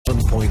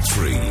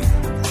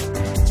101.3.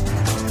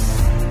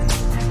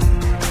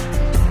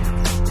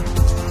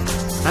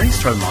 And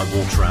he's thrown my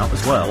water out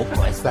as well.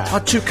 What is that? I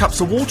had 2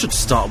 cups of water to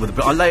start with,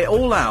 but I lay it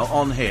all out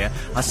on here.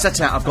 I set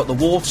out, I've got the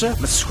water,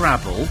 my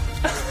Scrabble,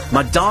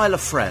 my dial a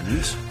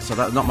friend, so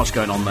that's not much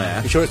going on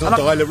there. You sure it's not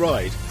dial a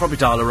ride? Probably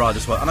dial a ride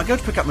as well. And I go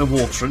to pick up my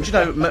water, and, you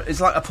know,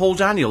 it's like a Paul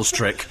Daniels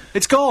trick.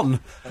 It's gone.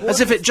 As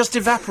if it just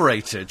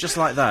evaporated, just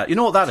like that. You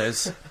know what that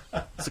is?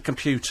 It's a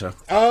computer.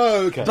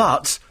 Oh, OK.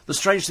 But the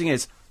strange thing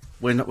is,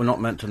 we're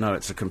not meant to know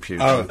it's a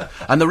computer. Oh.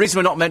 And the reason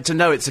we're not meant to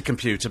know it's a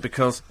computer,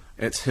 because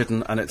it's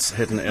hidden, and it's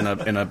hidden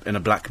in a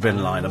black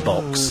bin liner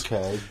box.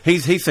 Okay.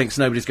 He thinks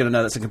nobody's going to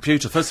know that's a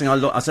computer. First thing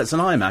I said, it's an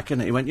iMac,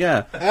 isn't it? He went,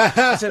 yeah.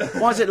 I said,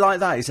 why is it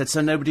like that? He said,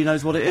 so nobody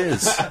knows what it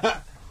is.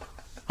 I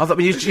thought,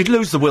 you'd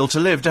lose the will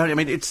to live, don't you? I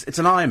mean, it's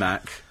an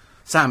iMac.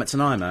 Sam, it's an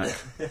iMac.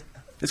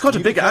 It's quite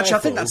a big... Actually, I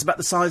think that's about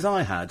the size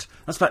I had.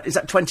 Is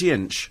that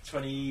 20-inch?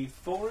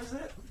 24, is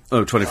it?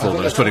 Oh, 24,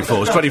 then it's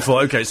 24. It's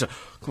 24, OK, so...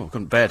 I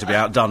couldn't bear to be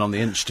outdone on the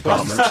inch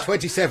department.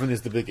 27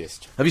 is the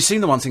biggest. Have you seen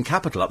the ones in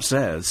Capitol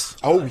upstairs?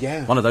 Oh,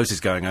 yeah. One of those is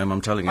going home,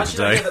 I'm telling you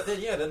today.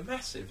 They're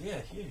massive,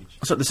 huge.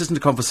 So this isn't a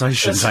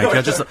conversation, Tank.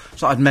 I just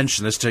thought I'd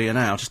mention this to you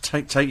now. Just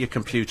take your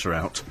computer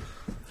out.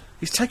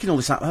 He's taking all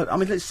this out. I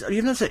mean, it's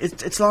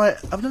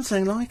like... I've never seen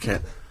anything like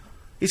it.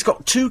 He's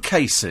got 2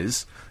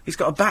 cases. He's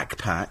got a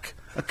backpack,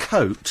 a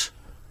coat...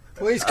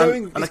 Well, he's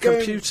going... and a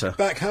computer.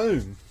 Back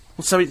home.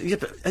 Well, so,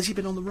 but has he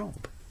been on the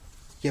rob?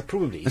 Yeah,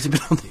 probably. Has he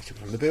been on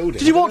the building?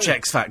 Did you watch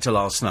X Factor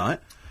last night?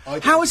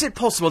 How is it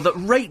possible that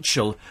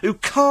Rachel, who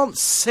can't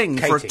sing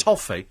for a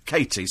toffee...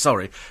 Katie,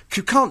 sorry.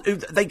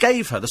 They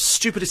gave her the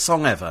stupidest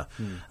song ever.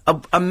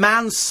 A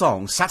man's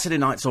song, Saturday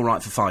Night's All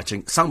Right for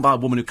Fighting, sung by a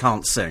woman who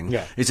can't sing,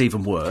 is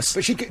even worse.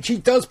 But she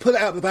does pull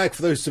it out of the bag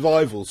for those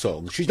survival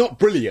songs. She's not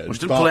brilliant, Well,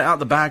 she didn't pull it out of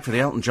the bag for the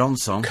Elton John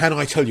song. Can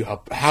I tell you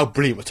how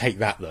brilliant would Take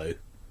That, though?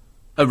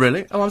 Oh,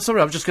 really? Oh, I'm sorry,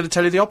 I was just going to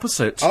tell you the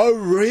opposite. Oh,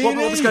 really?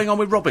 What was going on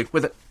with Robbie?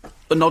 With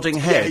the nodding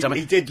head? Yeah,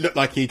 he did look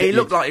like he... He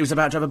looked like he was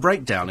about to have a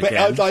breakdown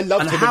again. I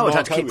loved and him Howard and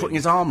had to keep putting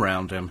his arm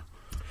round him.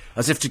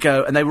 As if to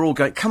go, and they were all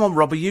going, come on,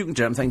 Robbie, you can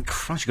do it. I'm thinking,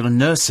 Christ, you're going to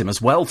nurse him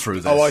as well through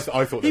this. Oh,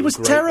 I thought he was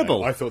great, terrible.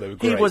 Though. I thought they were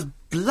great. He was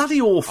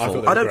bloody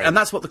awful. Great. And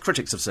that's what the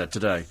critics have said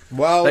today.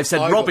 Well, they've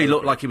said Robbie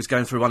looked like he was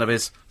going through one of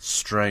his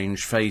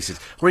strange phases,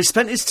 where he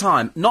spent his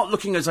time not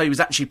looking as though he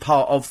was actually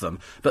part of them,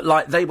 but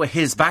like they were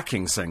his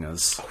backing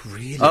singers. Oh,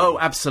 really? Oh,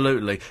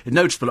 absolutely.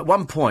 Noticeable. At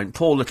one point,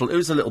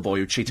 who's the little boy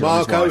who cheated on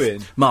his wife? Mark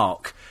Owen.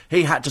 Mark.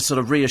 He had to sort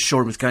of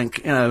reassure him, was going,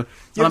 you know...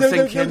 Yeah, and I'm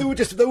thinking...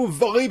 they were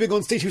vibing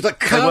on stage. He was like,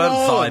 come They weren't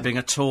on! vibing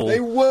at all. They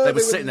were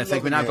sitting there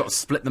thinking, we've now got to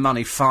split the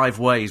money 5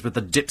 ways with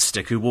the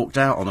dipstick who walked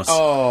out on us.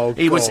 Oh,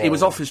 He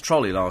was off his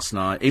trolley last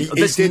night.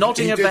 This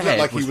nodding of the head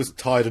look like he was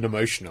tired and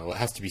emotional, it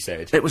has to be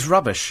said. It was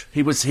rubbish.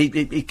 He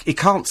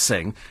can't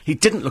sing. He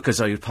didn't look as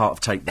though he was part of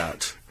Take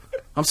That.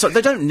 I'm sorry,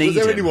 they don't need him.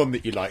 Was there anyone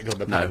that you liked on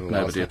the panel?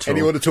 No, nobody at all.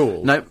 Anyone at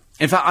all? No.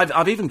 In fact,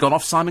 I've even gone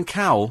off Simon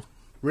Cowell.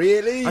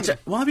 Really?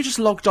 Why have you just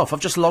logged off? I've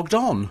just logged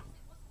on.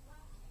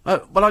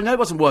 Well, I know it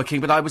wasn't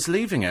working, but I was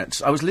leaving it.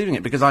 I was leaving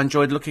it because I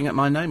enjoyed looking at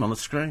my name on the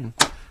screen.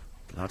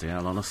 Bloody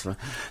hell, honestly.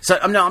 So,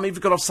 I'm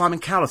even got off Simon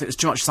Cowell. I think there's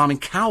too much Simon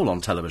Cowell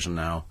on television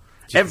now.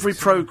 Every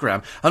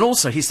programme. And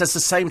also, he says the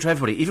same to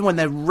everybody. Even when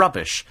they're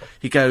rubbish,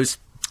 he goes,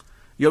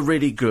 you're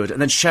really good.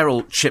 And then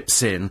Cheryl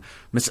chips in,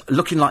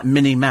 looking like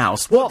Minnie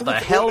Mouse. What the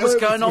hell was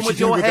going on with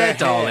your hair,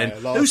 darling?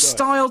 Who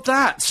styled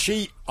that?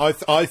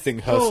 I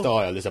think her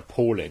style is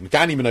appalling.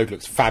 Danny Minogue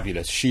looks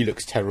fabulous. She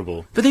looks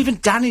terrible. But even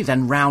Danny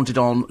then rounded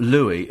on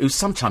Louis, who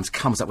sometimes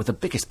comes up with the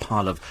biggest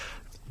pile of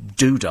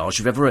doodads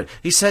you've ever heard.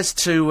 He says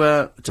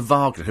to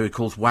Wagner, who he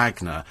calls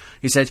Wagner,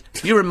 he said,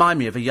 you remind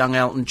me of a young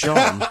Elton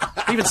John.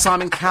 Even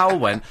Simon Cowell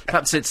went,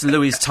 perhaps it's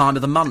Louis' time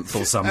of the month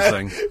or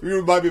something. You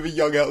remind me of a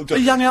young Elton John.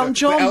 A young Elton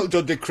John? But Elton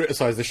John did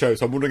criticise the show,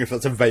 so I'm wondering if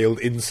that's a veiled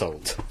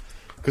insult.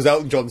 Because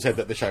Elton John said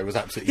that the show was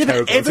absolutely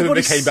terrible. So then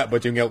they came back by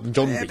doing Elton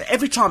John beats.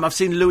 Every time I've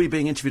seen Louis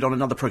being interviewed on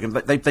another programme,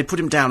 they put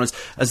him down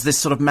as this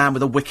sort of man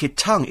with a wicked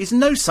tongue. He's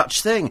no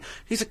such thing.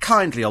 He's a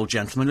kindly old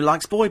gentleman who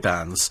likes boy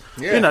bands.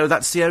 Yeah. You know,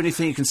 that's the only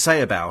thing you can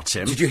say about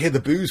him. Did you hear the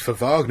boos for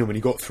Wagner when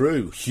he got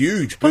through?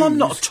 Huge boos. Well, I'm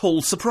not at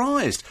all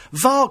surprised.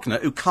 Wagner,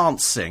 who can't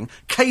sing,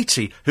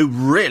 Katie, who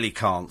really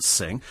can't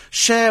sing,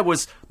 Cher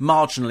was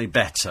marginally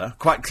better,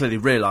 quite clearly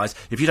realised,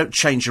 if you don't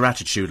change your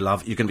attitude,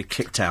 love, you're going to be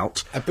kicked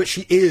out. But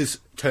she is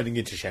turning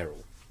into Cheryl.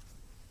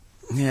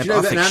 Yeah, do you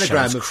know but that I an think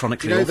anagram Cheryl's of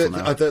chronically awful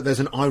now.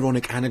 There's an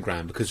ironic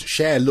anagram because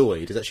Cher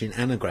Lloyd is actually an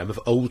anagram of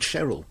Old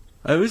Cheryl.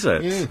 Oh, is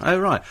it? Yeah. Oh,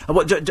 right.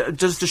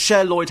 Does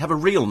Cher Lloyd have a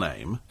real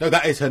name? No,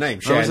 that is her name,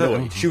 Cher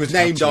Lloyd. She was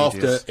named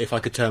after tedious. If I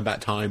Could Turn Back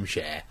Time,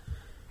 Cher.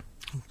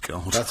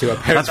 God. That's who her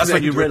parents That's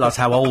when you realise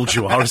how old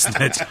you are, isn't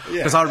it?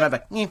 Because I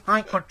remember, if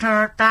I could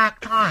turn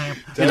back time.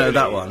 You know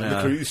that one,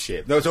 The cruise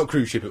ship. No, it's not a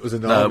cruise ship, it was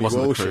an No, army it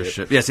wasn't a warship. cruise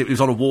ship. Yes, it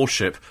was on a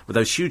warship with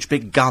those huge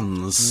big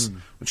guns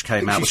which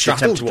came out. She which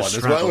straddled attempted to one as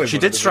straddle. well. She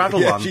did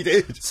straddle one. She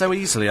did. So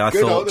easily, I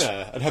Good thought. on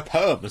her. And her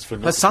perm was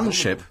phenomenal. Her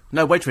sonship.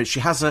 No, wait a minute. She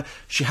has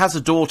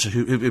a daughter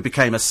who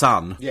became a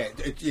son. Yeah,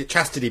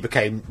 Chastity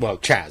became, well,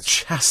 Chaz.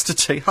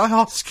 Chastity. I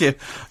ask you.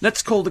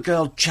 Let's call the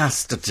girl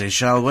Chastity,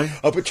 shall we?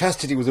 Oh, but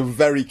Chastity was a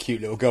very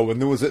cute little girl.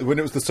 When it was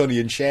the Sonny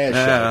and Cher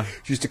show,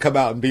 she used to come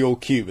out and be all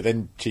cute, but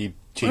then she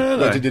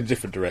went in a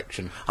different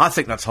direction. I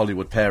think that's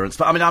Hollywood parents.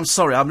 But, I mean, I'm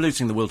sorry, I'm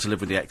losing the will to live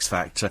with the X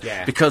Factor.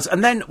 Yeah. Because,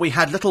 and then we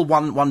had little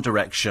One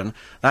Direction.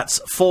 That's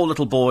 4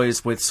 little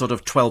boys with sort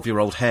of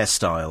 12-year-old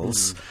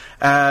hairstyles.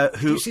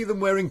 Did you see them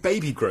wearing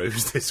baby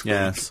grows this week?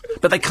 Yes.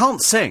 But they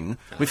can't sing.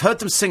 We've heard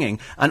them singing,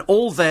 and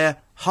all their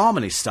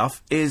harmony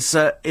stuff is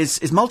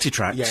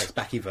multi-tracked. Yeah, it's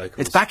backy vocals.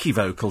 It's backy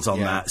vocals on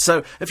that.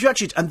 So, if you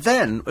actually... And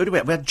then, who do we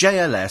have? We had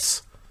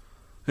JLS...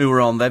 who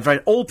were on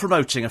there, all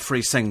promoting a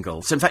free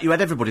single. So, in fact, you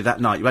had everybody that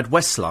night. You had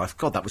Westlife,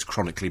 God, that was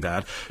chronically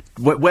bad,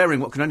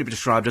 wearing what can only be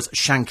described as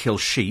Shankill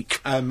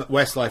chic.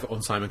 Westlife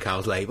on Simon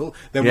Cowell's label.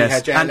 Then yes. we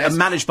had JLS... And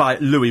managed by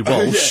Louis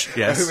Walsh,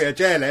 yes. We had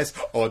JLS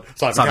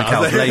on Simon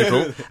Cowell's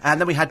label. And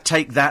then we had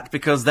Take That,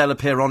 because they'll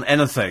appear on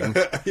anything.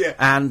 Yeah.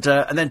 And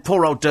then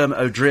poor old Dermot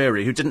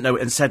O'Dreary, who didn't know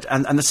it, and said...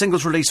 And the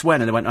singles released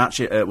when? And they went,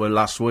 actually, well,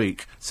 last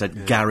week,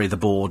 said Gary the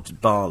Board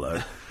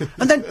Barlow.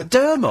 And then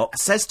Dermot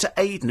says to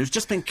Aidan, who's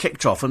just been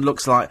kicked off and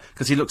looks like...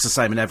 Because he looks the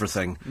same in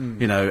everything.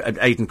 You know,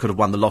 Aidan could have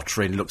won the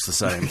lottery and he looks the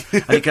same.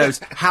 And he goes,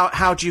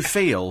 how do you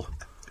feel?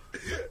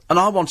 And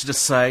I wanted to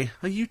say,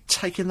 are you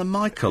taking the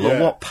Michael or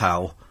what,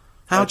 pal?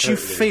 How do you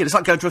feel? It's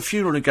like going to a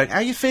funeral and going, how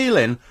you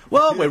feeling?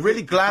 Well, we're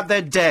really glad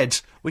they're dead.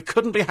 We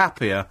couldn't be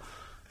happier.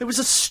 It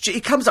was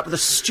he comes up with the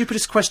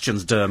stupidest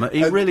questions, Dermot.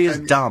 He really is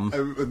dumb.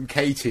 And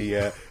Katie,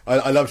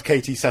 I loved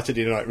Katie's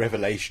Saturday Night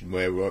Revelation,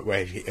 where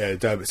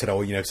Dermot said,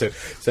 "Oh, you know,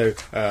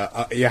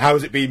 how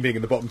has it been being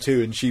in the bottom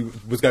 2?" And she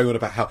was going on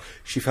about how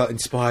she felt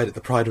inspired at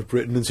the Pride of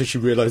Britain, and so she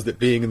realised that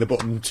being in the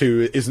bottom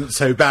 2 isn't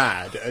so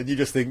bad. And you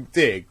just think,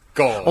 dear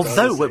God.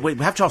 Although we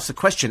have to ask the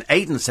question,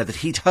 Aidan said that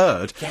he'd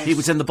heard he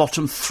was in the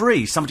bottom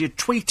 3. Somebody had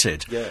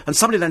tweeted, and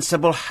somebody then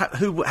said, "Well,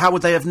 how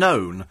would they have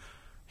known?"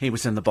 He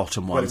was in the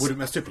bottom ones. Well, it would have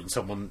must have been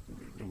someone...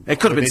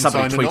 It could have been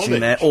somebody tweeting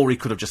there, or he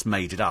could have just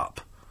made it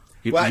up.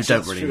 You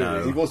don't really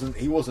know.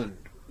 He wasn't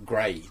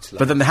great.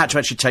 But then they had to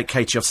actually take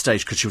Katie off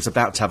stage because she was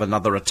about to have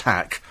another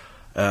attack.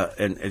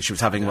 And she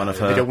was having one of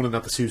her... They don't want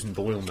another Susan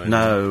Boyle,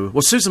 No.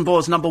 Well, Susan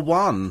Boyle's number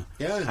 1.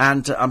 Yeah.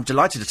 And I'm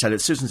delighted to tell you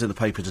that Susan's in the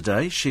paper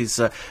today. She's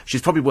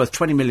probably worth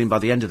 20 million by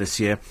the end of this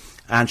year,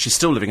 and she's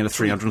still living in a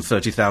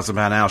 £330,000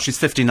 house. She's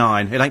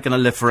 59. It ain't going to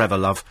live forever,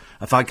 love.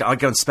 If I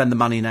go and spend the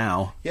money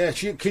now. Yeah,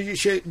 she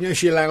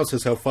allows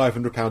herself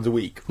 £500 a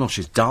week. Well,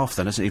 she's daft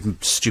then, isn't it? Even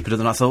stupider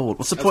than I thought.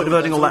 What's the point of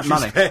earning all that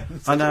money?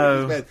 I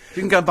know.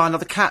 You can go and buy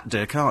another cat,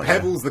 dear, can't you?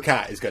 Pebbles the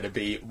cat is going to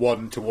be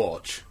one to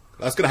watch.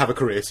 That's going to have a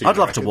career soon. I'd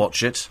love to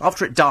watch it.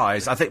 After it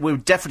dies, I think we'll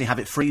definitely have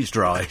it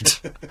freeze-dried.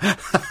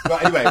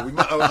 But anyway,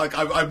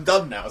 I'm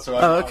done now, so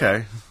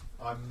okay.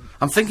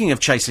 I'm thinking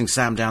of chasing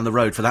Sam down the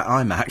road for that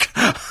iMac.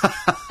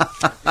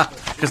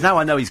 Because now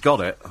I know he's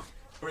got it.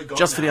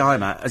 Just for the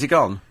iMac. Has he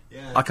gone?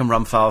 Yeah. I can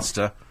run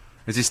faster.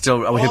 Is he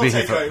still... Oh, he'll be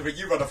here for... Over,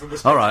 you run off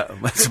and all right,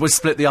 we'll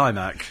split the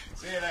iMac.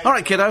 All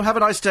right, kiddo, have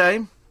a nice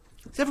day.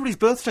 It's everybody's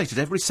birthday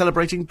today. Everybody's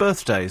celebrating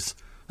birthdays.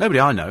 Nobody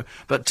I know,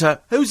 but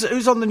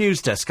who's on the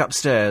news desk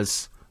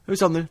upstairs?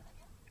 Who's on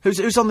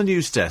the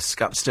news desk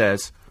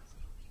upstairs?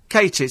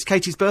 Katie. It's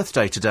Katie's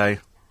birthday today.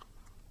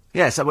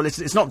 Yes, well,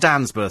 it's not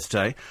Dan's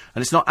birthday,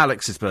 and it's not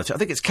Alex's birthday. I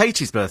think it's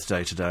Katie's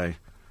birthday today.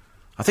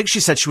 I think she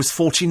said she was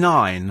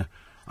 49.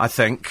 I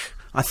think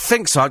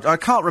so. I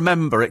can't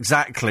remember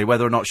exactly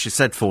whether or not she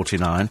said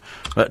 49,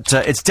 but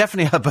it's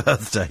definitely her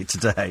birthday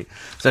today.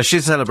 So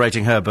she's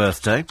celebrating her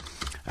birthday.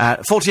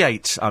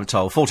 48, I'm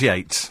told.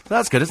 48.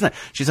 That's good, isn't it?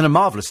 She's in a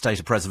marvellous state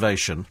of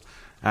preservation.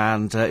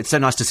 And it's so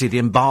nice to see the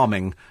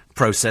embalming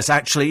process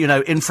actually,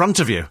 in front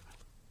of you.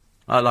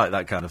 I like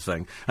that kind of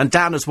thing. And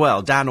Dan as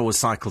well. Dan always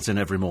cycles in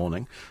every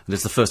morning and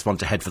is the first one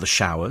to head for the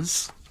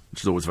showers,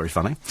 which is always very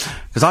funny.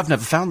 Because I've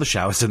never found the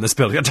showers in this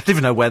building. I don't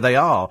even know where they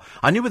are.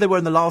 I knew where they were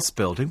in the last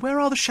building. Where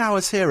are the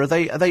showers here? Are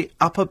they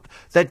up?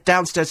 They're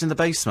downstairs in the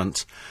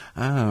basement.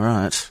 Oh,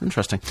 right.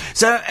 Interesting.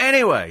 So,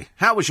 anyway,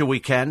 how was your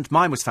weekend?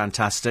 Mine was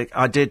fantastic.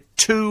 I did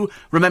 2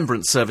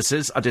 remembrance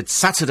services. I did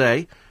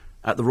Saturday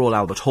at the Royal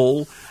Albert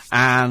Hall,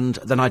 and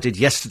then I did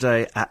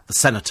yesterday at the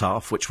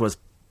Cenotaph, which was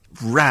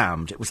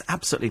rammed. It was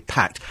absolutely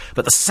packed.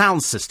 But the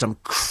sound system,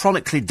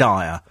 chronically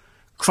dire.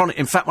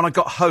 In fact, when I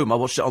got home, I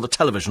watched it on the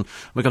television.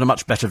 We got a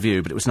much better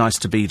view, but it was nice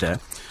to be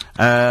there.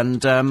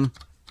 And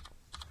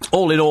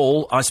all in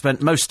all, I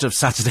spent most of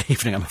Saturday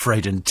evening, I'm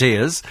afraid, in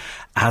tears,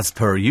 as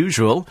per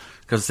usual,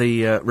 because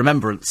the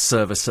remembrance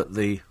service at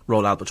the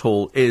Royal Albert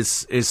Hall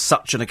is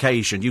such an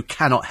occasion. You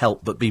cannot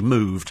help but be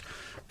moved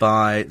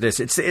by this.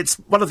 It's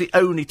one of the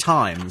only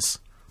times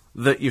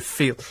that you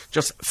feel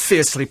just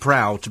fiercely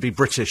proud to be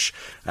British,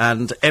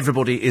 and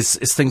everybody is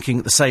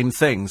thinking the same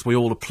things. We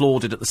all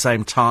applauded at the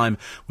same time,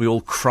 we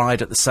all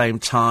cried at the same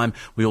time,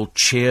 we all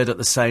cheered at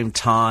the same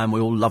time,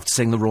 we all loved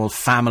seeing the royal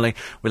family,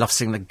 we loved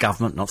seeing the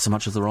government, not so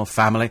much as the royal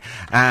family,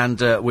 and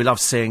we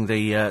loved seeing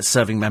the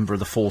serving member of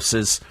the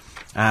forces.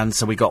 And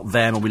so we got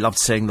them, and we loved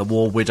seeing the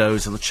war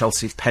widows and the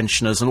Chelsea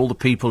pensioners and all the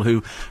people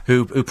who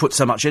put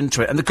so much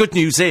into it. And the good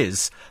news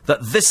is that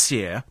this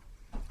year,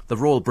 the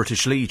Royal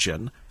British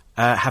Legion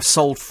have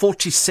sold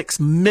 46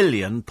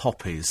 million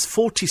poppies.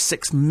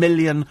 46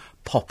 million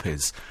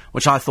poppies,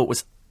 which I thought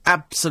was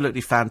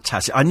absolutely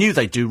fantastic. I knew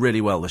they'd do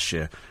really well this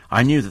year.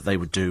 I knew that they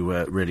would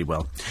do really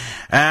well.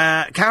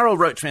 Carol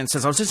wrote to me and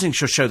says, I was listening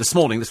to your show this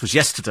morning, this was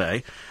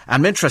yesterday,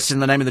 and I'm interested in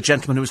the name of the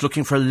gentleman who was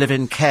looking for a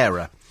live-in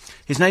carer.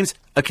 His name's,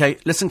 OK,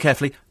 listen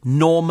carefully,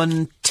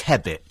 Norman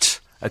Tebbit.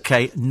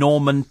 OK,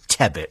 Norman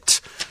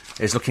Tebbit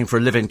is looking for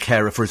a live-in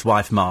carer for his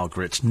wife,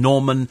 Margaret.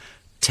 Norman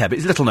Tebbit.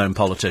 He's a little-known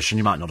politician,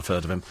 you might not have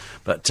heard of him,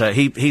 but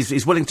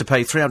he's willing to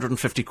pay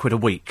 350 quid a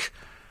week.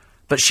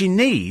 But she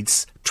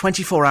needs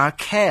 24-hour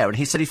care, and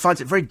he said he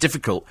finds it very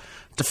difficult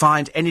to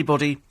find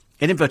anybody,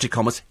 in inverted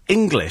commas,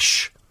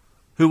 English,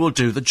 who will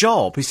do the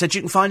job. He said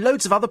you can find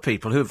loads of other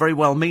people who are very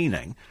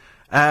well-meaning,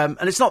 and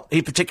it's not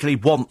he particularly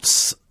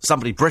wants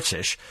somebody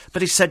British,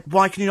 but he said,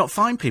 why can you not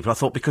find people? I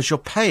thought, because you're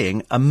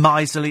paying a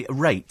miserly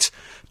rate.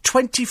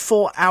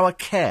 24-hour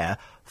care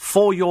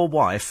for your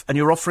wife, and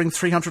you're offering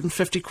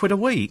 350 quid a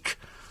week.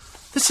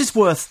 This is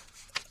worth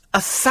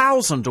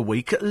 1,000 a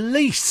week at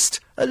least.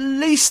 At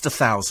least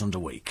 1,000 a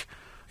week.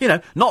 You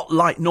know, not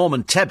like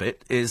Norman Tebbit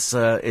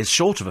is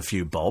short of a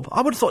few bob.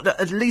 I would have thought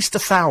at least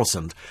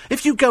 1,000.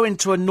 If you go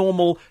into a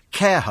normal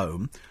care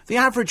home, the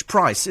average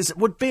price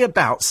would be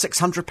about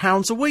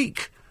 £600 a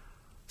week.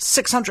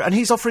 600, and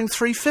he's offering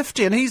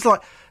 350, and he's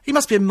like, he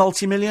must be a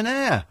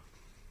multi-millionaire.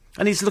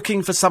 And he's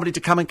looking for somebody to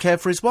come and care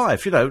for his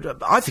wife. You know,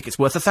 I think it's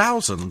worth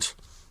 1,000.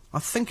 I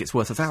think it's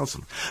worth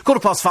 1,000.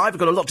 5:15, we've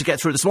got a lot to get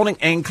through this morning,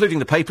 including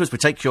the papers. We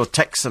take your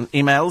texts and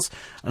emails.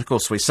 And, of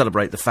course, we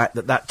celebrate the fact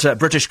that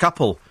British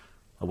couple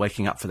are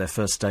waking up for their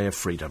first day of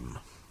freedom.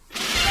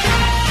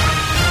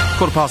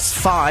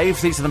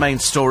 5:15, these are the main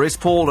stories.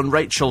 Paul and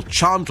Rachel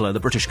Chandler,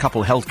 the British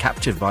couple held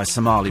captive by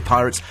Somali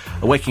pirates,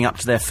 are waking up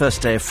to their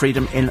first day of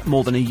freedom in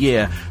more than a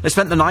year. They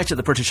spent the night at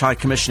the British High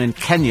Commission in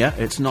Kenya.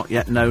 It's not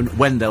yet known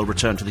when they'll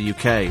return to the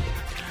UK.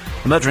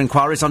 A murder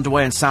inquiry is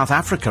underway in South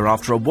Africa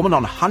after a woman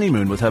on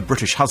honeymoon with her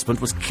British husband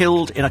was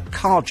killed in a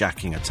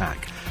carjacking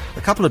attack. The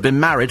couple had been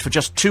married for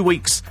just 2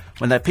 weeks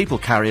when their people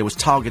carrier was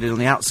targeted on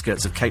the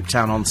outskirts of Cape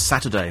Town on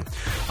Saturday.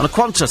 And a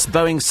Qantas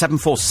Boeing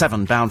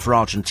 747 bound for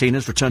Argentina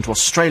has returned to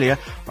Australia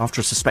after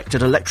a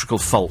suspected electrical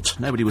fault.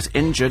 Nobody was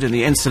injured in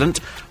the incident,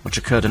 which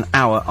occurred an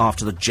hour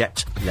after the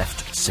jet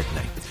left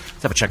Sydney.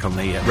 Let's have a check on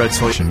the roads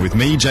for you. With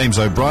me, James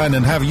O'Brien,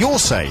 and have your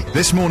say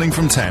this morning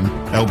from 10,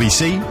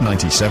 LBC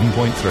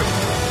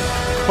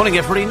 97.3. Morning,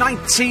 everybody.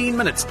 19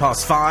 minutes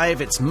past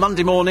 5. It's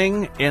Monday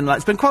morning.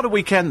 It's been quite a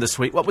weekend this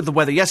week. What with the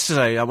weather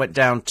yesterday, I went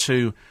down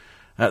to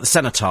the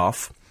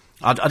Cenotaph.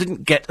 I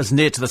didn't get as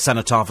near to the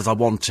Cenotaph as I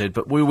wanted,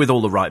 but we were with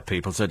all the right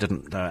people, so it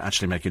didn't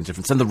actually make any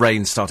difference. Then the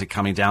rain started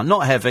coming down,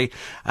 not heavy,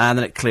 and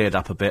then it cleared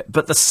up a bit.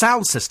 But the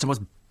sound system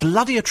was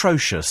bloody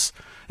atrocious.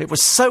 It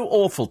was so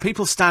awful.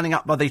 People standing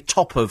up by the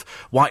top of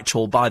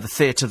Whitehall by the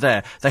theatre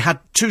there. They had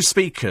 2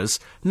 speakers.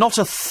 Not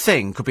a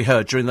thing could be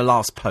heard during the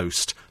last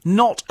post.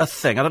 Not a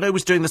thing. I don't know who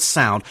was doing the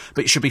sound,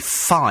 but it should be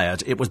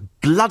fired. It was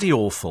bloody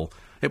awful.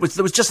 There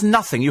was just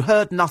nothing. You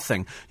heard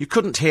nothing. You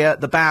couldn't hear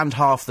the band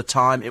half the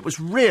time. It was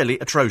really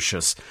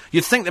atrocious.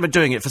 You'd think they were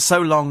doing it for so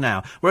long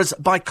now. Whereas,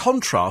 by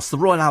contrast, the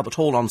Royal Albert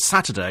Hall on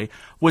Saturday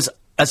was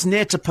as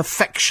near to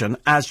perfection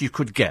as you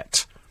could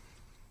get.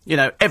 You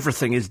know,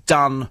 everything is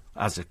done,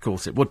 as of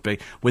course it would be,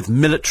 with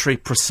military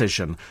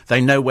precision.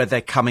 They know where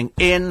they're coming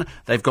in.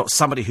 They've got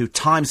somebody who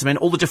times them in.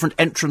 All the different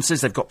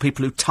entrances, they've got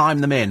people who time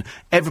them in.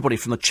 Everybody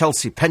from the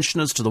Chelsea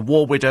pensioners to the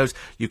war widows.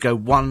 You go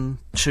 1,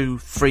 2,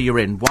 3, you're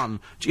in. 1.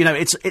 You know,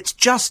 it's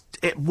just,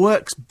 it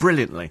works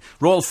brilliantly.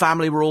 Royal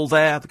family were all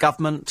there, the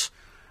government,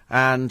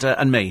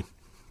 and me.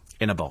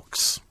 In a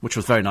box, which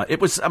was very nice.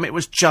 It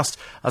was just,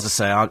 as I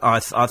say,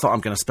 I thought I'm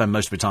going to spend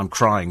most of my time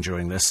crying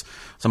during this,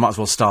 so I might as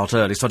well start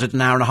early. So I did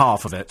an hour and a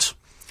half of it.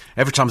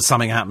 Every time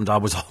something happened, I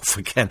was off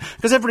again.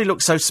 Because everybody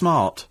looks so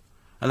smart.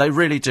 And they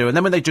really do. And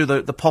then when they do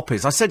the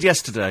poppies, I said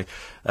yesterday,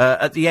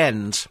 at the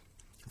end,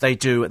 they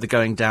do the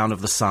going down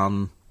of the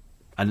sun,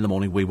 and in the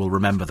morning we will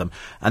remember them.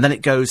 And then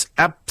it goes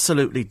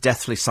absolutely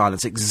deathly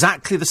silence,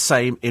 exactly the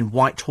same in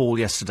Whitehall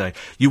yesterday.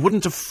 You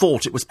wouldn't have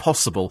thought it was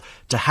possible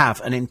to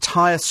have an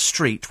entire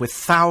street with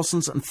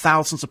thousands and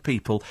thousands of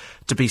people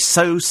to be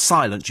so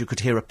silent you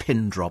could hear a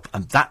pin drop,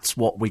 and that's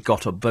what we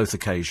got on both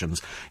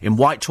occasions. In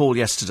Whitehall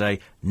yesterday,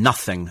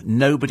 nothing.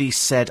 Nobody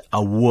said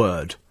a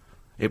word.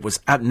 It was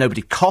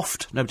nobody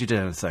coughed, nobody did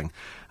anything.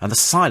 And the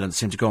silence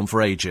seemed to go on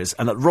for ages.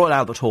 And at Royal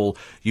Albert Hall,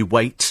 you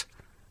wait,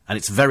 and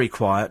it's very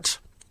quiet.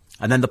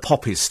 And then the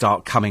poppies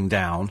start coming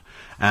down,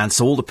 and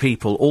so all the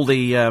people, all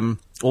the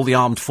all the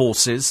armed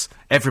forces,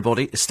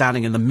 everybody is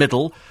standing in the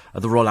middle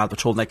of the Royal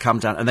Albert Hall, and they come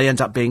down, and they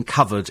end up being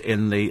covered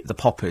in the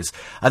poppies.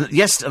 And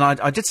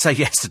I did say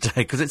yesterday,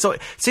 because it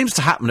seems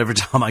to happen every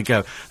time I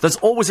go, there's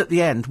always at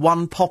the end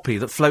one poppy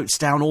that floats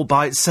down all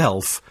by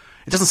itself.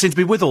 It doesn't seem to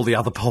be with all the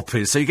other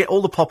poppies, so you get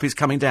all the poppies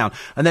coming down,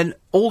 and then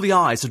all the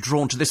eyes are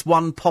drawn to this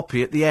one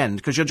poppy at the end,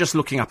 because you're just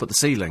looking up at the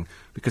ceiling,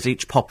 because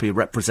each poppy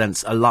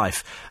represents a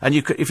life. And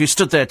if you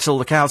stood there till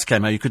the cows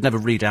came home, you could never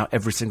read out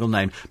every single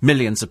name.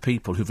 Millions of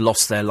people who've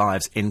lost their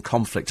lives in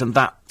conflict, and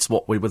that's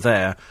what we were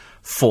there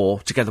for,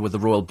 together with the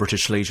Royal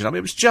British Legion. I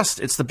mean,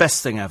 it's the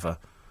best thing ever.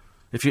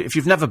 If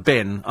you've never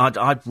been,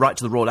 I'd write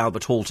to the Royal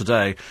Albert Hall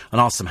today and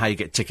ask them how you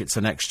get tickets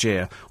for next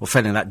year, or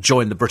failing that,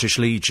 join the British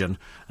Legion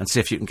and see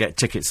if you can get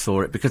tickets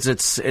for it, because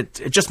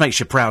it just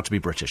makes you proud to be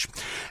British.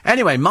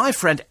 Anyway, my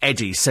friend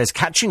Eddie says,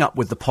 catching up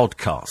with the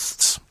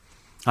podcasts,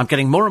 I'm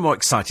getting more and more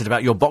excited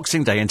about your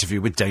Boxing Day interview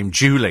with Dame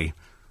Julie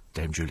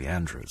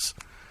Andrews.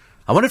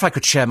 I wonder if I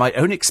could share my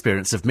own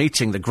experience of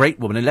meeting the great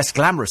woman in less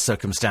glamorous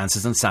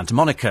circumstances than Santa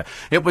Monica.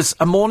 It was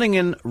a morning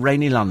in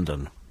rainy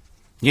London.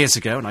 Years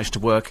ago, and I used to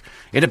work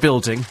in a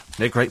building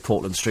near Great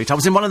Portland Street. I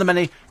was in one of the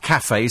many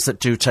cafes that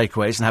do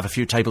takeaways and have a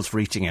few tables for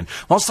eating in.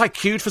 Whilst I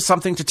queued for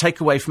something to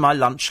take away for my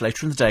lunch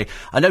later in the day,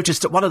 I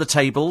noticed at one of the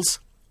tables,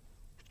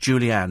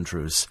 Julie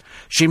Andrews.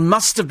 She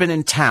must have been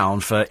in town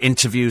for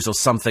interviews or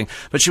something,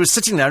 but she was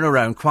sitting there on her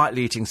own,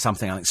 quietly eating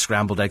something, I think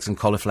scrambled eggs and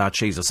cauliflower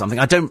cheese or something.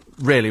 I don't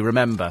really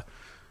remember.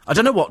 I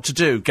don't know what to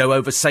do, go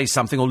over, say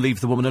something, or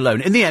leave the woman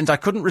alone. In the end, I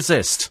couldn't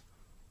resist.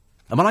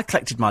 And when I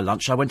collected my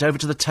lunch, I went over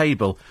to the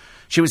table.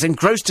 She was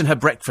engrossed in her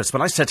breakfast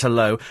when I said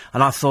hello,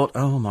 and I thought,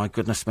 oh, my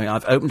goodness me,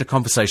 I've opened a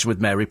conversation with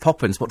Mary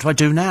Poppins. What do I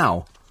do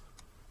now?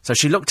 So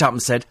she looked up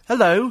and said,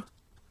 hello,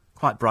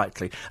 quite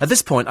brightly. At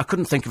this point, I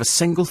couldn't think of a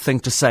single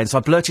thing to say, and so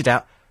I blurted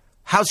out,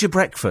 how's your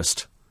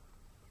breakfast?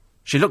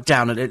 She looked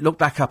down at it, looked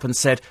back up and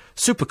said,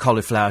 super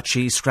cauliflower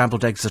cheese,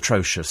 scrambled eggs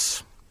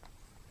atrocious.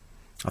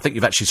 I think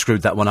you've actually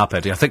screwed that one up,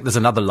 Eddie. I think there's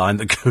another line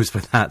that goes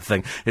with that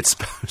thing. It's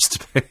supposed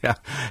to be...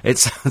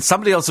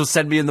 somebody else will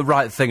send me in the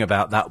right thing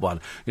about that one.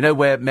 You know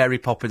where Mary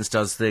Poppins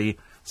does the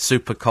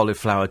super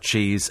cauliflower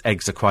cheese,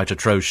 eggs are quite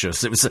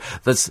atrocious. It's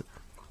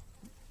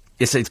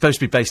supposed to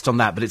be based on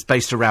that, but it's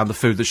based around the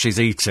food that she's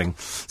eating.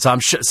 So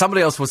I'm sure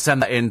somebody else will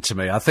send that in to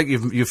me. I think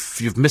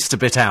you've missed a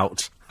bit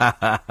out.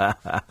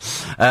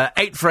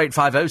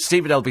 84850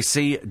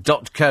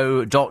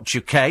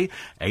 steve@lbc.co.uk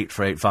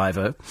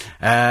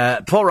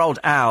 84850. Poor old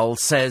Al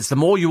says, the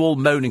more you all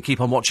moan and keep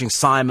on watching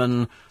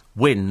Simon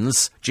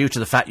wins due to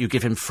the fact you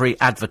give him free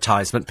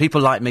advertisement,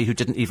 people like me who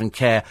didn't even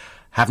care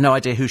have no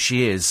idea who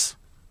she is.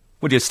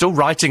 Well, you're still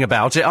writing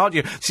about it, aren't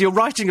you? So you're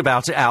writing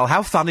about it, Al.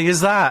 How funny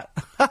is that?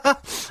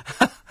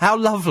 How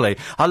lovely.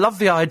 I love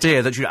the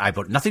idea that I've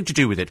got nothing to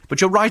do with it, but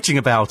you're writing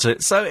about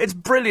it. So it's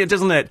brilliant,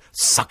 isn't it?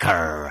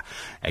 Sucker.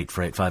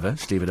 84850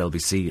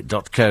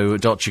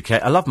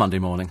 steve@lbc.co.uk. I love Monday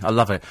morning. I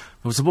love it.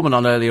 There was a woman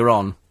on earlier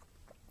on,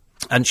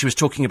 and she was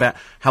talking about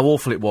how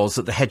awful it was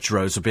that the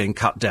hedgerows were being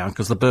cut down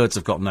because the birds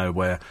have got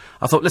nowhere.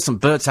 I thought, listen,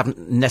 birds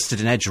haven't nested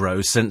in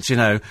hedgerows since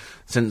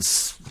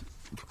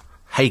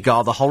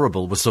Hagar the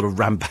Horrible was sort of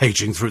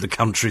rampaging through the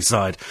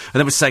countryside. And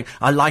they were saying,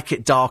 I like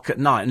it dark at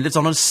night, and lives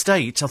on an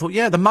estate. I thought,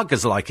 yeah, the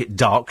muggers like it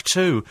dark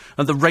too.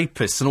 And the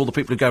rapists and all the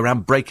people who go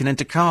around breaking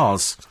into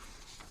cars.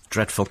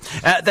 Dreadful.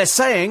 They're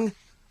saying,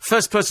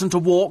 first person to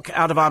walk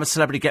out of I'm a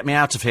Celebrity, Get Me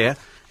Out of Here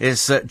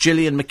is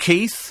Gillian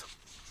McKeith.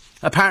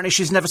 Apparently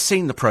she's never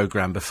seen the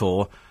programme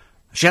before.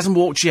 She hasn't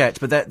walked yet,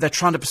 but they're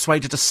trying to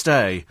persuade her to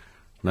stay.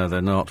 No,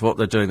 they're not. What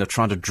they're doing, they're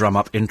trying to drum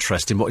up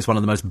interest in what is one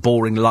of the most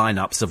boring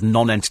lineups of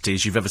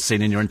non-entities you've ever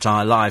seen in your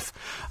entire life.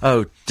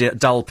 Oh,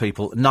 dull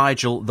people.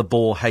 Nigel the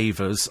Boar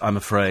Havers, I'm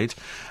afraid.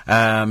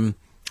 Cheryl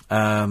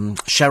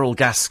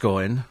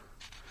Gascoigne.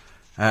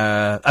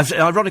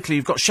 Ironically,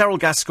 you've got Cheryl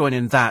Gascoigne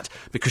in that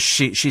because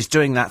she's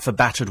doing that for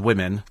battered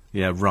women.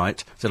 Yeah,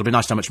 right. So it'll be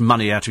nice to know how much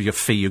money out of your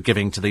fee you're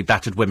giving to the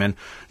battered women.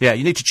 Yeah,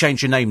 you need to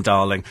change your name,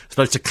 darling. As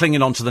opposed to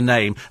clinging on to the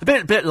name. A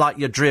bit like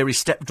your dreary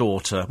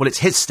stepdaughter. Well, it's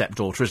his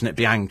stepdaughter, isn't it,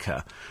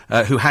 Bianca,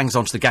 who hangs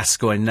on to the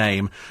Gascoigne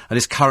name and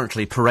is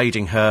currently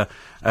parading her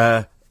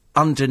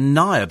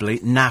undeniably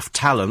naff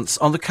talents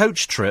on the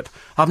coach trip.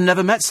 I've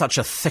never met such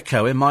a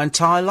thicko in my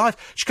entire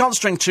life. She can't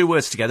string two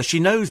words together.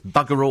 She knows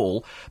bugger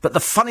all. But the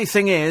funny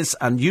thing is,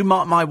 and you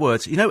mark my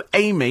words, you know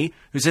Amy,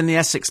 who's in the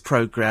Essex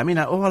programme,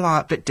 I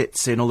like a bit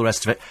ditzy and all the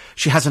rest of it,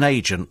 she has an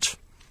agent.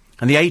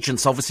 And the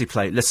agent's obviously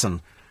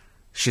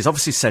she's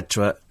obviously said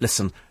to her,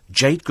 listen,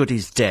 Jade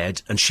Goody's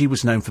dead, and she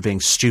was known for being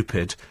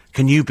stupid.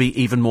 Can you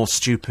be even more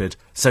stupid?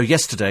 So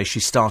yesterday she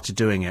started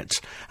doing it,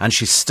 and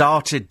she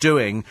started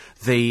doing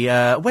the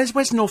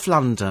where's North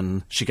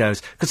London? She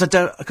goes,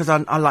 because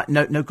I like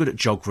no good at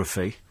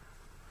geography,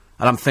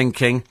 and I'm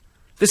thinking,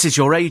 this is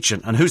your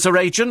agent, and who's her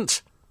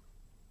agent?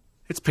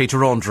 It's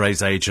Peter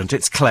Andre's agent.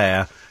 It's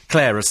Claire.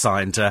 Claire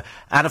assigned her,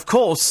 and of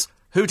course,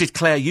 who did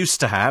Claire used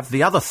to have?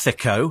 The other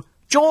thicko,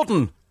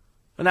 Jordan.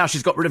 And now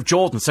she's got rid of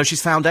Jordan, so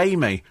she's found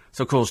Amy.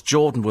 So, of course,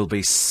 Jordan will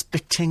be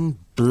spitting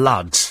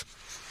blood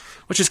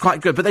which is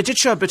quite good. But they did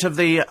show a bit of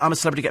the I'm a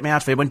Celebrity, Get Me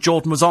Out of Here when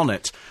Jordan was on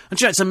it. And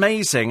you know, it's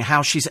amazing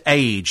how she's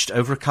aged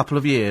over a couple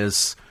of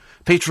years.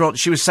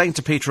 She was saying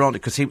to Peter on it,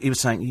 because he was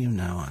saying, you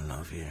know I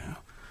love you.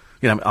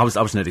 You know, I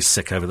was nearly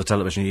sick over the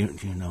television.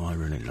 You know I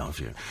really love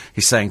you.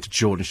 He's saying to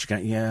Jordan, she's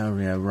going, yeah,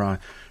 right.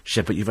 She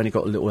said, but you've only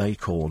got a little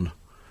acorn.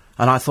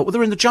 And I thought, well,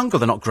 they're in the jungle.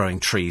 They're not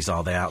growing trees,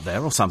 are they, out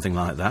there, or something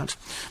like that?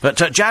 But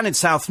Jan in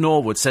South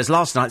Norwood says,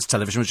 last night's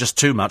television was just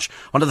too much.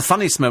 One of the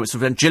funniest moments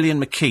was when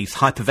Gillian McKeith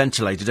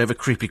hyperventilated over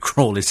creepy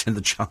crawlies in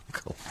the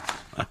jungle.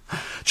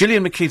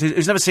 Gillian McKeith,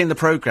 who's never seen the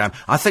programme,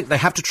 I think they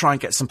have to try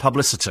and get some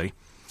publicity.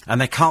 And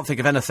they can't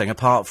think of anything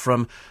apart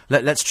from,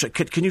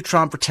 can you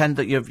try and pretend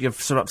that you've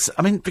sort of...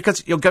 I mean,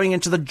 because you're going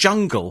into the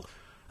jungle,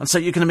 and so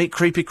you're going to meet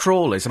creepy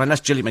crawlies. I mean,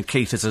 unless Gillian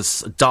McKeith is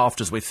as daft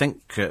as we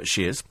think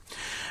she is.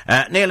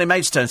 Neil in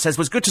Maidstone says,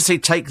 was good to see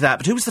Take That,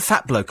 but who was the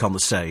fat bloke on the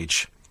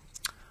stage?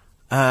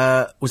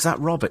 Was that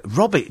Robbie?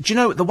 Robbie, do you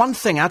know, the one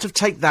thing out of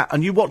Take That,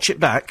 and you watch it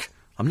back,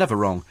 I'm never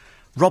wrong,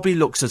 Robbie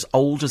looks as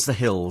old as the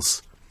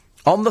hills.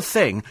 On the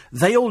thing,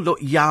 they all look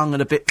young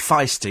and a bit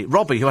feisty.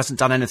 Robbie, who hasn't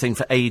done anything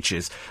for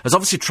ages, has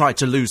obviously tried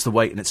to lose the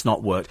weight and it's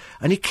not worked.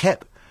 And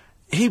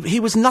he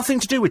was nothing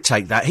to do with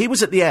Take That. He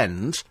was at the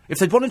end. If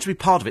they'd wanted to be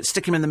part of it,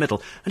 stick him in the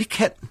middle. And he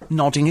kept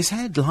nodding his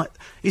head like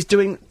he's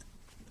doing...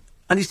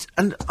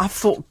 And I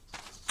thought,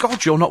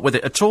 God, you're not with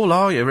it at all,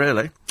 are you,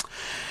 really?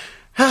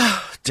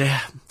 Ah,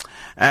 dear.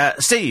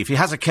 Steve, he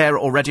has a carer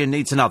already and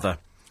needs another.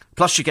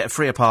 Plus you get a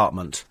free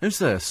apartment. Who's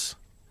this?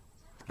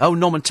 Oh,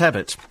 Norman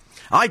Tebbit.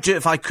 I'd do it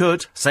if I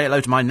could. Say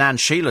hello to my Nan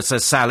Sheila,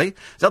 says Sally.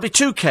 There'll be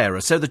 2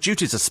 carers, so the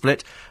duties are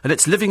split, and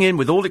it's living in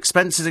with all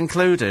expenses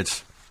included.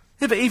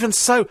 Yeah, but even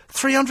so,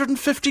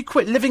 350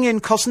 quid. Living in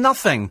costs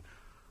nothing.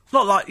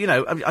 Not like, you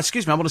know,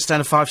 excuse me, I want to stay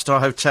in a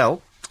 5-star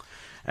hotel.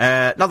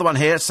 Another one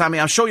here, Sammy,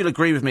 I'm sure you'll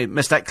agree with me,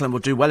 Miss Eklund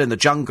will do well in the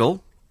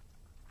jungle.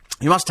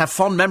 You must have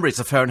fond memories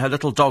of her and her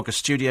little dog as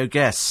studio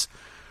guests.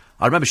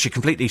 I remember she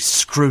completely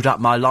screwed up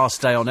my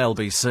last day on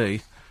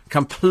LBC.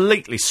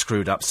 Completely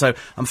screwed up. So,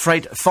 I'm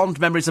afraid, fond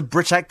memories of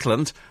Britt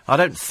Eklund? I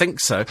don't think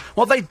so.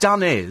 What they've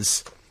done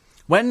is,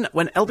 when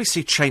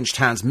LBC changed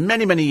hands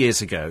many, many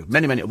years ago,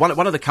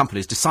 one of the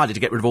companies decided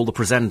to get rid of all the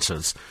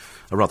presenters.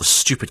 A rather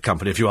stupid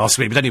company, if you ask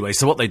me. But anyway,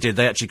 so what they did,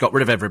 they actually got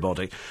rid of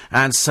everybody.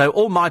 And so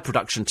all my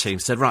production team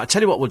said, right, I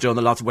tell you what we'll do on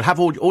the last... We'll have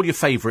all your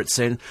favourites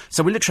in.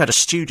 So we literally had a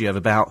studio of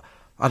about...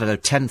 I don't know,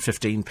 10,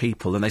 15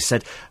 people, and they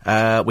said,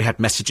 we had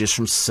messages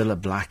from Cilla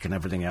Black and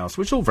everything else,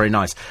 which was all very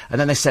nice. And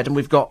then they said, and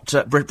we've got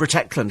Britt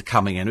Eklund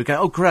coming in. We go,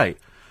 oh, great.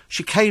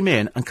 She came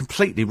in and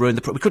completely ruined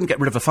we couldn't get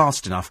rid of her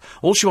fast enough.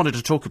 All she wanted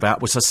to talk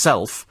about was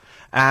herself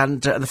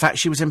and the fact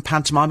she was in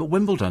pantomime at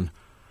Wimbledon.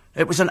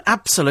 It was an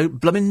absolute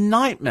blooming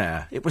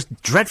nightmare. It was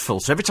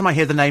dreadful. So every time I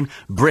hear the name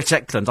Britt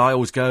Eklund, I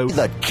always go...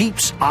 That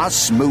keeps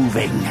us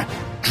moving.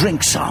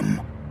 Drink some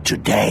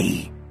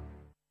today.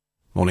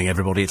 Morning,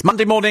 everybody. It's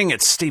Monday morning.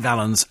 It's Steve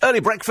Allen's Early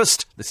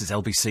Breakfast. This is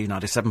LBC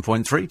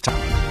 97.3.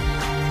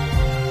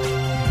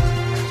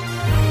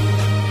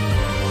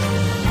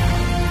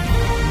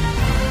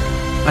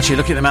 Actually,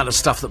 looking at the amount of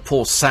stuff that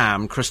poor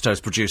Sam, Christo's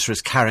producer,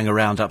 is carrying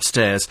around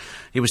upstairs,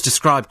 he was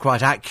described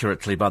quite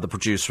accurately by the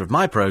producer of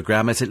my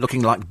programme as it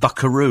looking like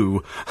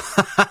Buckaroo.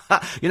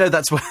 You know,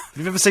 that's where... Have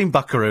you ever seen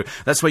Buckaroo?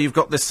 That's where you've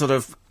got this sort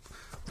of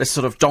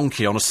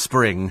donkey on a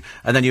spring,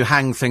 and then you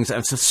hang things...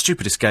 It's the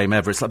stupidest game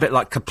ever. It's a bit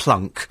like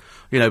Kaplunk.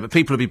 You know, but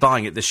people will be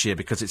buying it this year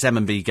because it's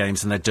M&B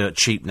games and they're dirt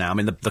cheap now. I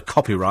mean, the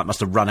copyright must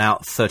have run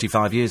out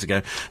 35 years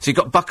ago. So you've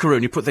got Buckaroo,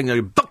 and you put things there,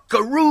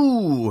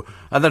 Buckaroo!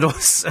 And then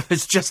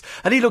it's just...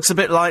 And he looks a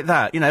bit like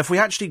that. You know, if we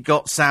actually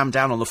got Sam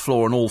down on the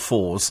floor on all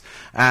fours,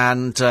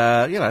 and,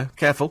 you know,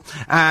 careful,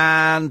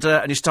 and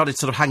you started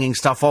sort of hanging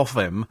stuff off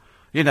him,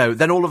 you know,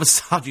 then all of a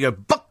sudden you go,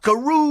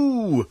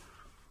 Buckaroo!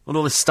 And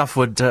all this stuff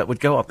would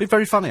go up. It'd be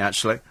very funny,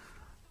 actually.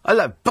 I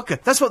love Buckaroo.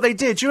 That's what they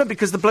did. Do you remember?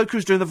 Because the bloke who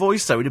was doing the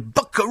voice, though, he did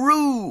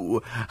Buckaroo.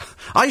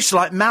 I used to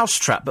like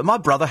Mousetrap, but my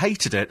brother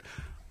hated it.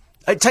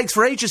 It takes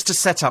for ages to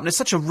set up, and it's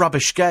such a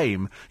rubbish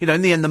game. You know,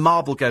 in the end, the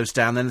marble goes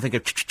down, then they think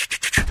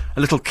of a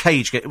little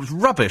cage game. It was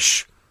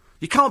rubbish.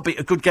 You can't beat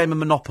a good game of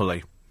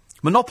Monopoly.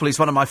 Monopoly's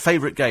one of my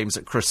favourite games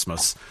at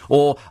Christmas.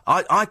 Or,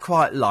 I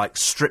quite like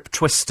Strip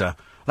Twister.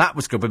 That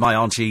was good with my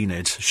Auntie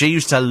Enid. She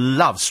used to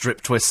love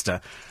Strip Twister.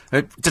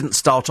 It didn't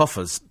start off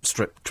as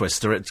Strip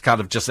Twister, it kind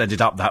of just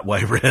ended up that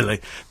way, really.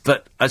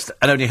 But, and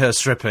only her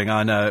stripping,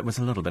 I know, it was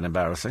a little bit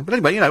embarrassing. But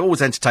anyway, you know,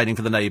 always entertaining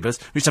for the neighbours.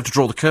 We used to have to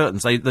draw the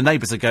curtains. The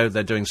neighbours would go,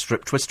 they're doing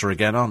Strip Twister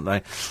again, aren't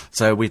they?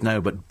 So we'd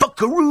know, but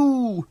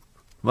Buckaroo!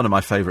 One of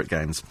my favourite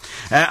games.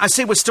 I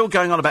see we're still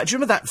going on about... Do you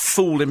remember that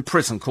fool in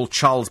prison called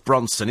Charles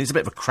Bronson? He's a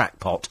bit of a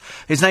crackpot.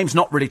 His name's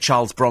not really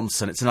Charles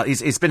Bronson.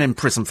 He's been in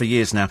prison for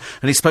years now,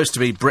 and he's supposed to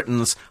be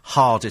Britain's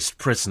hardest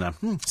prisoner.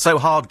 So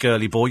hard,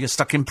 girly boy, you're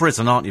stuck in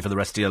prison, aren't you, for the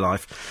rest of your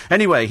life?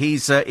 Anyway,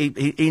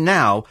 he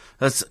now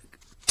has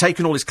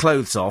taken all his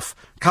clothes off,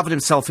 covered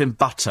himself in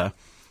butter,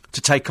 to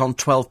take on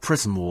 12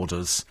 prison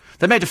warders.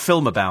 They made a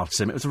film about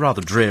him. It was a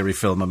rather dreary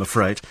film, I'm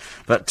afraid.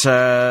 But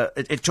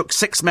it took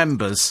 6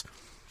 members...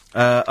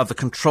 of the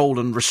control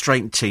and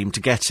restraint team to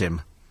get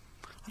him.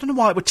 I don't know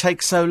why it would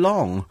take so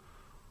long.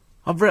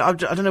 I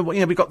don't know what,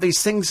 we've got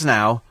these things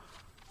now.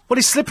 Well,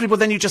 he's slippery, well,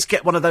 then you just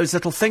get one of those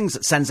little things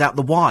that sends out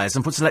the wires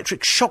and puts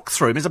electric shock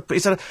through him.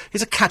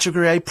 He's a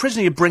Category A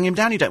prisoner. You bring him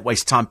down. You don't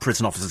waste time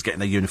prison officers getting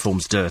their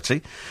uniforms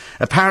dirty.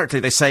 Apparently,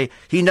 they say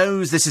he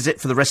knows this is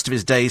it for the rest of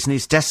his days and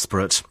he's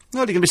desperate. Well,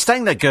 you're going to be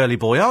staying there, girly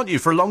boy, aren't you,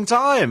 for a long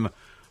time?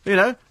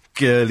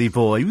 Girly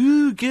boy.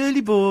 Ooh,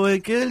 girly boy,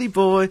 girly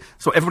boy.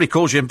 That's what everybody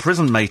calls you in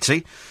prison,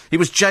 matey. He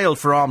was jailed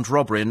for armed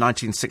robbery in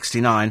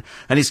 1969,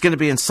 and he's going to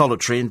be in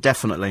solitary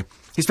indefinitely.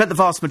 He spent the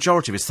vast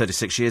majority of his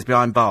 36 years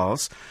behind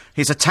bars.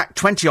 He's attacked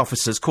 20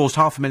 officers, caused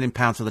 £500,000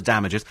 worth of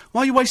damages.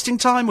 Why are you wasting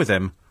time with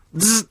him?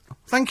 Zzz,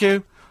 thank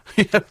you.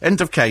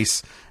 End of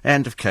case.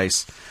 End of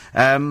case.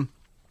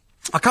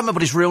 I can't remember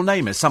what his real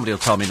name is. Somebody will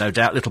tell me, no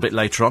doubt, a little bit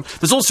later on.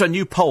 There's also a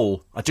new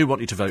poll. I do want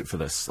you to vote for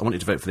this. I want you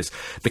to vote for this.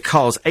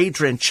 Because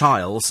Adrian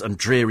Chiles and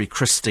Dreary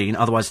Christine,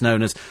 otherwise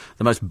known as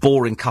the most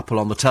boring couple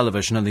on the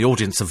television, and the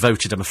audience have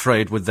voted, I'm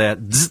afraid, with their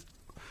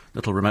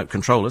little remote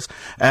controllers,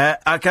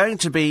 are going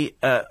to be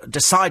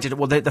decided.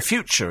 Well, the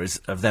future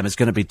of them is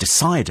going to be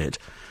decided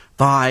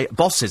by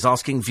bosses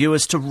asking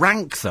viewers to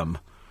rank them.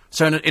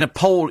 So in a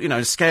poll,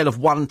 a scale of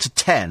 1 to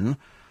 10,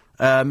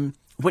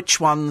 which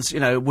ones,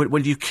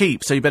 will you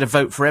keep? So you better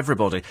vote for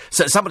everybody.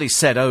 So somebody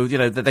said,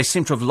 that they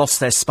seem to have lost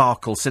their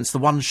sparkle since the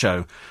One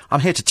Show.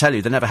 I'm here to tell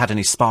you, they never had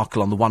any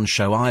sparkle on the One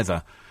Show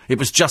either. It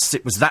was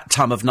that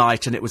time of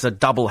night, and it was a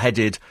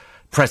double-headed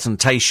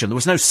presentation. There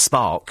was no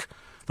spark.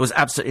 There was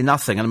absolutely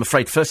nothing, and I'm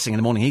afraid first thing in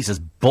the morning he's as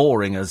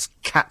boring as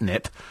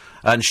catnip,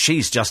 and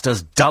she's just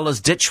as dull as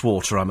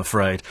ditchwater, I'm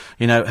afraid.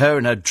 Her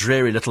and her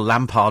dreary little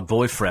Lampard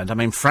boyfriend. I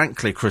mean,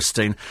 frankly,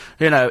 Christine,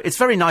 it's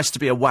very nice to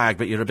be a wag,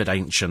 but you're a bit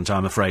ancient,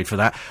 I'm afraid, for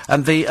that.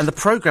 And the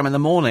programme in the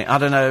morning, I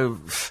don't know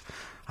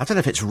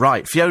if it's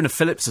right. Fiona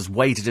Phillips has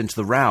waded into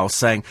the row,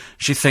 saying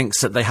she thinks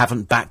that they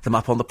haven't backed them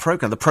up on the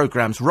programme. The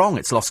programme's wrong.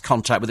 It's lost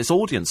contact with its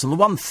audience. And the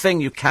one thing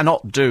you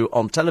cannot do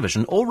on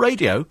television or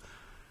radio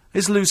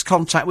is lose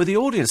contact with the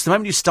audience. The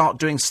moment you start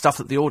doing stuff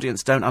that the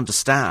audience don't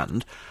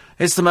understand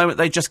is the moment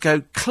they just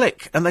go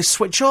click and they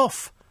switch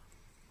off.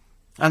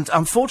 And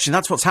unfortunately,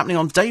 that's what's happening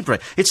on Daybreak.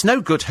 It's no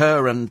good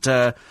her and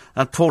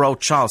poor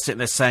old Charles sitting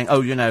there saying,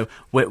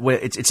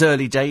 it's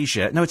early days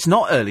yet. No, it's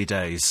not early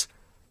days.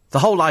 The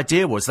whole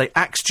idea was they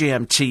axed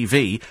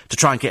GMTV to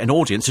try and get an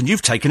audience, and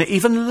you've taken it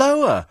even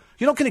lower.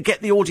 You're not going to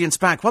get the audience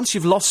back. Once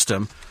you've lost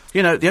them,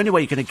 the only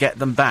way you're going to get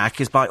them back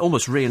is by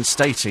almost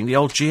reinstating the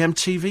old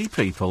GMTV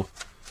people.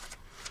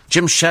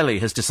 Jim Shelley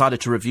has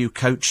decided to review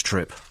Coach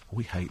Trip. Oh,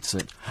 he hates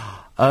it.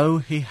 Oh,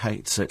 he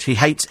hates it. He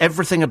hates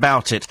everything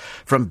about it,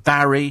 from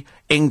Barry,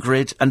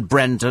 Ingrid and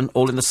Brendan,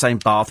 all in the same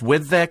bath,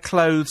 with their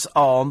clothes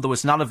on. There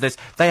was none of this.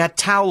 They had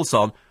towels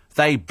on.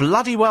 They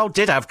bloody well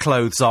did have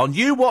clothes on.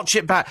 You watch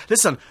it back.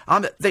 Listen,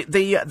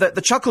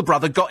 the Chuckle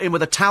brother got in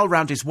with a towel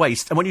round his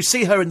waist, and when you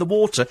see her in the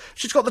water,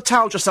 she's got the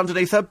towel just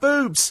underneath her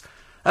boobs.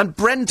 And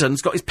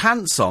Brendan's got his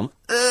pants on.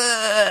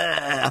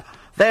 Ugh.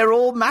 They're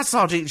all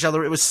massaging each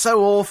other. It was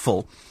so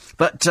awful.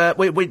 But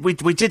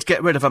we did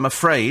get rid of, I'm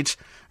afraid,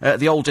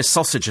 the oldest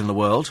sausage in the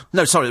world.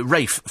 No, sorry,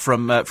 Rafe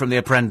from The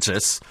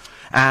Apprentice,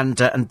 and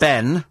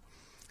Ben.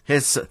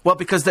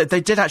 Because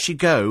they did actually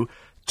go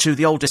to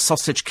the oldest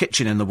sausage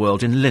kitchen in the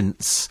world in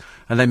Linz,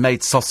 and they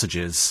made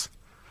sausages.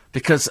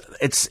 Because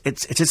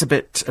it is a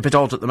bit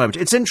odd at the moment.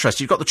 It's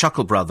interesting. You've got the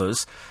Chuckle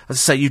brothers. As I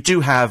say, you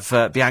do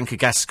have Bianca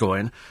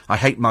Gascoigne. I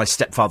hate my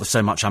stepfather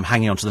so much I'm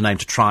hanging on to the name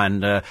to try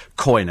and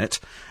coin it.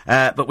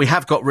 But we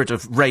have got rid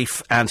of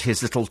Rafe and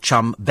his little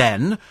chum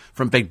Ben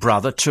from Big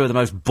Brother, two of the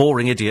most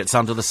boring idiots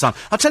under the sun.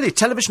 I'll tell you,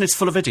 television is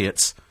full of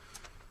idiots.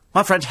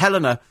 My friend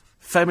Helena,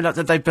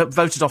 they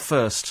voted off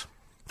first.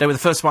 They were the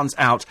first ones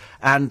out,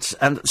 and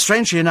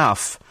strangely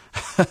enough,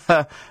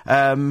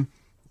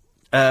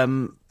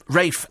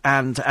 Rafe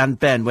and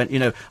Ben went,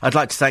 I'd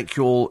like to thank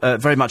you all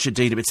very much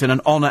indeed. It's been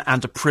an honour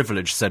and a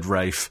privilege, said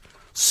Rafe.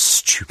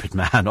 Stupid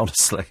man,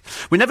 honestly.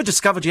 We never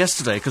discovered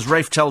yesterday, because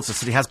Rafe tells us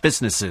that he has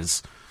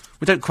businesses.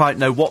 We don't quite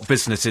know what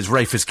businesses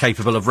Rafe is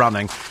capable of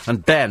running.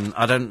 And Ben,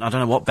 I don't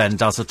know what Ben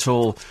does at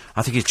all.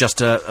 I think he's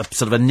just a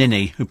sort of a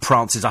ninny who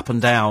prances up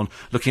and down,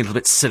 looking a little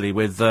bit silly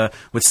with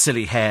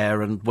silly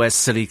hair and wears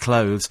silly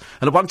clothes.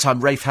 And at one time,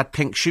 Rafe had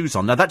pink shoes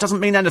on. Now, that doesn't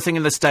mean anything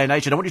in this day and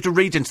age. I don't want you to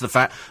read into the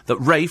fact that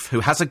Rafe,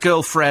 who has a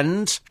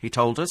girlfriend, he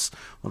told us,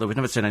 although we've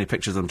never seen any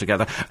pictures of them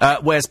together,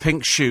 wears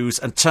pink shoes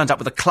and turned up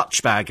with a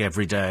clutch bag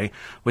every day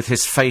with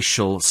his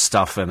facial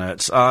stuff in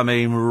it. I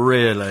mean,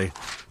 really.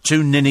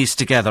 Two ninnies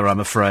together, I'm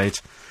afraid.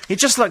 He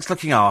just likes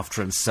looking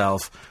after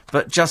himself,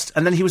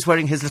 and then he was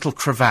wearing his little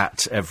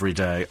cravat every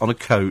day on a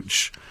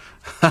coach.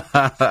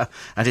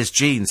 And his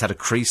jeans had a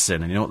crease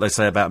in, and you know what they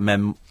say about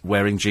men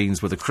wearing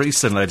jeans with a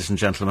crease in, ladies and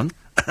gentlemen?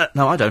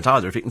 No, I don't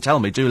either. If you can tell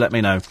me, do let me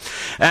know.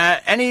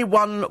 Any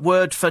one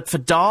word for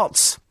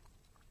darts?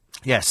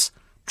 Yes,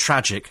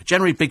 tragic.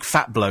 Generally big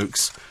fat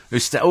blokes who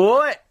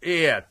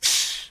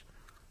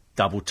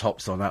double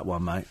tops on that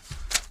one, mate.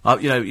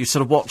 You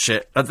sort of watch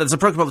it. There's a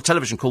programme on the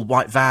television called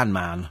White Van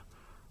Man.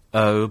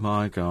 Oh,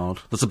 my God.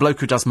 There's a bloke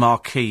who does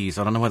marquees.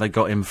 I don't know where they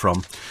got him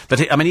from. But,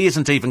 he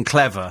isn't even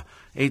clever.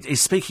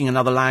 he's speaking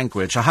another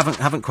language. I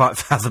haven't quite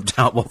fathomed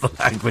out what the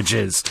language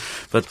is,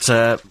 but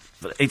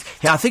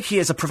I think he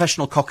is a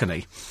professional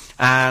Cockney,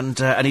 and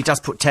he does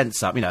put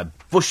tents up,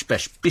 bush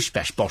bash, bish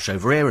bash bosh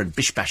over here and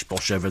bish bash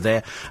bosh over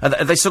there. And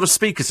they sort of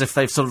speak as if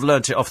they've sort of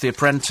learnt it off The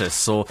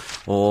Apprentice or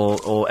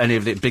any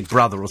of the Big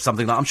Brother or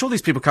something like that. I'm sure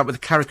these people come up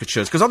with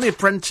caricatures, because on The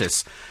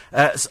Apprentice,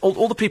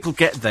 all the people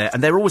get there,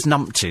 and they're always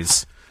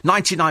numpties.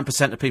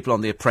 99% of people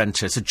on The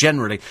Apprentice are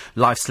generally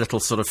life's little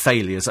sort of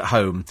failures at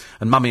home,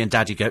 and mummy and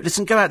daddy go,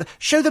 listen, go out there,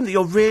 show them that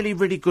you're a really,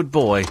 really good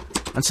boy.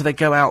 And so they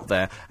go out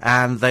there,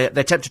 and they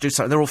attempt to do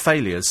something, they're all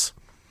failures.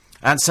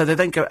 And so they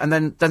then go, and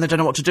then they don't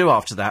know what to do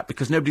after that,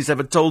 because nobody's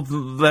ever told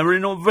them they're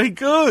really not very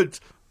good.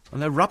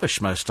 And they're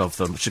rubbish, most of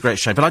them, which is a great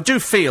shame. But I do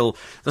feel,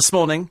 this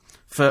morning,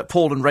 for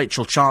Paul and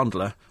Rachel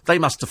Chandler, they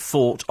must have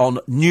thought on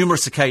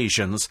numerous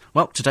occasions,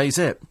 well, today's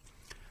it.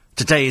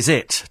 Today is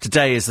it.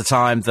 Today is the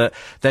time that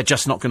they're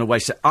just not going to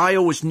waste it. I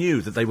always knew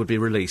that they would be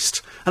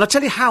released. And I'll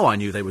tell you how I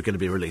knew they were going to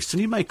be released.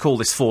 And you may call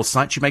this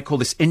foresight, you may call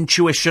this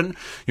intuition,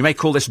 you may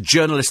call this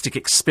journalistic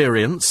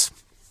experience,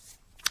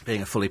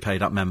 being a fully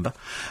paid-up member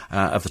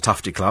of the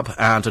Tufty Club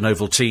and an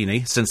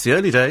Ovaltine since the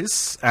early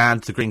days,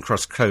 and the Green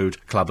Cross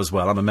Code Club as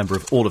well. I'm a member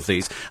of all of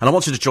these. And I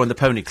wanted to join the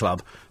Pony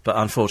Club, but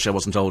unfortunately I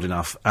wasn't old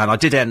enough. And I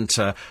did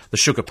enter the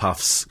Sugar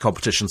Puffs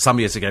competition some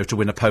years ago to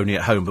win a pony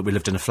at home, but we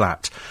lived in a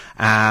flat.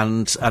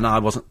 And I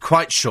wasn't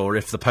quite sure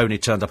if the pony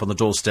turned up on the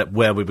doorstep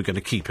where we were going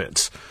to keep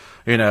it.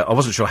 I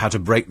wasn't sure how to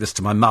break this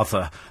to my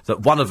mother, that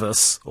one of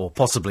us, or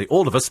possibly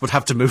all of us, would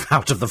have to move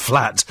out of the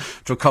flat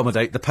to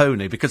accommodate the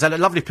pony, because I had a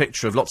lovely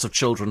picture of lots of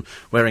children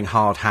wearing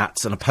hard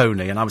hats and a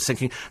pony, and I was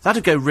thinking,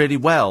 that'd go really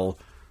well,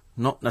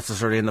 not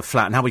necessarily in the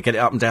flat, and how we get it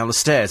up and down the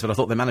stairs, but I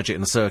thought they'd manage it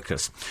in the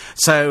circus.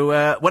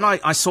 So, when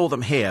I saw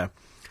them here,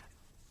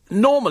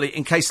 normally,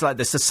 in cases like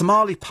this, the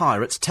Somali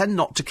pirates tend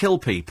not to kill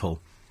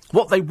people.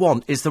 What they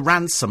want is the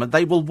ransom, and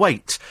they will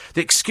wait.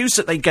 The excuse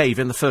that they gave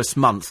in the first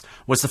month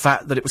was the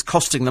fact that it was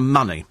costing them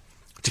money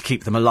to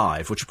keep them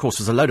alive, which, of course,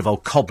 was a load of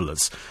old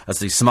cobblers, as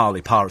the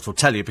Somali pirates will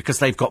tell you, because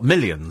they've got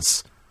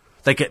millions.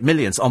 They get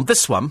millions. On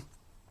this one,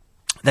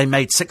 they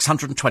made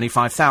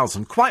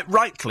 625,000. Quite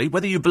rightly,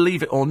 whether you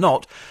believe it or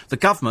not, the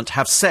government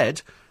have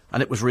said,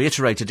 and it was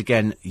reiterated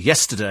again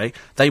yesterday,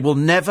 they will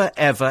never,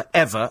 ever,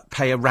 ever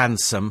pay a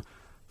ransom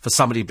for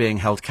somebody being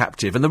held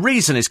captive. And the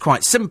reason is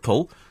quite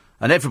simple,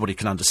 and everybody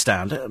can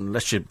understand it,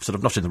 unless you're sort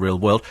of not in the real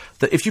world,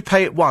 that if you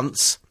pay it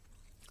once,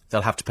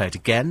 they'll have to pay it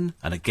again,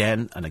 and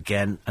again, and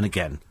again, and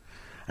again.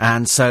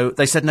 And so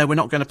they said, no, we're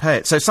not going to pay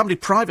it. So somebody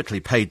privately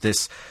paid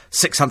this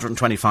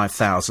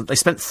 625,000. They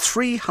spent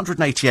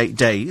 388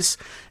 days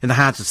in the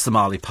hands of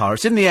Somali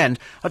pirates. In the end,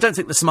 I don't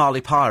think the Somali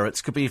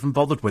pirates could be even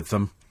bothered with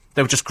them.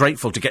 They were just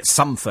grateful to get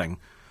something.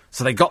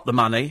 So they got the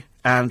money,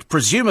 and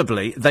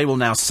presumably they will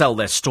now sell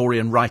their story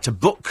and write a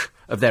book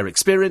of their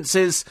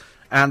experiences,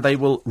 and they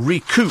will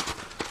recoup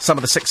some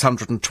of the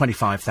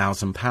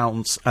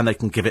 £625,000, and they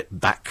can give it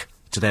back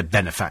to their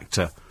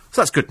benefactor.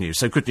 So that's good news.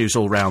 So good news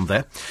all round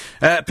there.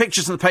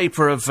 Pictures in the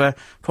paper of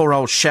poor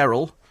old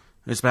Cheryl,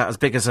 who's about as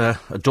big as a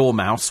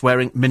dormouse,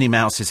 wearing Minnie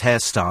Mouse's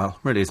hairstyle.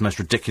 Really is the most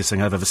ridiculous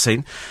thing I've ever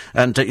seen.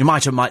 And you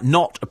might or might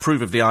not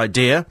approve of the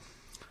idea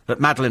that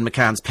Madeleine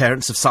McCann's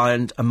parents have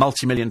signed a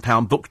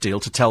multi-million-pound book deal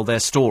to tell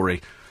their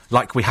story,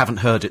 like we haven't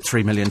heard it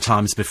 3 million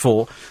times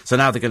before. So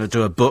now they're going to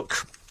do a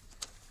book.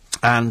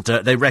 And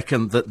they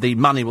reckon that the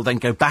money will then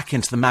go back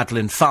into the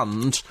Madeleine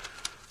Fund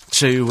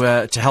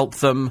to help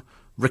them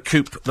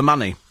recoup the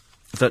money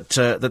that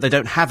they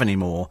don't have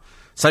anymore.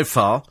 So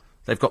far,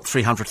 they've got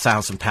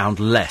 £300,000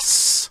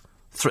 less.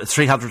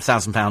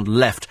 £300,000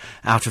 left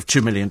out of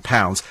 £2 million.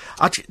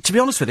 To be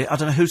honest with you, I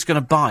don't know who's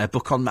going to buy a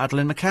book on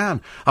Madeleine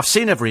McCann. I've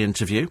seen every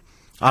interview.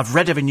 I've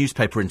read every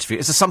newspaper interview.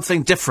 Is there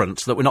something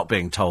different that we're not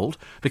being told?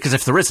 Because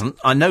if there isn't,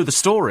 I know the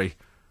story.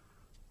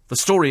 The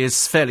story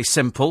is fairly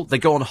simple. They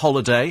go on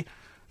holiday.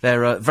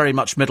 They're a very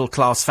much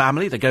middle-class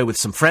family. They go with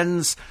some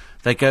friends.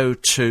 They go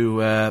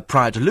to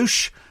Praia de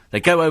Luz. They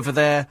go over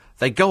there.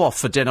 They go off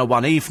for dinner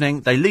one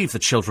evening. They leave the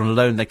children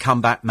alone. They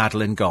come back,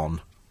 Madeleine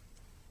gone.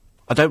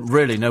 I don't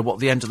really know what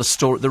the end of the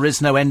story... There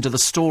is no end of the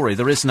story.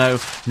 There is no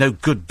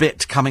good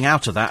bit coming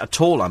out of that at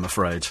all, I'm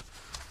afraid.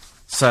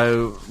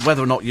 So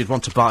whether or not you'd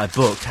want to buy a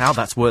book, how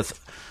that's worth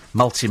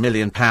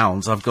multi-million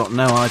pounds, I've got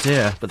no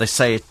idea. But they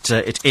say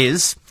it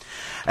is.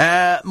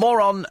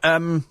 More on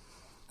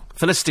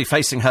Felicity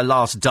facing her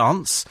last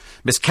dance.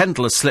 Miss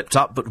Kendall has slipped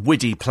up, but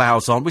Widdy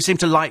ploughs on. We seem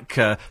to like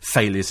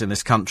failures in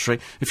this country.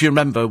 If you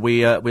remember,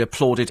 we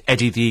applauded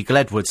Eddie the Eagle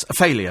Edwards. A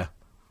failure.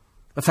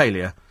 A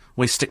failure.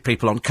 We stick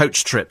people on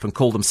Coach Trip and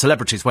call them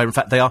celebrities, where in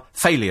fact they are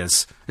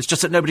failures. It's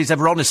just that nobody's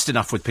ever honest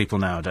enough with people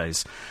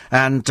nowadays.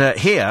 And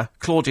here,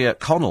 Claudia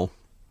Connell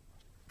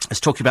is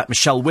talking about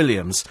Michelle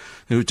Williams,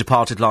 who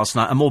departed last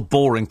night, a more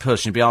boring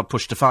person you'd be hard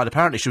pushed to find.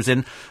 Apparently she was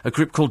in a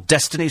group called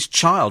Destiny's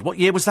Child. What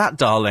year was that,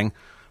 darling?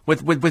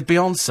 With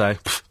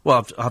Beyonce? Pfft,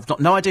 well, I've got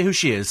no idea who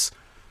she is.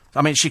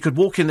 I mean, she could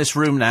walk in this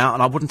room now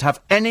and I wouldn't have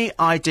any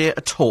idea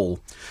at all.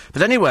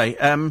 But anyway,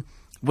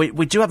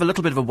 we do have a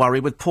little bit of a worry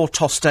with poor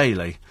Toss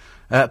Daly.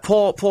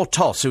 Poor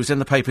Toss, who was in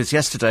the papers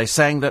yesterday,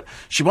 saying that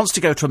she wants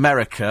to go to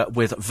America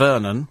with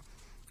Vernon.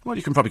 Well,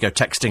 you can probably go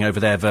texting over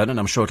there, Vernon.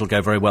 I'm sure it'll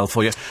go very well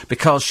for you,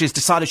 because she's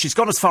decided she's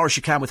gone as far as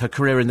she can with her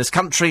career in this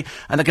country,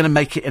 and they're going to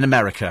make it in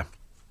America.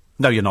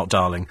 No, you're not,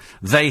 darling.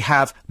 They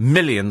have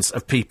millions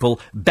of people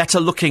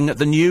better looking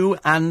than you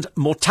and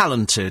more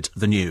talented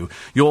than you.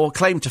 Your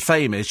claim to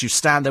fame is you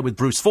stand there with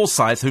Bruce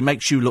Forsyth, who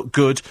makes you look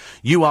good.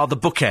 You are the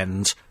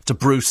bookend to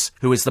Bruce,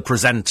 who is the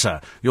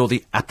presenter. You're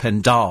the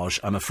appendage,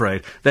 I'm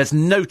afraid. There's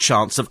no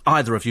chance of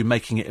either of you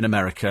making it in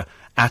America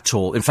at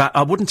all. In fact,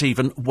 I wouldn't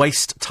even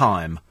waste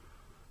time.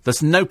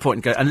 There's no point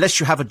in going, unless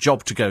you have a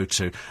job to go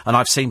to, and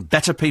I've seen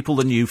better people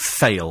than you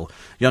fail.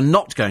 You're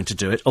not going to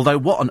do it, although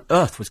what on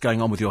earth was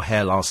going on with your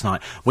hair last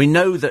night? We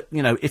know that,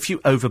 if you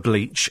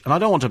over-bleach, and I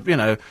don't want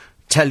to,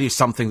 tell you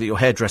something that your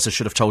hairdresser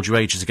should have told you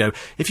ages ago,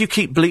 if you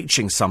keep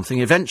bleaching something,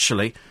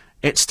 eventually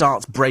it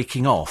starts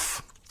breaking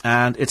off,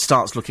 and it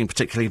starts looking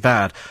particularly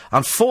bad.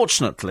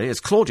 Unfortunately, as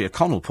Claudia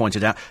Connell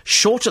pointed out,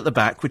 short at the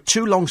back with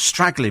 2 long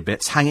straggly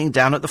bits hanging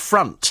down at the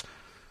front.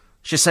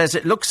 She says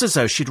it looks as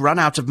though she'd run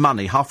out of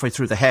money halfway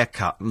through the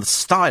haircut and the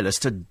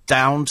stylist had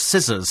downed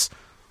scissors.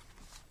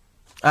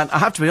 And I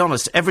have to be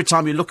honest, every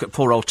time you look at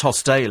poor old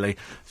Toss Daly,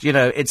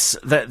 it's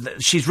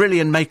she's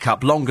really in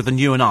makeup longer than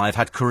you and I have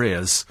had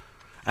careers.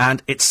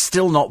 And it's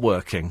still not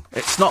working.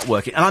 It's not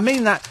working. And I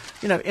mean that,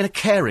 in a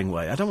caring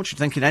way. I don't want you to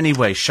think in any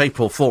way, shape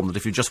or form that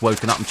if you've just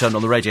woken up and turned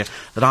on the radio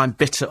that I'm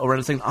bitter or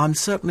anything. I'm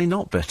certainly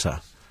not bitter.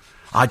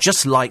 I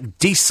just like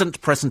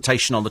decent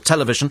presentation on the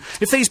television.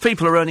 If these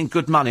people are earning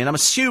good money, and I'm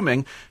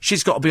assuming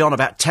she's got to be on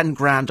about 10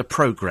 grand a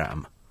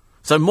programme,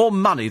 so more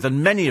money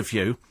than many of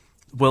you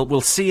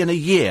will see in a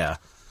year,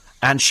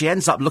 and she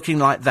ends up looking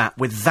like that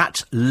with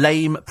that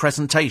lame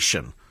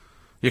presentation,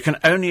 you can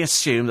only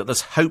assume that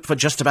there's hope for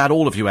just about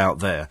all of you out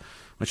there,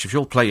 which if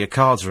you'll play your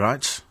cards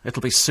right,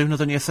 it'll be sooner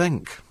than you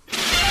think.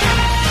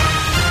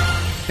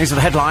 These are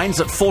the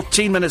headlines. At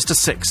 14 minutes to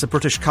 6, a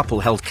British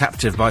couple held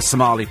captive by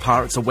Somali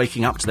pirates are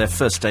waking up to their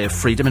first day of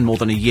freedom in more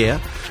than a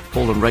year.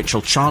 Paul and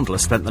Rachel Chandler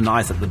spent the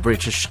night at the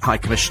British High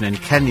Commission in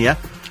Kenya.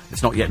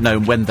 It's not yet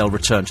known when they'll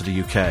return to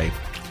the UK.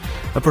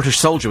 A British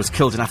soldier was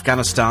killed in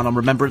Afghanistan on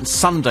Remembrance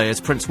Sunday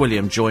as Prince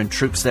William joined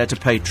troops there to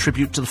pay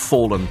tribute to the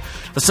fallen.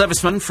 The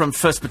serviceman from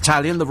 1st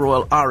Battalion, the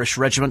Royal Irish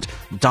Regiment,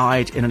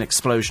 died in an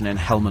explosion in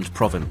Helmand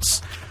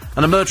Province.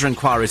 And a murder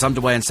inquiry is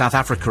underway in South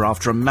Africa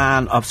after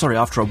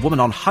a woman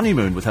on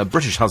honeymoon with her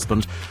British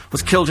husband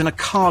was killed in a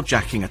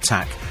carjacking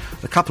attack.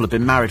 The couple had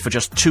been married for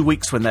just 2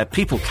 weeks when their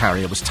people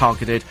carrier was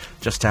targeted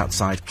just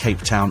outside Cape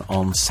Town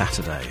on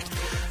Saturday.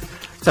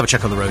 Let's have a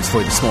check on the roads for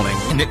you this morning.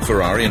 Nick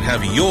Ferrari and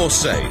have your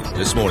say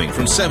this morning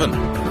from 7,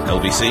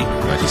 LBC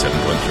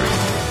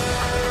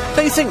 97.3.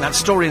 Don't you think that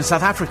story in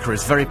South Africa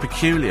is very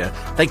peculiar?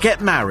 They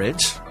get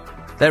married,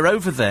 they're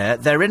over there,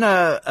 they're in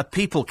a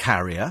people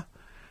carrier,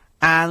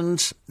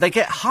 and they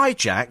get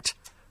hijacked,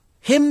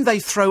 him they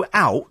throw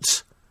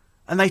out,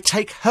 and they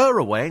take her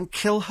away and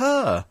kill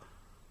her.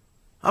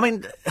 I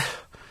mean,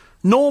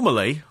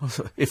 normally,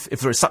 if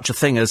there is such a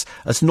thing as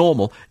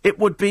normal, it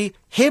would be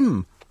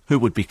him who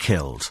would be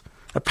killed.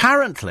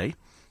 Apparently,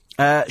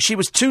 she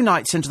was 2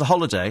 nights into the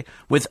holiday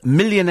with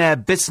millionaire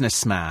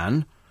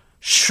businessman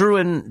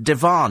Shruin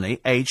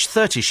Devani, aged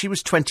 30. She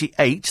was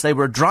 28. They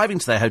were driving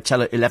to their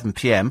hotel at 11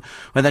 p.m.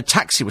 when their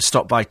taxi was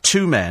stopped by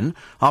 2 men.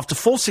 After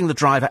forcing the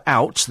driver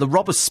out, the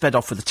robbers sped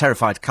off with the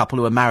terrified couple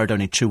who were married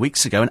only 2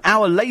 weeks ago. An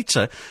hour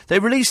later, they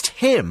released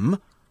him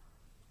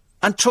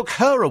and took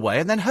her away,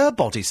 and then her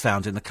body's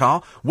found in the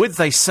car with,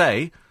 they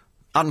say,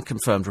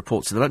 unconfirmed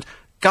reports at the moment,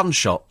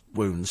 gunshot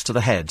wounds to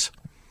the head.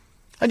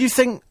 And you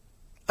think,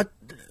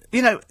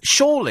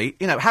 surely,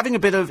 having a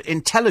bit of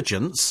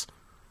intelligence,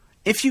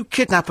 if you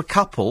kidnap a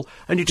couple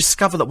and you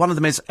discover that one of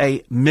them is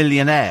a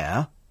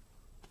millionaire,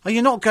 are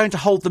you not going to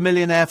hold the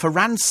millionaire for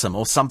ransom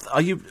or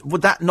something?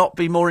 Would that not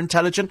be more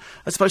intelligent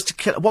as opposed to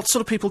kill? What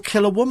sort of people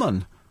kill a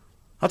woman?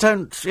 I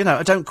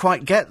don't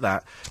quite get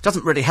that.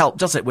 Doesn't really help,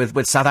 does it,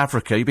 with South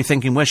Africa? You'd be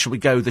thinking, where should we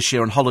go this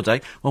year on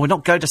holiday? Well, we're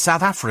not going to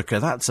South Africa,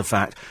 that's a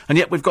fact. And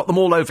yet we've got them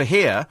all over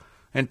here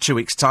in 2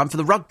 weeks' time for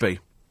the rugby.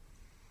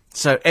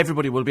 So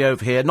everybody will be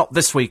over here, not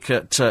this week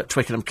at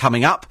Twickenham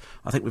coming up.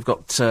 I think we've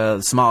got the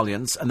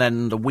Somalians, and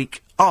then the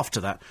week after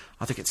that,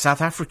 I think it's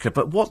South Africa.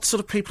 But what sort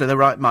of people in their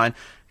right mind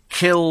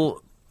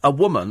kill a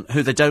woman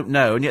who they don't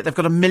know, and yet they've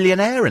got a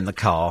millionaire in the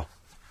car?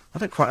 I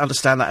don't quite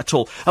understand that at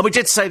all. And we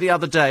did say the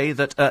other day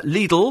that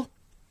Lidl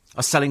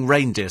are selling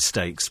reindeer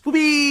steaks.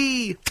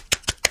 Whee!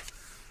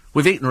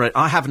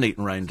 I haven't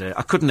eaten reindeer.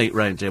 I couldn't eat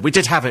reindeer. We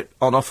did have it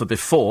on offer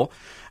before.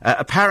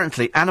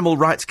 Apparently, animal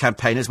rights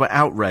campaigners were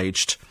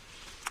outraged.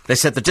 They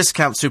said the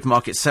discount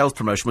supermarket sales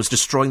promotion was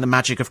destroying the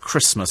magic of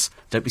Christmas.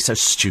 Don't be so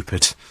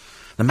stupid.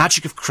 The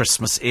magic of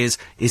Christmas is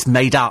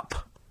made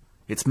up.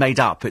 It's made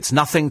up. It's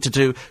nothing to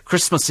do...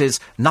 Christmas is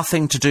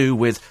nothing to do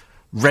with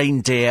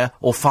reindeer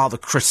or Father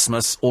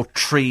Christmas or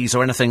trees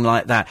or anything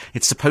like that.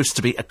 It's supposed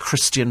to be a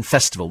Christian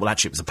festival. Well,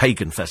 actually, it was a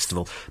pagan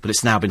festival, but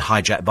it's now been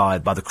hijacked by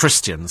the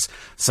Christians.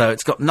 So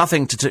it's got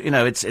nothing to do,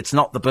 it's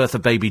not the birth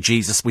of baby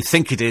Jesus. We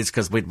think it is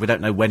because we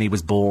don't know when he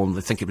was born.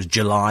 They think it was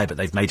July, but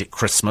they've made it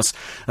Christmas.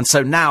 And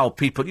so now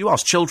you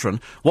ask children,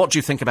 what do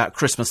you think about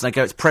Christmas? And they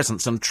go, it's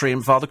presents and tree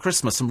and Father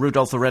Christmas and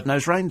Rudolph the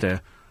Red-Nosed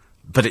Reindeer.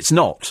 But it's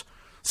not.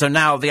 So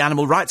now the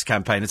animal rights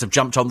campaigners have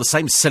jumped on the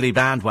same silly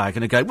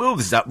bandwagon and go, well,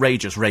 this is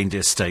outrageous,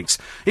 reindeer steaks.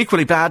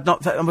 Equally bad,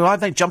 why have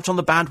they jumped on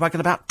the bandwagon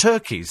about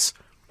turkeys?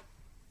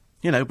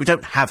 We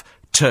don't have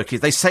turkeys.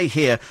 They say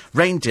here,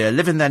 reindeer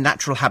live in their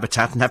natural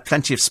habitat and have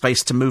plenty of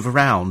space to move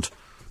around.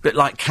 A bit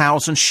like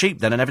cows and sheep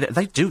then and everything.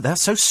 They do, they're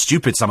so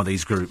stupid, some of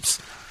these groups.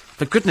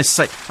 For goodness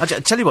sake, I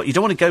tell you what, you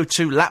don't want to go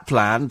to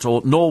Lapland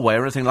or Norway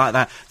or anything like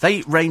that. They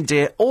eat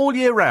reindeer all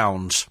year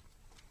round.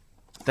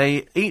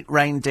 They eat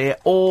reindeer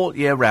all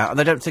year round, and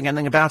they don't think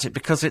anything about it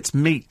because it's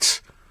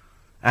meat.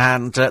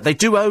 And they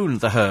do own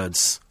the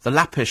herds. The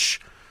Lappish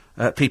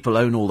people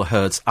own all the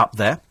herds up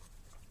there.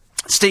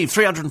 Steve,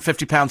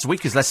 £350 a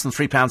week is less than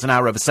 £3 an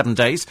hour over 7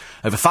 days.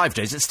 Over 5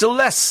 days, it's still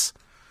less.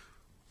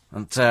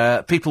 And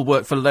people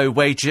work for low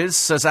wages,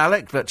 says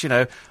Alec, but,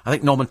 I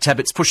think Norman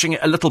Tebbett's pushing it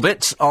a little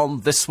bit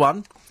on this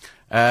one.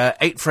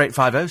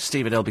 84850,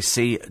 steve at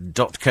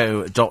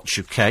lbc.co.uk.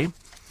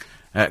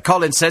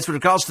 Colin says, with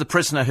regards to the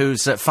prisoner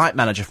who's fight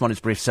manager from one of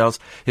his brief cells,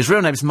 his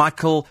real name is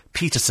Michael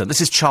Peterson.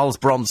 This is Charles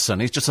Bronson.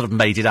 He's just sort of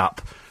made it up.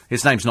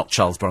 His name's not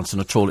Charles Bronson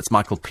at all. It's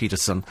Michael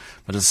Peterson.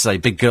 But as I say,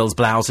 big girl's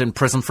blouse in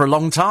prison for a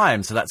long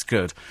time, so that's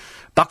good.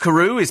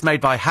 Buckaroo is made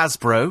by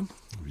Hasbro.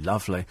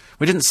 Lovely.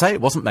 We didn't say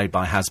it wasn't made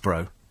by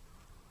Hasbro.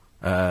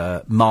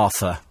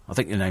 Martha. I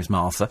think your name's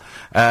Martha.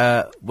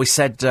 We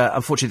said,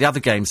 unfortunately, the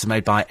other games are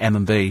made by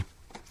M&B.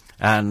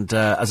 And,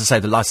 as I say,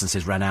 the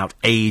licences ran out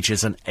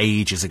ages and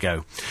ages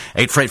ago.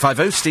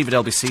 84850, steve at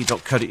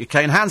lbc.co.uk.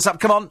 And hands up,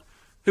 come on!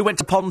 Who went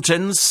to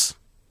Pontins?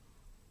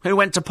 Who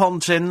went to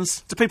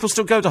Pontins? Do people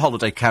still go to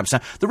holiday camps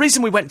now? The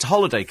reason we went to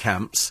holiday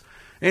camps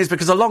is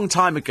because a long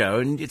time ago,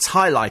 and it's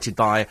highlighted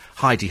by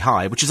Heidi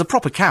High, which is a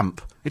proper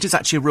camp. It is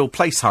actually a real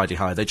place, Heidi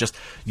High. They just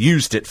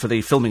used it for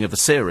the filming of the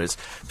series.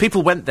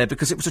 People went there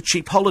because it was a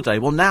cheap holiday.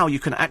 Well, now you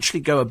can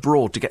actually go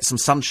abroad to get some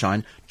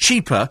sunshine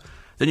cheaper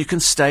then you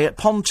can stay at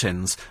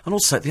Pontins. And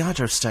also, the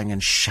idea of staying in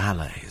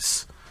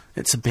chalets,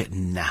 it's a bit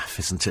naff,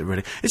 isn't it,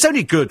 really? It's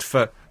only good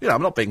for,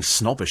 I'm not being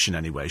snobbish in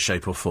any way,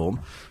 shape or form,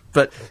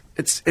 but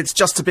it's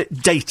just a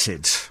bit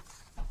dated.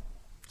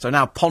 So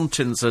now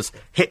Pontins has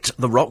hit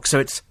the rock, so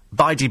it's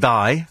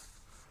bye-de-bye,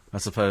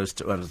 as opposed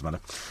to, well, it doesn't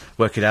matter,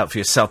 work it out for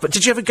yourself. But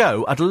did you ever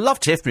go? I'd love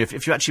to hear from you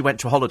if you actually went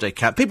to a holiday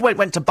camp. People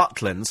went to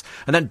Butlins,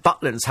 and then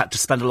Butlins had to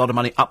spend a lot of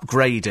money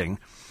upgrading.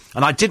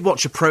 And I did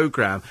watch a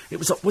programme.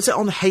 Was it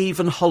on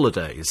Haven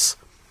Holidays?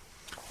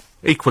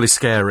 Equally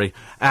scary.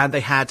 And they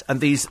had, and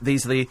these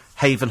are the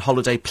Haven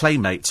Holiday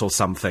Playmates or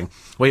something,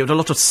 where you had a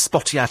lot of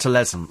spotty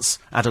adolescents,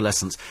 and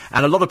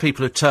a lot of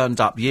people who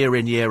turned up year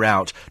in, year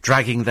out,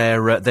 dragging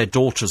their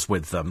daughters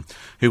with them,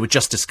 who were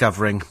just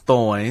discovering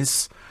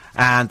boys,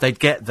 and they'd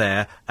get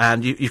there,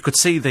 and you could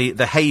see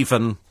the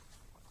Haven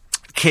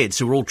kids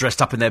who were all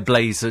dressed up in their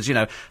blazers,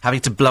 having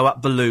to blow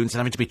up balloons and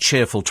having to be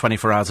cheerful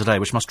 24 hours a day,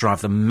 which must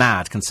drive them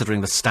mad,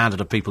 considering the standard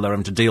of people they're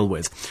having to deal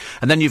with.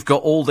 And then you've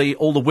got all the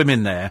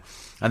women there,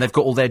 and they've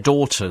got all their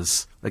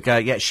daughters. They go,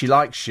 yeah, she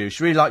likes you.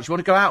 She really likes you. You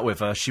want to go out with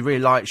her? She really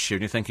likes you.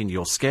 And you're thinking,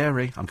 you're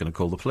scary. I'm going to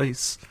call the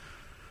police.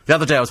 The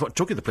other day,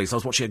 talking to the police, I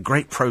was watching a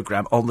great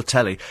programme on the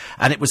telly,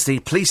 and it was the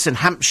police in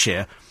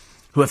Hampshire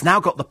who have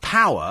now got the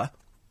power.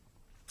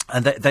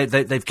 And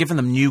they've given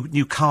them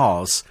new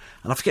cars.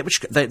 And I forget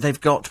which...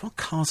 They've got... What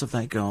cars have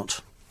they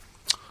got?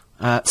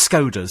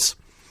 Skodas.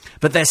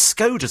 But they're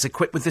Skodas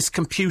equipped with this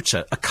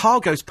computer. A car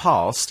goes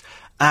past,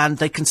 and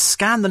they can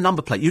scan the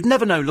number plate. You'd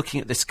never know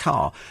looking at this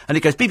car. And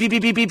it goes beep, beep,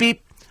 beep, beep, beep,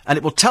 beep. And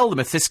it will tell them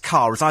if this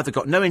car has either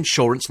got no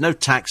insurance, no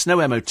tax,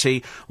 no MOT,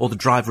 or the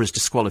driver is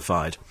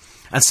disqualified.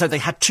 And so they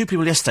had two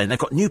people yesterday, and they've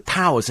got new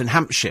powers in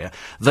Hampshire,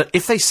 that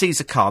if they seize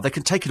a car, they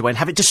can take it away and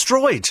have it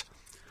destroyed.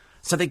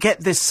 So they get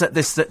this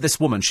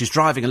woman. She's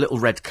driving a little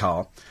red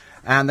car,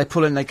 and they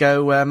pull in. They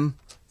go,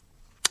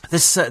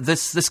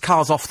 this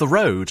car's off the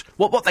road.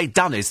 What they'd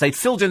done is they'd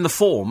filled in the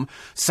form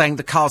saying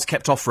the car's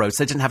kept off road,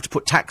 so they didn't have to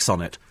put tax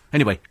on it.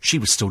 Anyway, she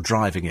was still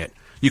driving it.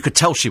 You could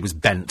tell she was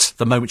bent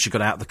the moment she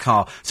got out of the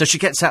car. So she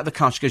gets out of the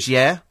car. She goes,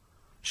 yeah.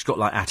 She's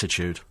got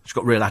attitude. She's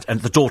got real attitude.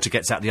 And the daughter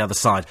gets out the other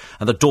side,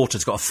 and the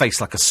daughter's got a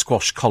face like a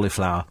squash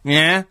cauliflower.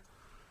 Yeah.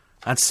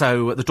 And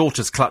so the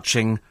daughter's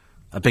clutching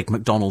a big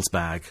McDonald's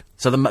bag.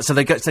 So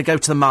they go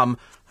to the mum.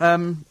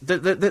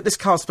 This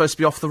car's supposed to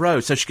be off the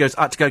road. So she goes,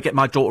 I had to go get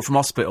my daughter from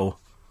hospital,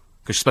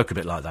 because she spoke a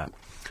bit like that.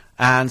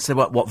 And so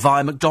what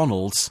via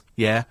McDonald's?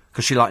 Yeah,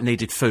 because she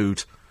needed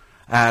food.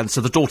 And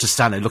so the daughter's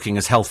standing there looking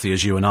as healthy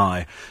as you and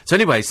I. So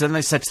anyway, so then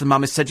they said to the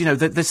mum,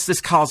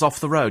 this car's off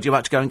the road. You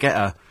had to go and get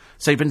her.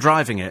 So you've been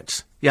driving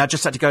it? Yeah, I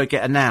just had to go and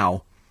get her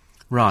now.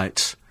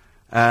 Right.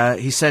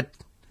 He said,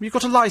 you've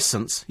got a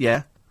licence?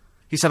 Yeah.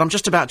 He said, I'm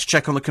just about to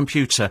check on the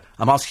computer.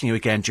 I'm asking you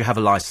again, do you have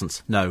a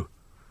licence? No.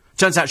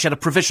 Turns out she had a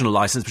provisional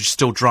licence, but she's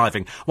still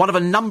driving. One of a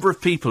number of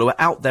people who are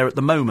out there at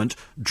the moment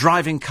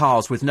driving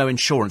cars with no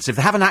insurance. If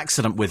they have an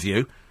accident with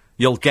you,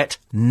 you'll get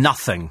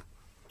nothing.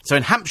 So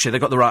in Hampshire, they've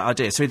got the right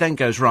idea. So he then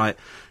goes, right,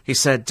 he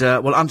said,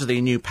 well, under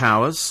the new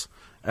powers,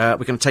 we're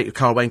going to take your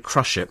car away and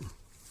crush it.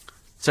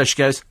 So she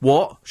goes,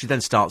 what? She then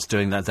starts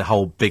doing the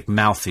whole big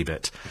mouthy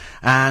bit.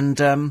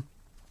 And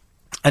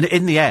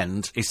in the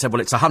end, he said, well,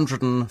 it's a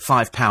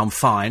 £105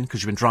 fine,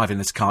 because you've been driving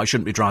this car, you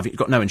shouldn't be driving, you've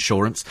got no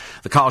insurance,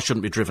 the car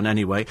shouldn't be driven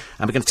anyway,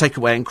 and we're going to take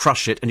away and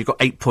crush it, and you've got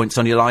 8 points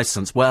on your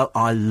licence. Well,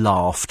 I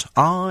laughed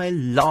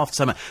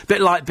so much. A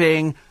bit like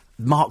being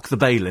Mark the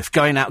bailiff,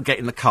 going out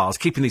getting the cars,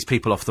 keeping these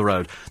people off the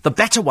road. The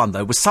better one,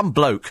 though, was some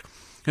bloke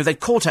who they'd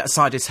caught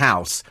outside his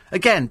house,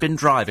 again, been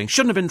driving,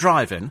 shouldn't have been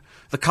driving,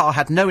 the car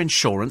had no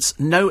insurance,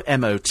 no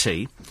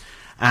MOT,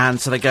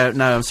 and so they go,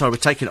 no, I'm sorry, we're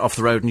taking it off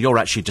the road and you're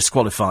actually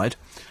disqualified.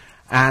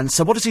 And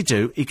so what does he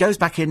do? He goes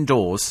back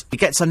indoors, he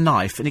gets a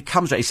knife, and he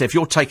comes out, he says, if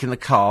you're taking the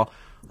car,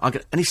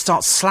 and he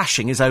starts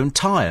slashing his own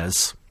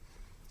tyres.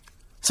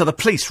 So the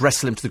police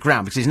wrestle him to the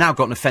ground, because he's now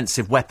got an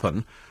offensive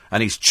weapon,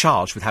 and he's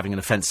charged with having an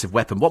offensive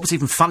weapon. What was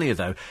even funnier,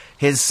 though,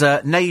 his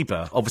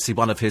neighbour, obviously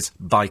one of his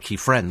bikey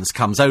friends,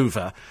 comes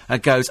over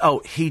and goes,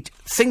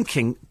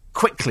 thinking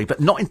quickly, but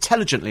not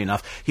intelligently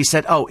enough, he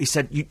said,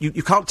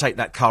 you can't take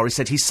that car. He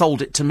said, he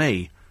sold it to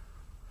me.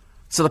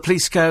 So the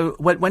police go,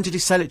 when did he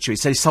sell it to you? He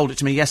said, he sold it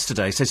to me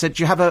yesterday. So he said,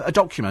 do you have a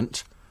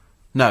document?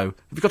 No. Have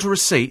you got a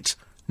receipt?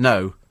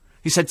 No.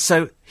 He said,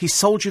 so he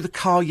sold you the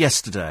car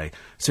yesterday?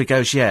 So he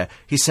goes, yeah.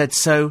 He said,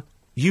 so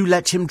you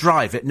let him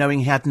drive it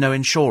knowing he had no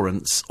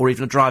insurance or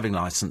even a driving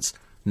licence?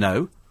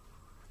 No.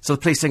 So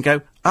the police then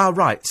go,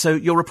 right, so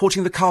you're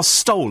reporting the car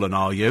stolen,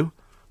 are you?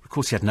 Of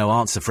course, he had no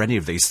answer for any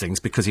of these things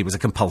because he was a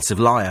compulsive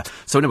liar.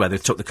 So anyway, they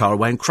took the car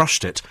away and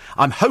crushed it.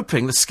 I'm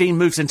hoping the scheme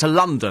moves into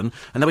London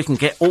and then we can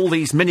get all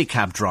these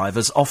minicab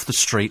drivers off the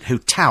street who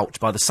tout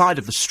by the side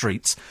of the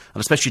streets, and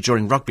especially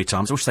during rugby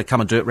times. I wish they'd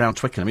come and do it round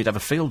Twickenham. You'd have a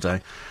field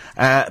day.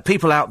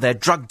 People out there,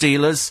 drug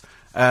dealers,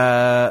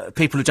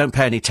 people who don't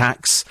pay any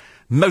tax.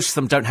 Most of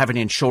them don't have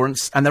any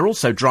insurance, and they're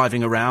also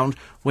driving around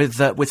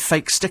with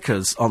fake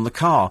stickers on the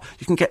car.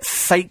 You can get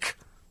fake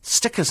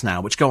stickers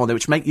now, which go on there,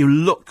 which make you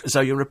look as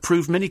though you're an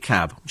approved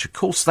minicab, which of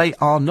course they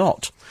are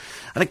not.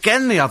 And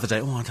again the other day,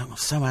 I'm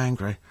so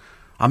angry.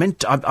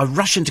 I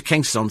rush into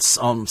Kingston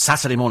on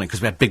Saturday morning,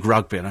 because we had big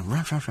rugby, and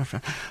I'm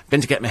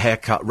been to get my hair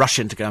cut, rush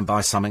in to go and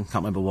buy something,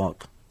 can't remember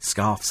what,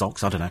 scarf,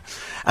 socks, I don't know.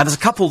 And there's a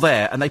couple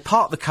there, and they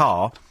park the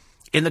car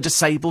in the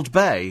disabled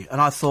bay,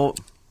 and I thought,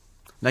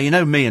 now, you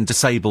know me and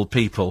disabled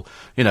people,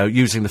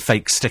 using the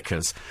fake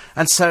stickers.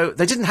 And so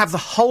they didn't have the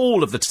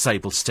whole of the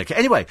disabled sticker.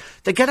 Anyway,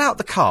 they get out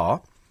the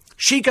car.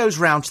 She goes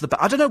round to the back.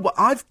 I don't know what...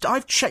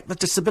 I've checked the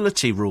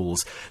disability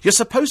rules. You're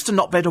supposed to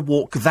not be able to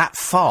walk that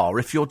far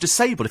if you're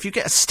disabled. If you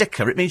get a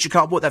sticker, it means you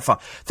can't walk that far.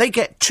 They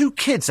get 2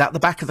 kids out the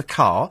back of the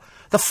car.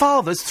 The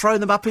father's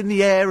throwing them up in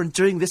the air and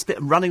doing this bit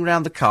and running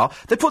around the car.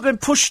 They put them in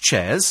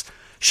pushchairs.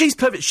 She's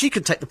perfect. She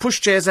can take the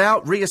pushchairs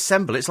out,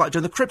 reassemble it. It's like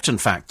doing the Krypton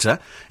Factor.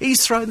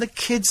 He's throwing the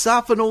kids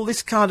up and all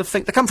this kind of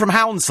thing. They come from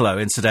Hounslow,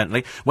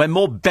 incidentally, where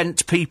more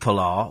bent people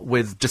are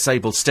with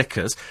disabled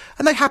stickers.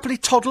 And they happily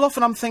toddle off,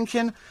 and I'm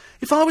thinking,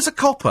 if I was a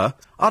copper,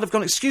 I'd have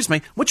gone, excuse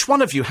me, which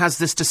one of you has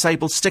this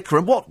disabled sticker,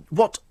 and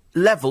what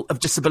level of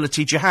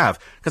disability do you have?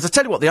 Because I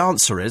tell you what the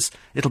answer is.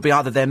 It'll be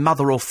either their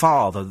mother or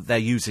father that they're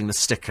using the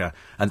sticker,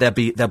 and they'll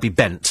be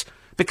bent.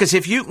 Because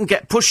if you can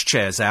get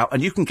pushchairs out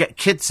and you can get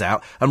kids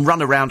out and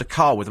run around a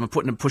car with them and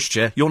put them in a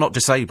pushchair, you're not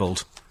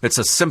disabled. It's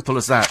as simple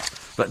as that.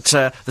 But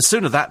the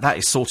sooner that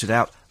is sorted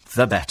out,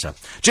 the better.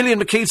 Gillian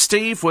McKeith,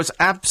 Steve, was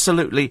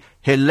absolutely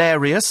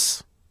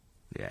hilarious.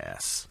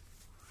 Yes.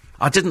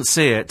 I didn't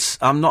see it.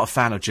 I'm not a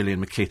fan of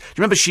Gillian McKeith. Do you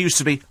remember she used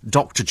to be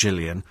Dr.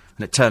 Gillian?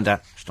 And it turned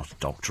out she's not a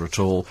doctor at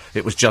all.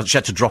 It was just, she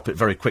had to drop it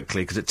very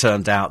quickly because it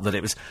turned out that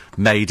it was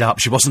made up.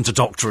 She wasn't a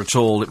doctor at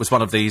all. It was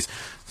one of these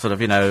sort of,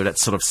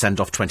 let's sort of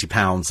send off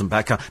 £20 and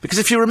back up. Because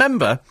if you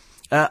remember,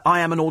 I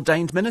am an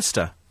ordained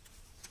minister.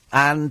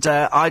 And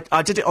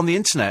I did it on the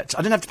internet.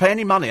 I didn't have to pay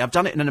any money. I've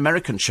done it in an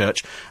American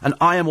church. And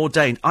I am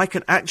ordained. I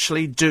can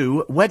actually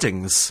do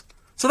weddings.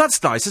 So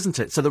that's nice, isn't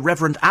it? So the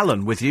Reverend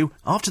Alan with you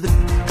after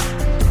the...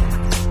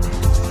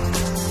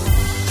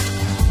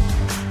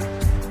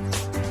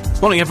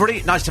 Morning,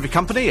 everybody. Nice to have your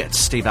company. It's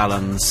Steve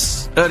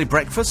Allen's Early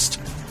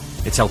Breakfast.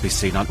 It's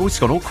LBC 9. Oh, it's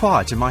gone all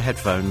quiet in my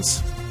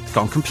headphones.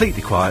 Gone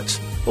completely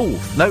quiet.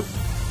 Oh, no.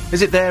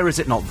 Is it there? Is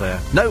it not there?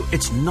 No,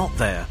 it's not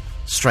there.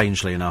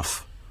 Strangely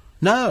enough.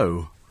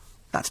 No.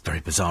 That's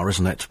very bizarre,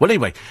 isn't it? Well,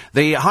 anyway,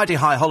 the Heidi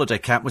High holiday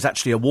camp was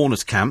actually a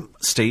Warner's camp,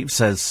 Steve,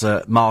 says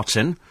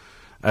Martin.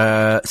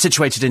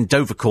 Situated in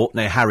Dovercourt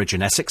near Harwich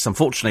in Essex.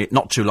 Unfortunately,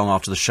 not too long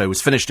after the show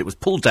was finished, it was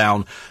pulled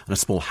down and a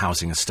small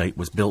housing estate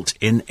was built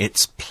in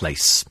its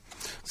place.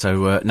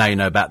 So now you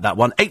know about that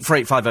one.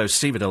 84850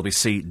 steve at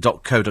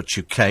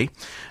lbc.co.uk.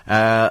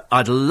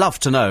 I'd love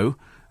to know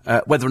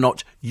whether or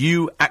not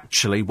you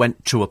actually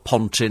went to a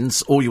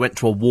Pontins or you went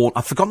to a Warner...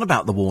 I've forgotten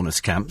about the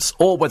Warner's camps.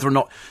 Or whether or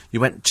not you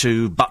went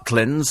to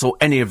Bucklands or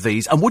any of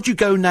these. And would you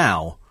go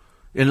now?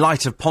 in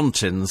light of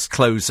Pontins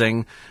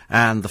closing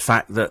and the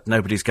fact that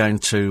nobody's going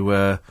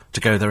to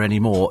go there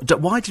anymore,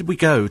 why did we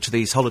go to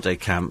these holiday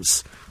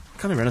camps?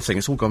 Can't hear anything.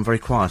 It's all gone very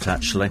quiet,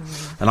 actually.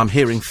 And I'm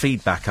hearing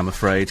feedback, I'm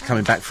afraid,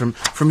 coming back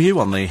from you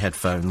on the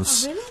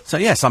headphones. Oh, really? So,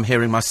 yes, I'm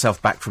hearing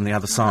myself back from the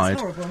other side.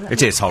 Horrible, isn't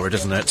It is horrid,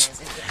 isn't it?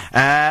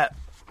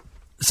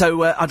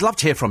 So, I'd love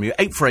to hear from you.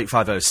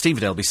 84850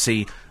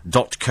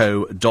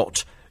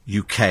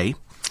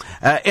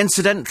 steve@lbc.co.uk.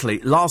 Incidentally,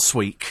 last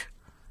week,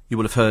 you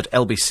will have heard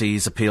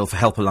LBC's appeal for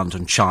Help a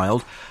London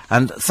Child,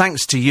 and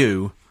thanks to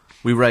you,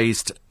 we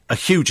raised a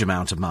huge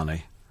amount of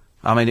money.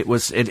 I mean,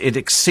 it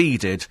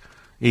exceeded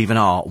even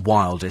our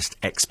wildest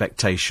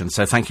expectations,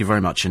 so thank you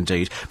very much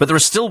indeed. But there are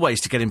still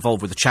ways to get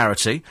involved with the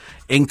charity,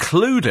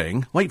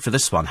 including, wait for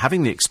this one,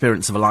 having the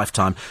experience of a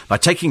lifetime by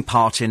taking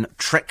part in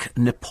Trek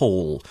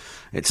Nepal.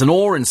 It's an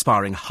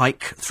awe-inspiring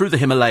hike through the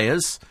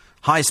Himalayas,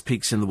 highest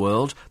peaks in the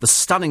world, the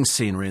stunning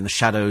scenery in the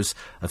shadows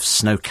of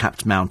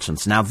snow-capped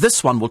mountains. Now,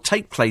 this one will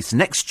take place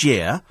next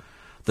year,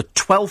 the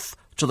 12th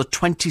to the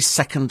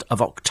 22nd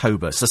of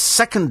October. It's the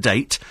second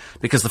date,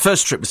 because the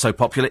first trip was so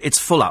popular, it's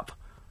full up.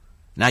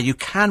 Now, you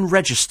can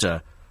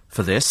register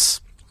for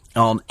this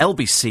on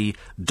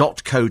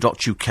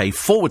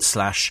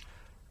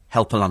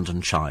lbc.co.uk/Help a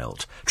London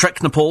Child.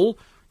 Trek Nepal,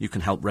 you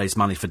can help raise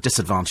money for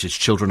disadvantaged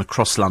children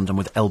across London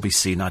with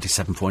LBC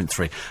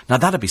 97.3. Now,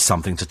 that'd be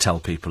something to tell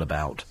people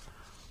about.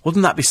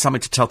 Wouldn't that be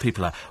something to tell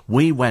people about?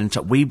 We went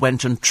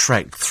and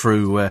trekked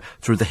through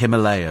the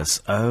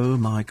Himalayas. Oh,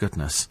 my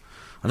goodness.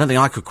 I don't think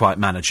I could quite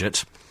manage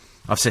it.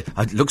 I've said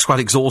it looks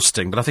quite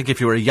exhausting, but I think if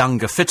you're a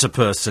younger, fitter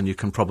person, you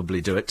can probably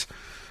do it.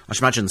 I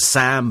should imagine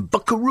Sam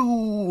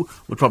Buckaroo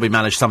would probably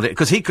manage some of it,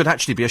 because he could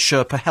actually be a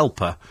Sherpa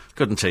helper,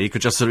 couldn't he? He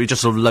could just sort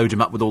of load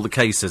him up with all the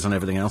cases and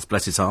everything else,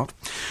 bless his heart.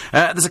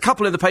 There's a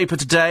couple in the paper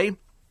today.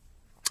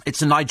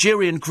 It's a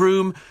Nigerian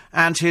groom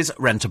and his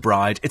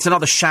rent-a-bride. It's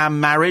another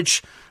sham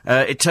marriage.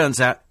 It turns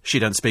out she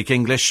don't speak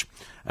English.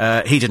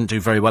 He didn't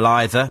do very well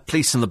either.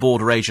 Police and the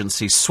border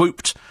agency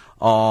swooped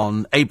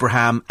on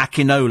Abraham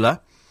Akinola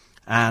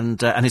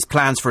and his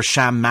plans for a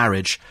sham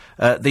marriage.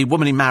 The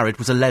woman he married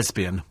was a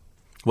lesbian.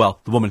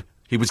 Well, the woman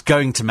he was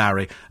going to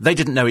marry. They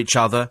didn't know each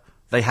other.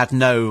 They had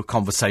no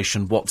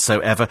conversation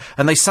whatsoever.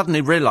 And they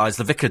suddenly realised,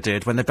 the vicar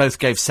did, when they both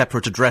gave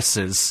separate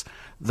addresses,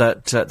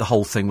 that the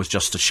whole thing was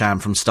just a sham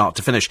from start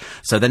to finish.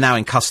 So they're now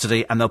in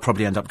custody, and they'll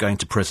probably end up going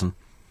to prison.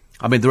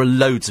 I mean, there are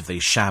loads of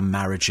these sham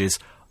marriages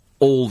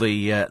all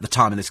the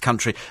time in this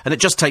country, and it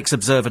just takes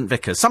observant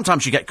vicars.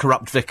 Sometimes you get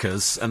corrupt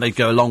vicars, and they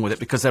go along with it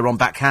because they're on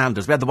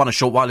backhanders. We had the one a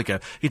short while ago.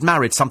 He'd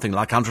married something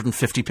like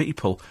 150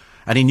 people.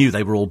 And he knew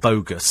they were all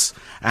bogus.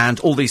 And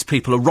all these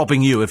people are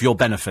robbing you of your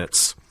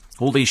benefits.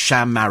 All these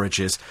sham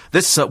marriages.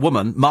 This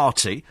woman,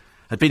 Marty,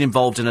 had been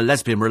involved in a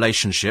lesbian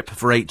relationship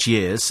for 8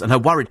 years, and her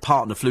worried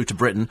partner flew to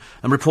Britain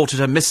and reported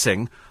her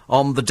missing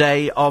on the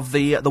day of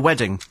the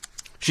wedding.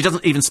 She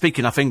doesn't even speak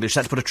enough English.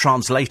 They had to put a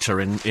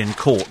translator in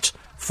court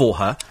for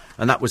her,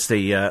 and that was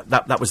the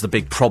that was the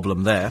big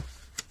problem there.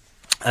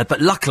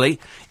 But luckily,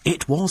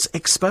 it was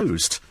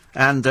exposed.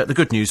 And the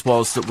good news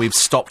was that we've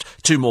stopped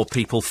 2 more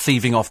people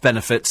thieving off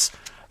benefits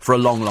for a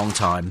long, long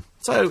time.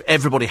 So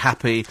everybody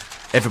happy,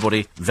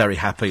 everybody very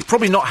happy.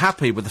 Probably not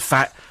happy with the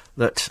fact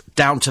that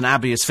Downton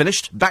Abbey is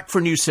finished. Back for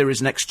a new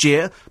series next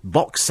year.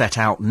 Box set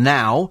out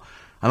now.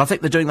 And I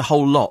think they're doing the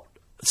whole lot.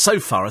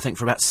 So far, I think,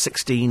 for about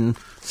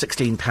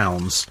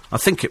 £16. I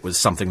think it was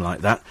something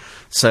like that.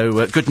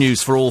 So good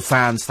news for all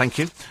fans, thank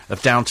you,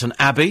 of Downton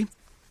Abbey.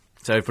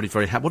 So everybody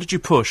very happy. What did you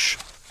push?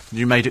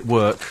 You made it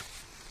work.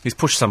 He's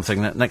pushed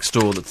something next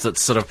door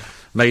that's sort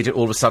of made it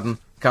all of a sudden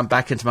come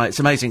back into my... It's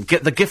amazing.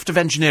 Get the gift of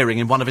engineering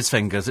in one of his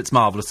fingers. It's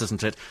marvellous,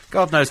 isn't it?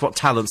 God knows what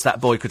talents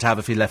that boy could have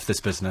if he left this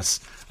business.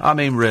 I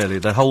mean, really,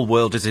 the whole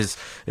world is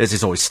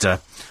his oyster.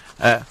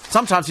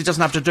 Sometimes he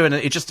doesn't have to do it.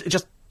 It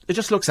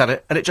just looks at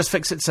it and it just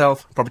fixes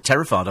itself. Probably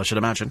terrified, I should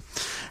imagine.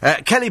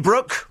 Kelly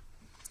Brook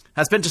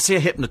has been to see a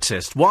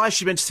hypnotist. Why has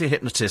she been to see a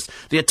hypnotist?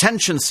 The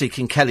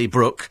attention-seeking Kelly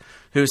Brook,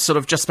 who sort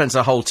of just spends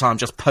her whole time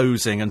just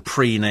posing and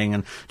preening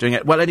and doing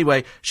it. Well,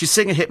 anyway, she's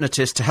seeing a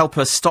hypnotist to help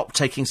her stop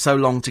taking so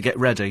long to get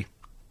ready.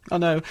 I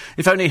know.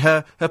 If only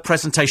her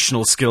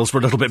presentational skills were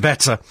a little bit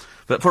better.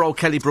 But poor old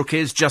Kelly Brook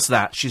is just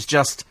that. She's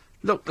just,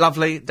 look,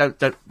 lovely, don't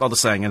bother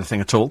saying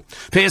anything at all.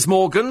 Piers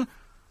Morgan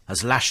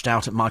has lashed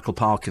out at Michael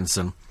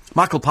Parkinson.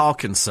 Michael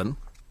Parkinson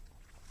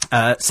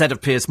said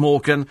of Piers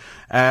Morgan,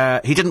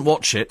 he didn't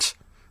watch it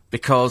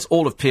because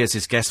all of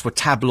Piers's guests were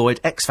tabloid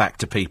X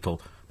Factor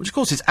people. Which, of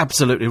course, is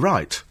absolutely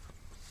right.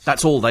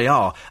 That's all they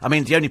are. I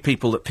mean, the only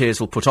people that Piers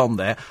will put on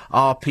there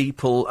are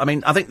people... I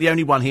mean, I think the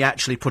only one he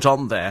actually put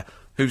on there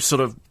who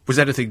sort of was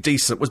anything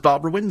decent was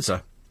Barbara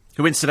Windsor,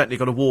 who incidentally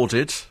got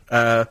awarded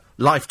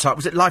Lifetime...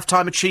 Was it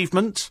Lifetime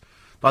Achievement?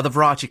 By the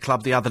Variety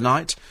Club the other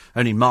night.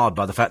 Only marred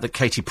by the fact that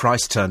Katie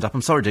Price turned up.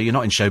 I'm sorry, dear, you're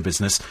not in show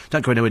business.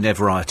 Don't go anywhere near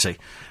Variety.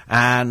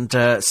 And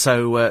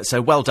so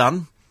well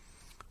done.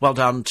 Well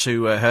done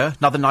to her.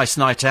 Another nice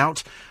night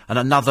out. And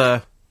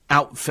another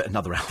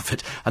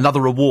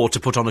another award to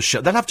put on a show.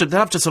 They'll have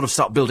to sort of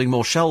start building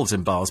more shelves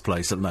in Bar's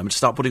place at the moment to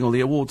start putting all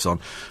the awards on.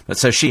 But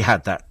so she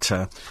had that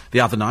the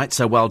other night,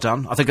 so well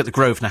done. I think at the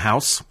Grosvenor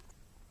House,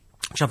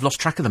 which I've lost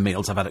track of the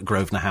meals I've had at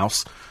Grosvenor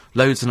House.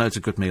 Loads and loads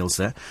of good meals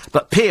there.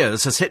 But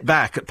Piers has hit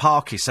back at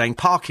Parky, saying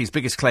Parky's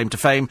biggest claim to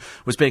fame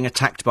was being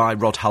attacked by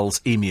Rod Hull's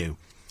emu.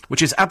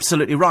 Which is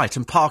absolutely right,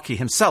 and Parky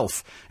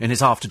himself, in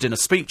his after-dinner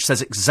speech,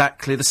 says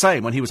exactly the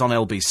same. When he was on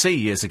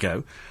LBC years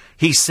ago,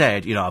 he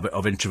said, you know,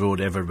 I've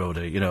interviewed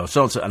everybody, you know,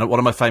 so and what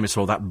am I famous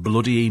for? That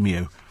bloody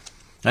emu.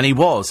 And he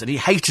was, and he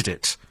hated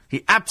it.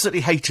 He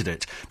absolutely hated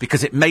it,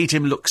 because it made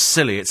him look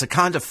silly. It's a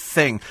kind of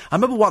thing. I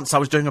remember once I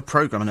was doing a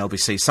programme on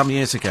LBC some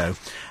years ago,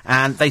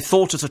 and they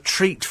thought as a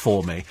treat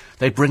for me,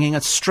 they'd bring in a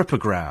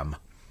stripogram.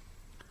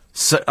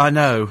 So, I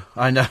know,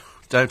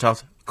 don't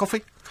ask.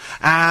 Coffee?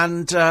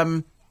 And,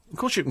 of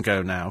course you can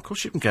go now.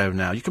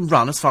 You can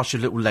run as fast as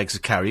your little legs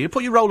will carry you.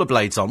 Put your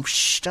rollerblades on.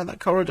 Whoosh, down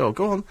that corridor.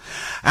 Go on.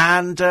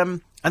 And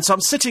so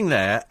I'm sitting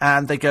there,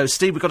 and they go,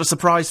 Steve, we've got a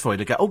surprise for you.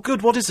 They go, oh,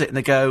 good, what is it? And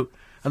they go,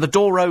 and the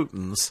door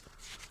opens,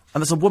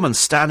 and there's a woman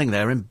standing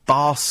there in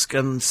basque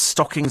and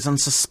stockings and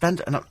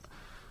suspenders. And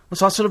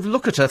so I sort of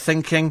look at her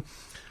thinking,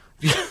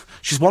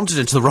 she's wandered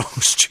into the wrong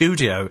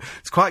studio.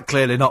 It's quite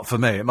clearly not for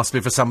me. It must be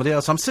for somebody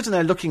else. I'm sitting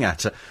there looking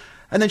at her.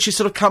 And then she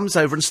sort of comes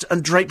over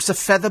and drapes a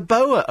feather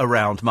boa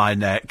around my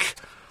neck.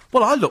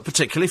 Well, I look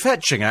particularly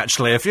fetching,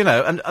 actually, if you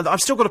know, and I've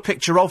still got a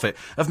picture of it,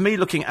 of me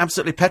looking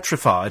absolutely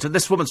petrified, and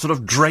this woman sort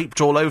of draped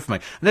all over me,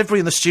 and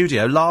everybody in the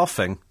studio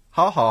laughing.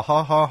 Ha, ha,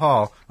 ha, ha,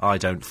 ha. I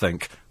don't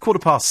think.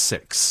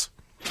 6:15.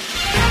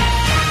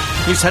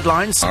 News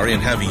headlines. Ari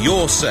and have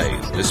your say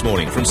this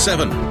morning from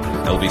 7,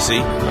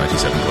 LBC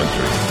 97.3.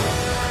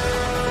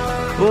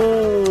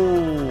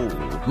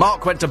 Oh.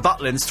 Mark went to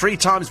Butlins 3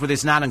 times with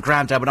his nan and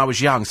granddad when I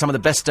was young. Some of the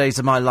best days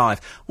of my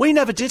life. We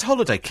never did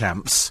holiday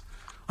camps.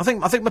 I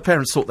think my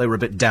parents thought they were a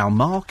bit down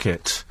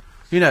market.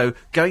 You know,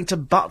 going to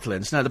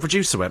Butlins. No, the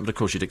producer went, but of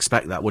course you'd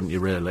expect that, wouldn't you,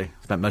 really?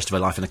 Spent most of her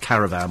life in a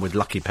caravan with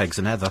Lucky Pegs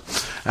and Heather.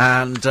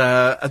 And,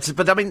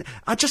 but I mean,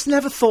 I just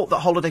never thought that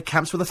holiday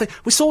camps were the thing.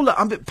 We saw,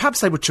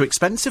 perhaps they were too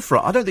expensive for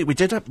it. I don't think we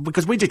did,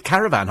 because we did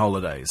caravan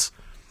holidays.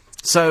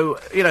 So,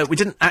 you know, we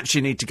didn't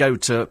actually need to go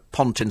to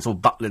Pontins or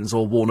Butlins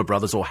or Warner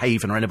Brothers or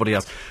Haven or anybody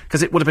else,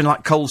 because it would have been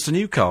like Coles to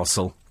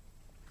Newcastle.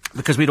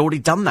 Because we'd already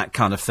done that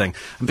kind of thing.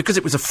 And because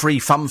it was a free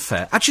fun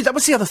fair. Actually, that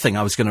was the other thing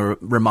I was going to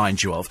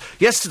remind you of.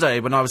 Yesterday,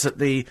 when I was at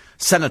the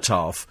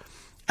Cenotaph,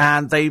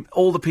 and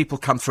all the people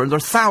come through, and there are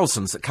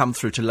thousands that come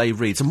through to lay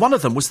wreaths, and one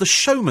of them was the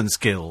Showman's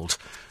Guild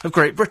of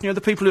Great Britain, you know,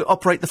 the people who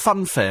operate the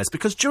fun fairs.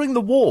 Because during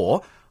the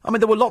war, I mean,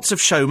 there were lots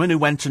of showmen who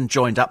went and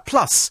joined up.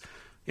 Plus,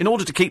 in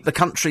order to keep the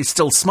country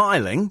still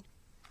smiling,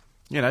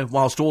 you know,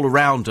 whilst all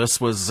around us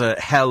was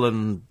hell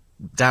and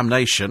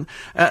damnation,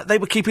 they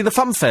were keeping the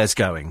fun fairs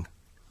going.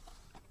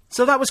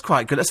 So that was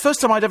quite good. It's the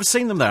first time I'd ever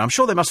seen them there. I'm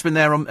sure they must have been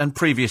there on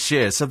previous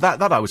years. So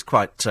that I was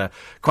quite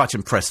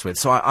impressed with.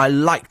 So I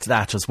liked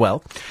that as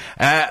well.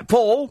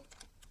 Paul,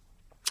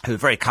 who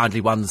very kindly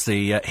runs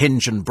the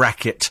Hinge and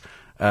Bracket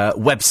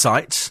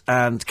website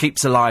and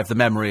keeps alive the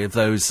memory of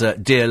those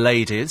dear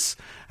ladies.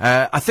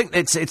 I think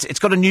it's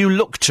got a new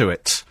look to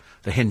it.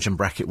 The Hinge and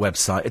Bracket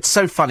website. It's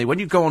so funny when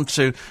you go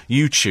onto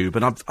YouTube,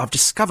 and I've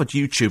discovered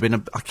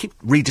YouTube I keep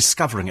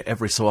rediscovering it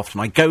every so often.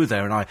 I go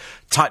there and I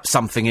type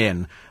something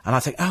in, and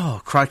I think,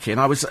 oh, crikey. And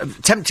I was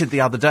tempted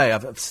the other day,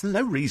 for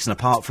no reason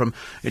apart from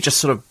it just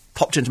sort of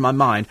popped into my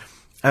mind,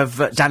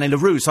 of Danny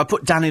LaRue. So I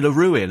put Danny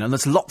LaRue in, and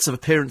there's lots of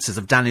appearances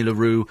of Danny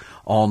LaRue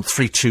on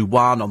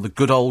 321, on The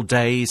Good Old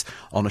Days,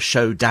 on a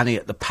show Danny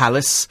at the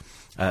Palace,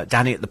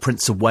 Danny at the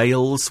Prince of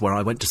Wales, where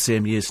I went to see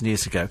him years and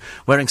years ago,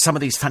 wearing some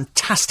of these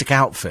fantastic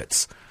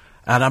outfits.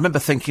 And I remember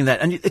thinking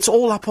that, and it's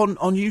all up on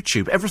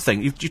YouTube,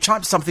 everything. You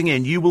type something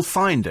in, you will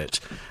find it.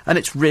 And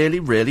it's really,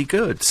 really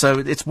good. So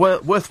it's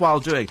worthwhile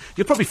doing.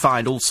 You'll probably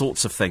find all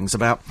sorts of things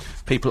about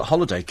people at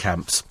holiday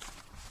camps.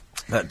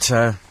 But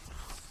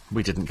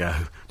we didn't go.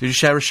 Did you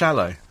share a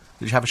chalet?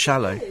 Did you have a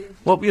chalet? No.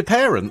 Well, with your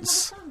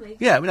parents?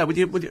 Yeah, no, with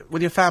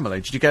your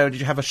family. Did you go? Did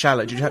you have a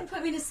chalet? Did you have?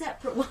 Put me in a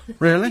separate one.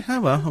 Really? Oh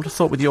well, I would have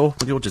thought with your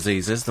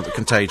diseases that were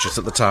contagious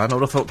at the time, I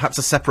would have thought perhaps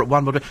a separate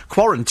one would be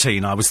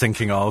quarantine. I was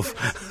thinking of.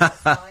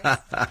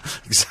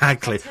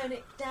 Exactly. Turn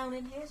it down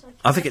in here. So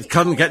I think it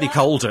couldn't get any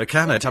colder,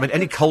 can it? I mean,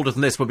 any colder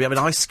than this would be having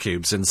ice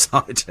cubes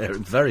inside here.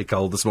 It's very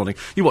cold this morning.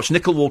 You watch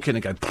Nickel walk in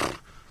and go,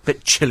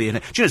 bit chilly in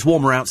it. Do you know it's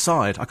warmer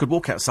outside? I could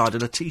walk outside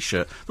in a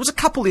T-shirt. There was a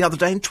couple the other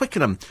day in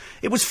Twickenham.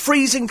 It was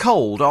freezing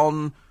cold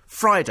on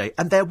Friday,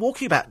 and they're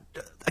walking about,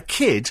 a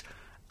kid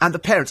and the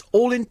parents,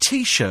 all in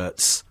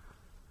T-shirts.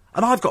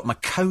 And I've got my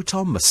coat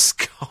on, my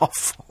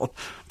scarf on,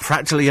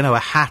 practically, you know, a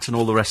hat and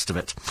all the rest of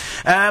it.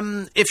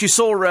 If you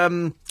saw,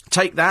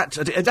 Take That,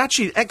 and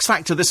actually, X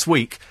Factor this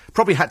week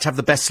probably had to have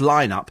the best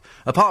lineup,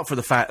 apart from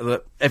the fact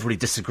that everybody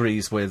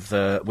disagrees with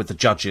the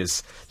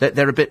judges.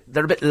 They're a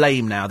bit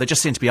lame now. They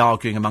just seem to be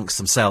arguing amongst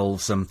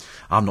themselves, and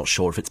I'm not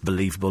sure if it's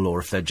believable or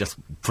if they're just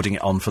putting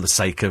it on for the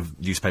sake of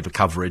newspaper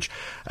coverage.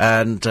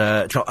 And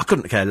I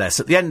couldn't care less.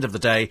 At the end of the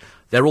day,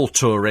 they're all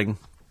touring.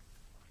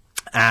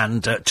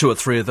 And 2 or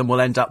 3 of them will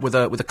end up with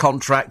a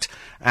contract,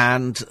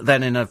 and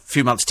then in a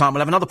few months' time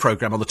we'll have another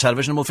programme on the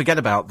television and we'll forget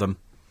about them.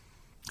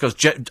 Because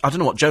I don't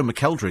know what Joe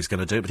McElderry's going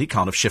to do, but he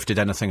can't have shifted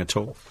anything at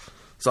all.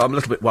 So I'm a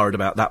little bit worried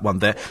about that one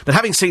there. But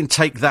having seen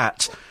Take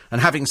That, and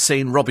having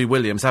seen Robbie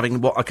Williams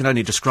having what I can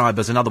only describe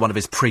as another one of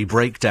his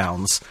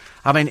pre-breakdowns,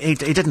 I mean, he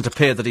didn't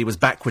appear that he was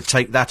back with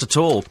Take That at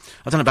all.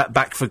 I don't know about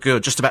back for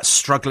good, just about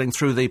struggling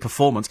through the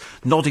performance,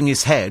 nodding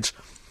his head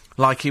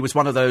like he was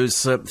one of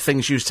those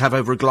things you used to have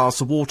over a glass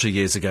of water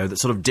years ago that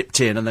sort of dipped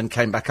in and then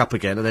came back up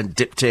again and then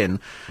dipped in.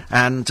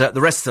 And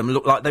the rest of them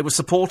looked like they were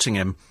supporting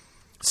him.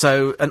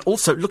 So, and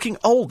also looking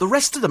old. The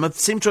rest of them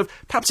seemed to have,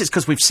 perhaps it's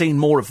because we've seen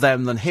more of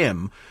them than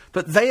him,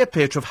 but they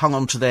appear to have hung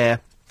on to their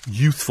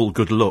youthful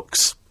good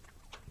looks.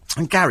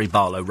 And Gary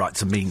Barlow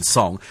writes a mean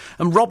song,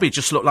 and Robbie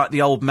just looked like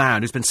the old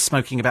man who's been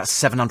smoking about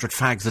 700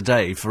 fags a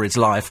day for his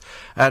life,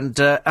 and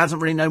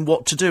hasn't really known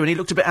what to do, and he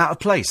looked a bit out of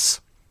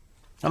place.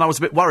 And I was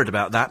a bit worried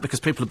about that, because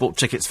people have bought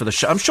tickets for the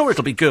show. I'm sure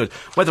it'll be good.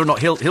 Whether or not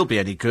he'll be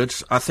any good,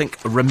 I think,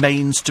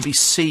 remains to be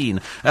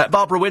seen.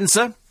 Barbara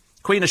Windsor,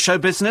 Queen of Show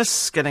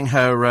Business, getting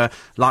her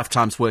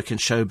lifetime's work in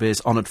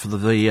showbiz honoured for the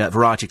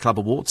Variety Club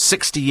Awards.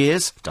 60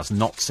 years. Does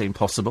not seem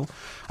possible.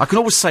 I can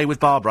always say with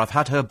Barbara, I've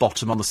had her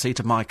bottom on the seat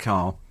of my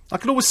car. I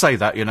can always say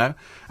that, you know.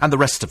 And the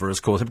rest of her,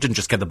 of course. I didn't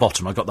just get the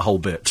bottom, I got the whole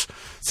bit.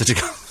 Sitting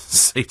on the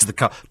seat of the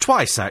car.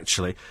 Twice,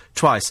 actually.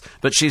 Twice.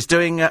 But she's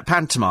doing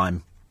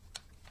pantomime.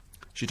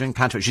 She's doing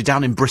pantomime. She's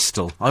down in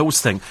Bristol. I always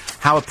think,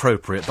 how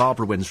appropriate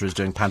Barbara Windsor is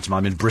doing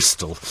pantomime in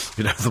Bristol.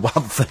 You know, the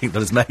one thing that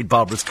has made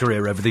Barbara's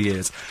career over the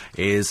years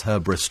is her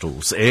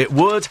Bristols. It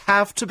would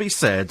have to be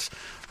said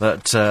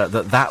that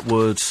that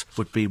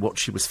would be what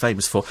she was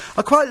famous for.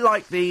 I quite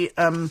like the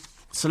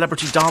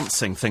celebrity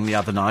dancing thing the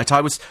other night.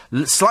 I was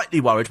slightly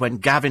worried when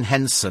Gavin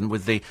Henson,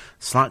 with the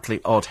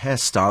slightly odd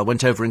hairstyle,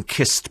 went over and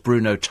kissed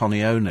Bruno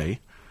Tonioni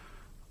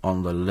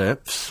on the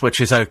lips,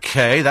 which is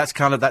okay.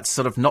 That's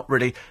sort of not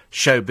really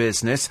show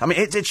business. I mean,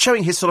 it's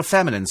showing his sort of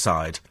feminine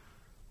side.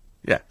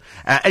 Yeah.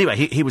 Anyway,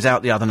 he was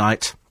out the other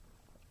night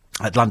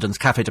at London's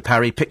Café de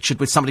Paris, pictured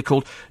with somebody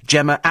called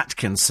Gemma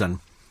Atkinson.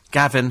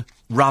 Gavin,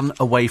 run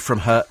away from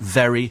her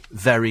very,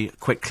 very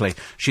quickly.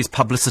 She's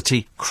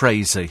publicity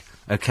crazy.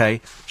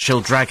 Okay,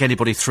 she'll drag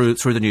anybody through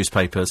the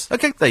newspapers.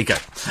 Okay, there you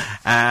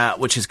go.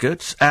 Which is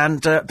good.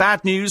 And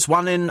bad news: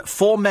 1 in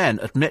 4 men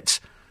admit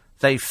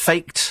they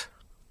faked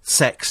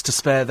sex to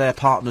spare their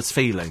partner's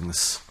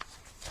feelings.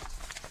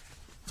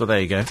 So there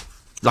you go.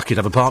 Lucky to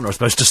have a partner, I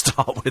suppose, to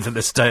start with in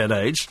this day and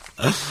age.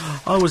 I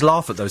always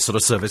laugh at those sort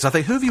of surveys. I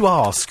think, who have you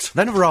asked?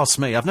 They never asked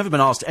me. I've never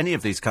been asked any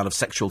of these kind of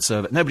sexual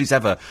surveys. Nobody's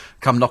ever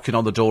come knocking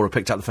on the door or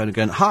picked up the phone and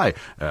going, hi,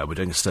 we're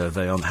doing a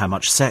survey on how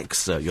much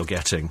sex you're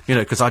getting. You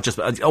know, because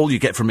all you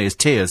get from me is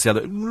tears. The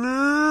other,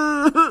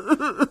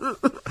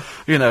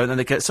 you know, and then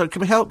they get, so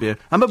can we help you?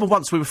 I remember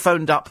once we were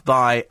phoned up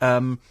by,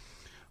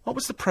 what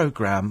was the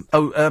programme?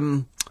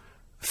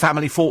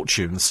 Family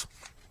Fortunes.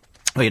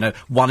 Well, you know,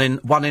 1 in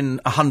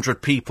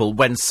 100 people,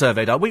 when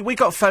surveyed, we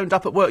got phoned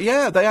up at work.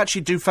 Yeah, they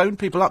actually do phone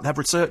people up. They have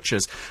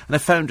researchers, and they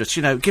phoned us.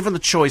 You know, given the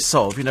choice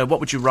of, you know, what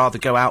would you rather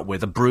go out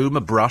with, a broom,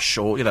 a brush,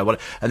 or you know, what?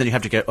 And then you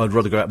have to go. I'd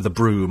rather go out with a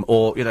broom,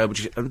 or you know,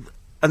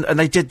 and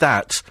they did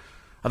that.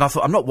 And I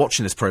thought, I'm not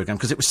watching this programme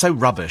because it was so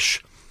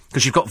rubbish.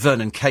 Because you've got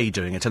Vernon Kay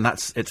doing it, and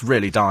it's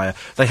really dire.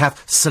 They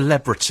have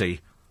celebrity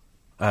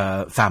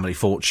Family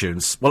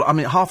Fortunes. Well, I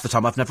mean, half the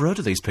time I've never heard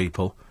of these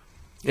people.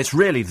 It's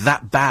really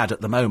that bad at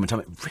the moment. I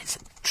mean, it's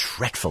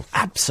dreadful.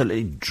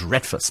 Absolutely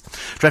dreadful.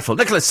 Dreadful.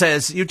 Nicholas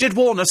says, you did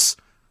warn us.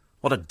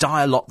 What a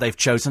dire lot they've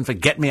chosen for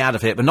Get Me Out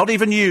of Here. But not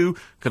even you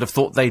could have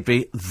thought they'd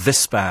be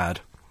this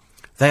bad.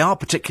 They are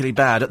particularly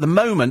bad. At the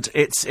moment,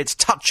 it's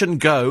touch and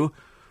go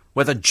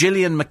whether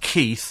Gillian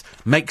McKeith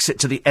makes it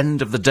to the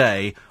end of the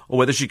day or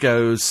whether she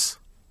goes,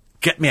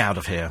 get me out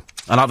of here.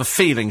 And I have a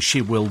feeling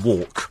she will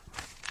walk.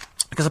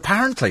 Because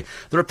apparently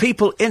there are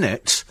people in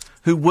it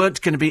who weren't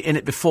going to be in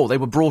it before. They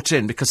were brought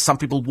in because some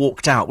people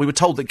walked out. We were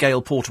told that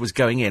Gail Porter was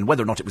going in.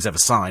 Whether or not it was ever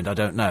signed, I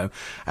don't know.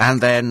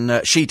 And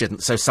then she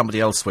didn't, so somebody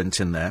else went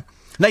in there.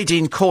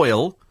 Nadine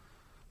Coyle,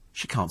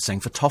 she can't sing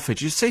for toffee.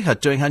 Did you see her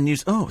doing her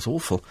news? Oh, it's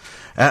awful.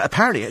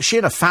 Apparently, she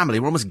and her family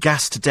were almost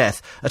gassed to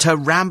death at her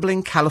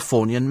rambling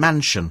Californian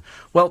mansion.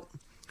 Well,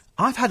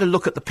 I've had a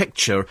look at the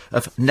picture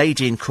of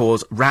Nadine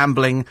Coyle's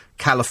rambling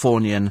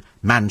Californian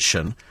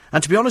mansion.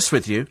 And to be honest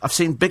with you, I've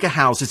seen bigger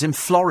houses in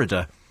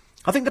Florida.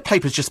 I think the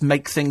papers just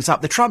make things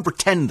up. They try and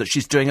pretend that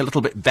she's doing a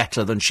little bit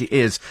better than she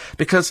is,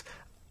 because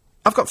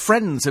I've got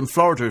friends in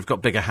Florida who've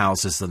got bigger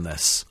houses than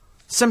this.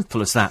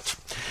 Simple as that.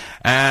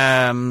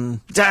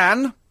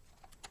 Dan,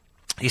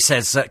 he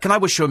says, can I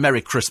wish you a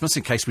Merry Christmas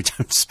in case we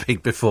don't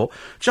speak before?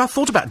 I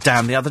thought about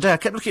Dan the other day. I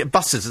kept looking at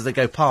buses as they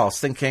go past,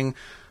 thinking,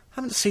 I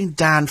haven't seen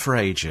Dan for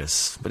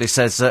ages. But he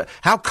says,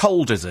 how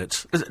cold is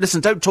it?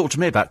 Listen, don't talk to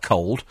me about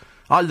cold.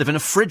 I live in a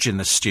fridge in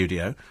this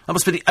studio. I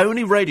must be the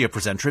only radio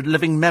presenter in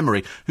living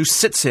memory who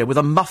sits here with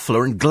a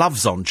muffler and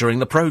gloves on during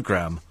the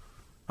programme.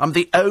 I'm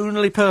the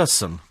only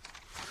person.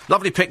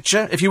 Lovely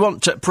picture. If you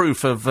want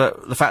proof of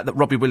the fact that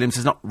Robbie Williams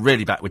is not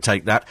really back with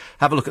Take That,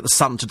 have a look at the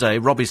Sun today.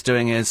 Robbie's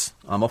doing his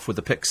I'm off with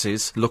the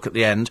Pixies look at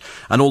the end,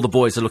 and all the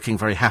boys are looking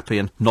very happy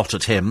and not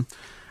at him.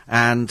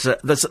 And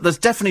there's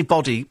definitely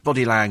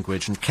body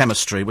language and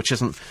chemistry which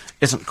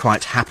isn't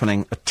quite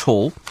happening at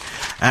all.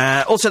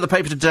 Also, the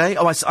paper today.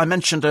 I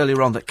mentioned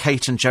earlier on that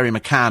Kate and Jerry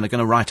McCann are going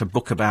to write a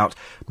book about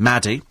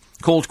Maddie,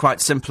 called quite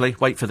simply,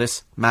 wait for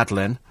this,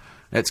 Madeline.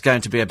 It's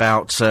going to be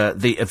about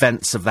the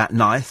events of that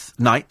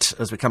night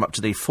as we come up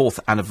to the 4th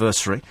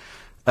anniversary.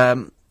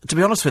 To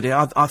be honest with you,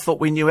 I thought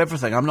we knew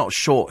everything. I'm not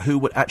sure who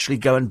would actually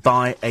go and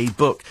buy a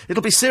book.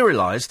 It'll be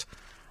serialised,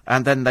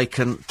 and then they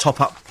can top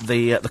up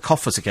the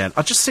coffers again.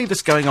 I just see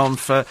this going on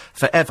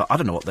forever. I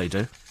don't know what they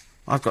do.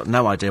 I've got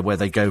no idea where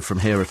they go from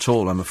here at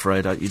all, I'm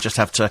afraid. You just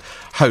have to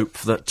hope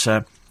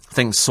that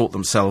things sort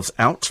themselves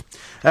out.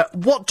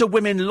 What do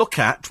women look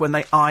at when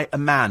they eye a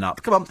man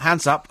up? Come on,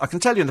 hands up. I can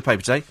tell you in the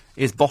paper today,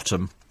 is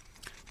bottom.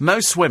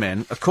 Most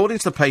women, according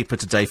to the paper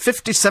today,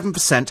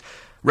 57%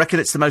 reckon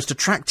it's the most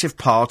attractive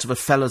part of a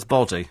fella's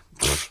body.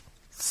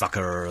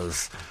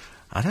 Suckers.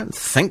 I don't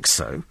think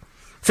so.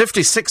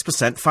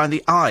 56% find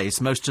the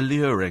eyes most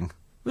alluring.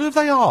 Who have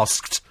they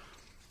asked?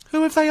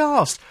 Who have they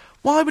asked?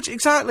 Why would you...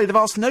 Exactly, they've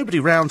asked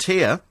nobody round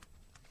here.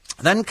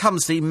 Then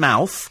comes the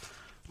mouth,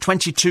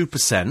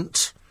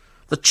 22%.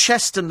 The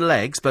chest and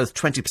legs, both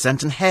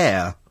 20%, and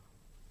hair.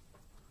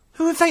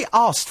 Who have they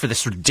asked for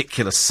this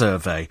ridiculous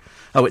survey?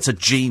 Oh, it's a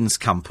jeans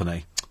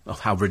company. Oh,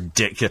 how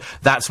ridiculous.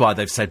 That's why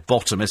they've said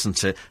bottom,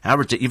 isn't it? How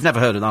ridiculous. You've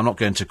never heard of them. I'm not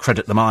going to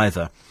credit them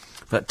either.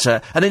 But,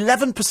 and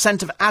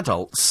 11% of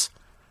adults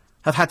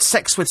have had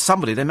sex with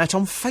somebody they met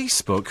on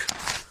Facebook.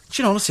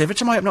 Do you know, honestly, every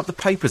time I open up the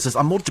papers,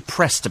 I'm more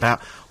depressed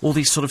about all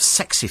these sort of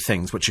sexy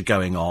things which are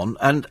going on,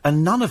 and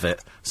none of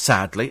it,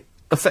 sadly,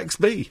 affects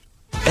me.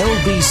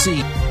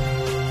 LBC.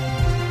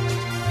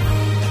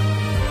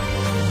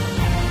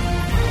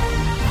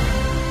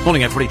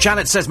 Morning, everybody.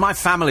 Janet says, my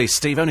family,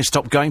 Steve, only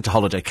stopped going to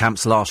holiday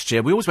camps last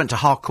year. We always went to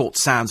Harcourt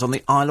Sands on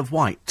the Isle of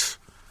Wight.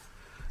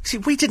 See,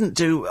 we didn't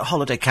do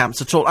holiday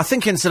camps at all. I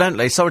think,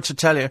 incidentally, sorry to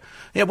tell you,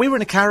 yeah, we were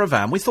in a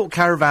caravan. We thought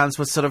caravans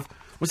were sort of...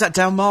 Was that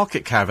Down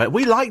Market caravan?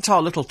 We liked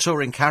our little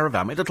touring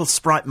caravan. We had a little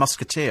Sprite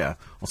Musketeer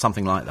or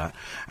something like that.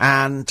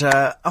 And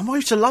we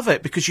used to love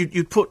it because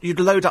you'd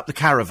load up the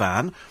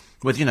caravan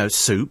with, you know,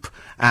 soup,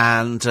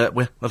 and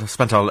we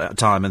spent our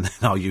time in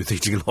our youth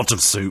eating a lot of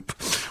soup.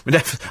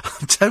 I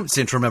don't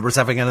seem to remember us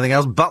having anything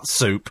else but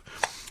soup.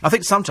 I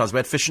think sometimes we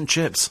had fish and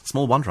chips.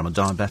 Small wonder I'm a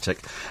diabetic.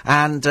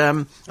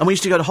 And we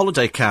used to go to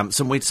holiday camps,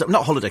 and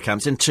not holiday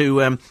camps,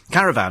 into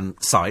caravan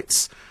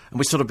sites, and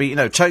we'd sort of be, you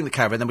know, towing the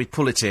caravan, then we'd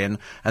pull it in, and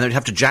then we'd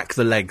have to jack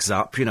the legs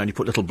up, you know, and you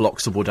put little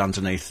blocks of wood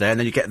underneath there, and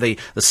then you get the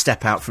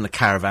step out from the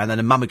caravan, and then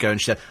a mum would go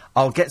and she said,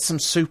 I'll get some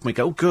soup, and we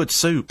go, oh, good,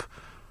 soup.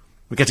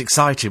 We get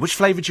excited. Which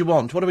flavour do you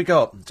want? What do we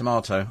got?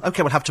 Tomato.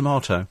 OK, we'll have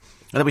tomato. And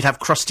then we'd have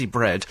crusty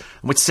bread,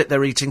 and we'd sit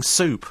there eating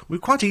soup. We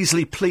were quite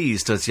easily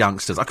pleased as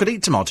youngsters. I could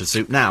eat tomato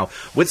soup now,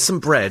 with some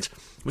bread,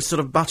 with sort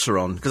of butter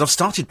on, because I've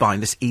started buying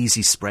this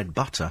easy spread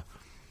butter.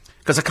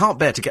 Because I can't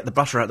bear to get the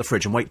butter out of the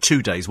fridge and wait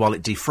 2 days while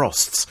it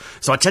defrosts.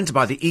 So I tend to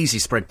buy the easy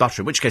spread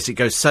butter, in which case it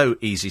goes so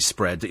easy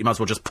spread that you might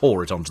as well just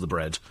pour it onto the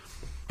bread.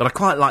 But I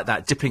quite like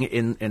that, dipping it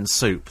in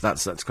soup.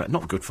 That's quite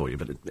not good for you,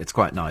 but it's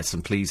quite nice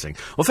and pleasing.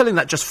 Or filling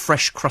that just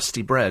fresh,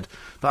 crusty bread.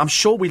 But I'm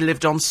sure we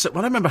lived on soup.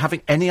 Well, I don't remember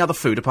having any other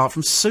food apart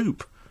from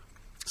soup.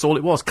 That's all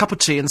it was. Cup of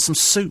tea and some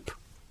soup.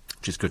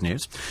 Which is good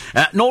news.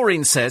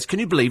 Noreen says, can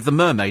you believe The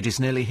Mermaid is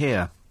nearly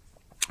here?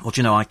 Well, do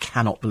you know, I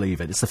cannot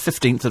believe it. It's the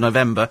 15th of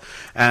November.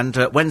 And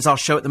when's our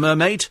show at The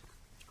Mermaid?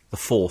 The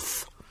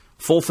 4th.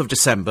 4th of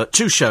December.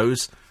 2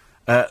 shows.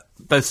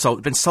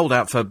 Both been sold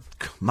out for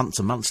months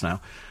and months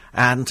now.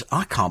 And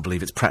I can't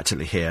believe it's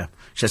practically here.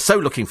 She's so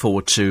looking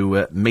forward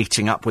to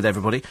meeting up with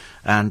everybody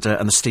and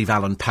the Steve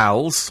Allen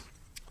pals.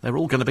 They're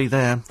all going to be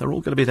there. They're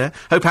all going to be there.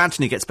 Hope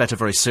Anthony gets better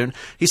very soon.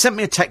 He sent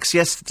me a text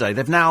yesterday.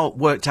 They've now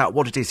worked out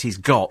what it is he's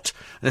got.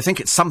 And I think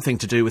it's something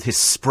to do with his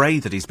spray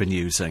that he's been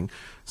using.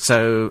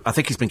 So I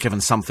think he's been given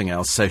something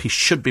else. So he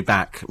should be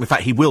back. In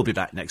fact, he will be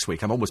back next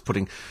week. I'm always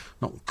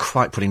not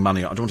quite putting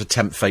money on. I don't want to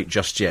tempt fate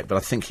just yet, but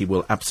I think he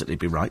will absolutely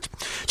be right.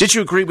 Did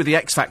you agree with the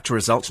X Factor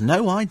results?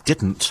 No, I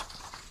didn't.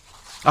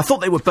 I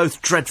thought they were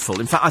both dreadful.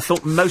 In fact, I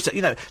thought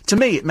to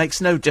me, it makes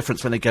no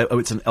difference when they go, oh,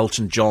 it's an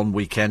Elton John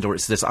weekend, or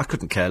it's this. I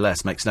couldn't care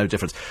less. Makes no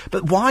difference.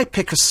 But why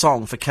pick a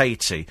song for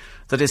Katie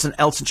that is an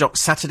Elton John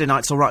Saturday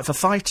Night's All Right for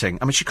Fighting?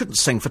 I mean, she couldn't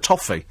sing for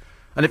toffee.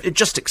 And it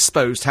just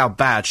exposed how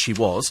bad she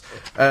was.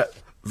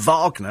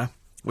 Wagner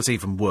was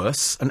even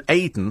worse. And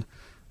Aidan,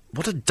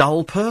 what a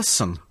dull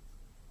person.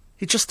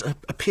 He just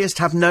appears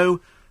to have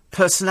no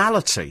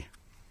personality.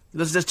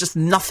 There's just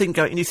nothing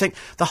going... And you think,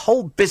 the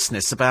whole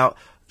business about...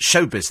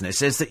 show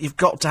business is that you've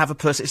got to have a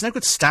person. It's no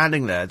good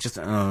standing there, just,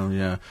 oh,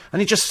 yeah. And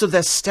he just stood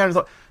there staring,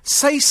 thought,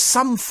 say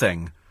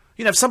something.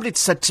 You know, if somebody had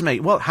said to me,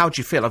 well, how do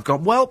you feel? I've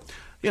gone, well,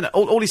 you know,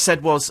 all he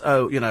said was,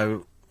 oh, you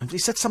know, he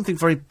said something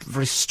very,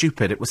 very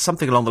stupid. It was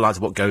something along the lines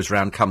of what goes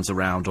round comes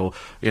around, or,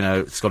 you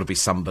know, it's got to be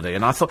somebody.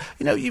 And I thought,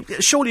 you know,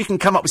 surely you can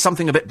come up with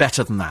something a bit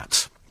better than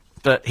that.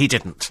 But he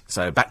didn't.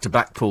 So back to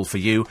Blackpool for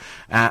you.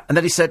 And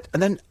then he said,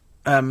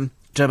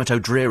 Dermot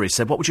O'Dreary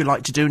said, what would you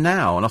like to do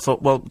now? And I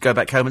thought, well, go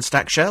back home and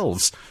stack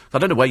shelves. I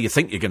don't know where you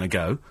think you're going to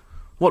go.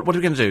 What are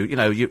we going to do? You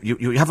know,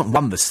 you haven't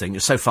won this thing.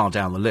 You're so far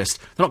down the list.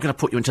 They're not going to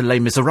put you into Les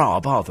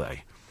Miserables, are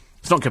they?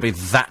 It's not going to be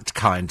that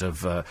kind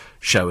of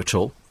show at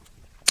all.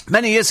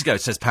 Many years ago,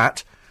 says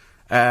Pat,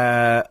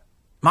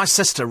 my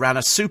sister ran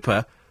a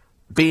super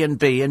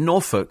B&B in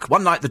Norfolk.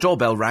 One night the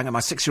doorbell rang and my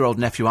 6-year-old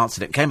nephew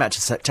answered it, came back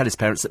to tell his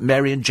parents that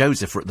Mary and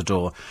Joseph were at the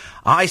door.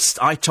 I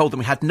told them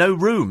we had no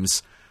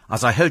rooms.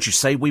 As I heard you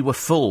say, we were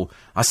full.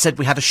 I said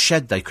we had a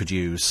shed they could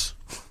use.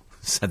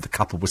 Said the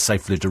couple was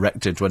safely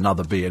directed to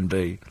another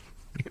B&B.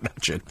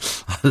 Imagine.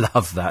 I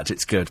love that.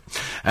 It's good.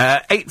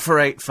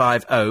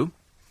 84850.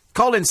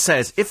 Colin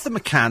says, if the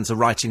McCanns are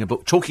writing a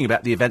book talking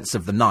about the events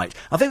of the night,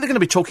 I think they're going to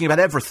be talking about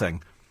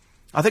everything.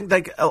 I think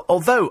they,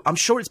 although I'm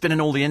sure it's been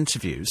in all the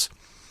interviews,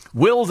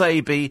 will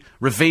they be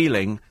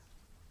revealing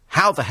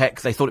how the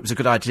heck they thought it was a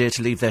good idea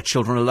to leave their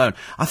children alone?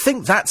 I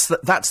think that's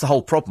the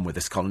whole problem with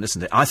this, Colin,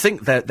 isn't it? I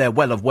think they're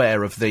well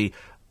aware of the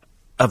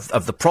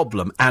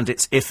problem, and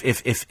it's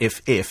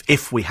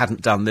if we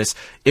hadn't done this,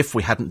 if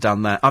we hadn't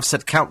done that. I've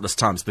said countless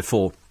times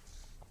before,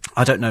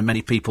 I don't know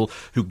many people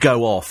who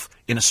go off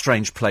in a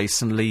strange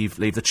place and leave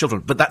the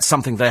children, but that's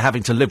something they're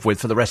having to live with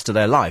for the rest of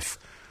their life.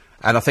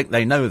 And I think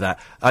they know that.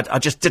 I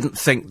just didn't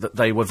think that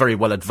they were very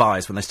well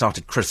advised when they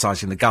started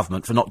criticising the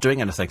government for not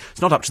doing anything.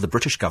 It's not up to the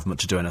British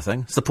government to do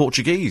anything. It's the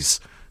Portuguese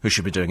who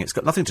should be doing it. It's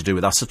got nothing to do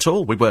with us at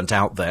all. We weren't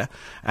out there.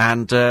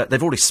 And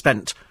they've already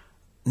spent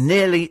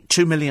nearly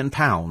 £2 million.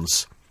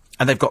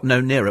 And they've got no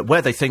nearer.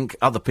 Where they think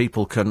other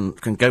people can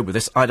go with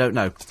this, I don't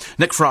know.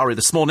 Nick Ferrari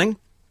this morning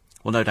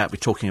will no doubt be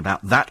talking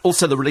about that.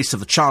 Also the release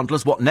of the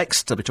Chandlers. What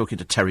next? They'll be talking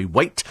to Terry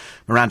Waite.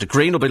 Miranda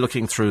Green will be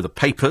looking through the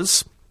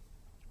papers.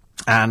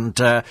 And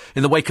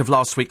in the wake of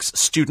last week's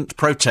student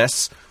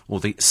protests,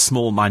 or the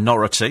small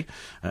minority,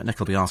 Nick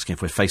will be asking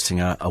if we're facing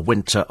a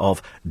winter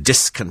of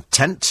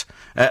discontent.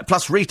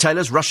 Plus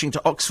retailers rushing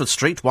to Oxford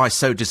Street. Why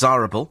so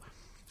desirable?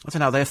 I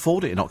don't know how they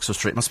afford it in Oxford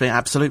Street. It must be an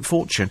absolute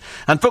fortune.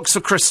 And books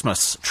for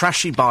Christmas.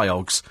 Trashy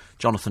biogs.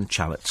 Jonathan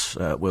Challett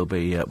will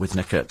be with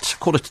Nick at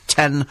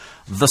 9:45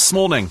 this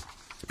morning.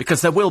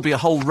 Because there will be a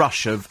whole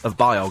rush of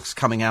biogs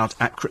coming out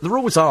at... There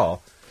always are.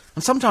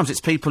 And sometimes it's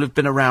people who've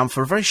been around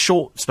for a very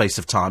short space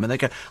of time, and they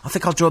go, I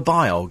think I'll do a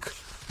biog.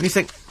 And you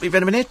think, we've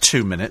been here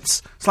 2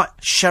 minutes. It's like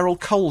Cheryl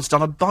Cole's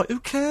done a biog. Who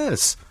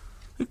cares?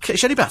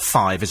 She's only about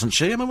 5, isn't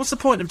she? I mean, what's the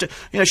point of...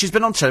 she's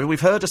been on television.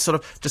 We've heard her sort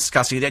of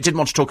discussing it. I didn't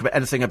want to talk about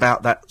anything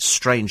about that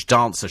strange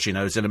dancer she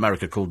knows in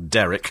America called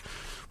Derek,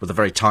 with a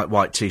very tight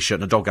white T-shirt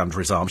and a dog under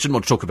his arm. She didn't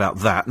want to talk about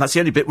that, and that's the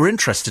only bit we're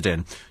interested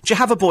in. Do you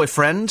have a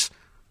boyfriend?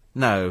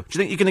 No. Do you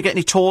think you're going to get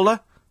any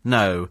taller?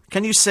 No.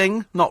 Can you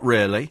sing? Not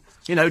really.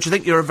 Do you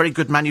think you're a very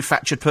good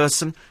manufactured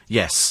person?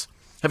 Yes.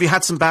 Have you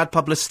had some bad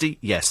publicity?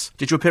 Yes.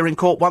 Did you appear in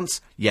court once?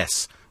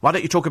 Yes. Why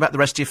don't you talk about the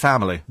rest of your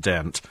family?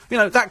 Don't.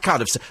 That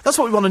kind of stuff. That's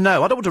what we want to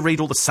know. I don't want to read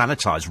all the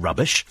sanitised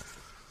rubbish.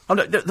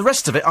 The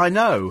rest of it, I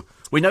know.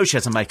 We know she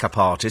has a makeup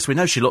artist. We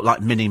know she looked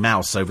like Minnie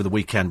Mouse over the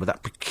weekend with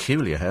that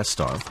peculiar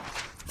hairstyle.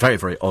 Very,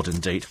 very odd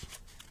indeed.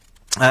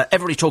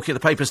 Everybody talking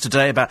at the papers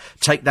today about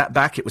Take That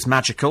Back. It was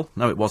magical.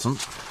 No, it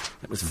wasn't.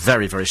 It was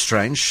very, very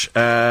strange.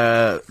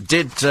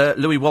 Did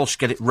Louis Walsh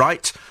get it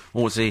right?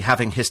 Or was he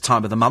having his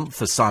time of the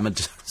month, as Simon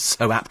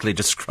so aptly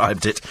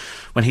described it,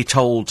 when he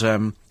told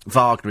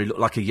Wagner he looked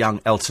like a young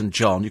Elton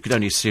John? You could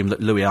only assume that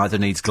Louis either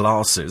needs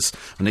glasses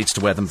and needs to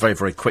wear them very,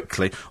 very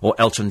quickly, or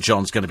Elton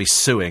John's going to be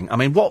suing. I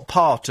mean, what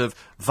part of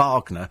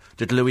Wagner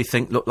did Louis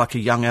think looked like a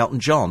young Elton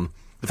John?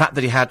 The fact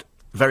that he had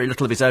very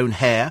little of his own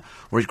hair,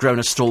 or he'd grown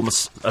a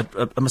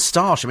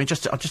moustache. I mean,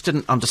 I just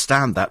didn't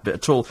understand that bit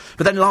at all.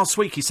 But then last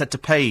week he said to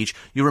Paige,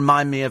 you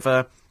remind me of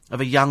a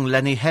young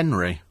Lenny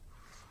Henry.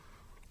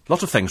 A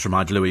lot of things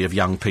remind Louis of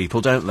young people,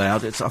 don't they? I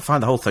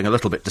find the whole thing a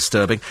little bit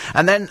disturbing.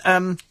 And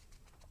then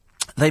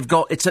they've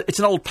got... It's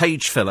an old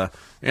page filler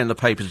in the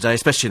paper today,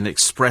 especially in the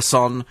Express,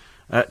 on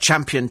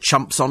champion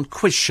chumps on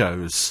quiz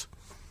shows.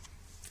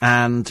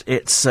 And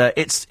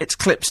it's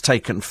clips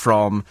taken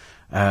from...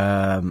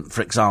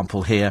 for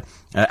example, here,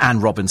 Anne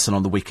Robinson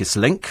on The Weakest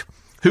Link.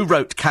 Who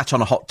wrote Cat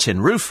on a Hot Tin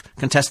Roof?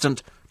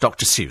 Contestant,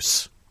 Dr.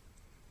 Seuss.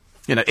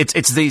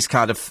 It's these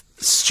kind of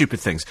stupid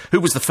things. Who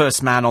was the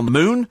first man on the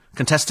moon?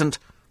 Contestant,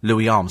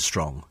 Louis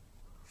Armstrong.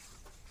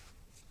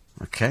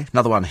 OK,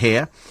 another one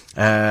here.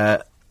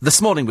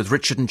 This Morning with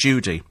Richard and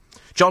Judy.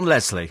 John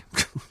Leslie.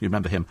 You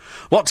remember him.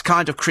 What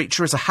kind of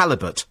creature is a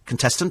halibut?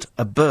 Contestant,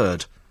 a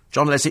bird.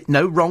 John Leslie.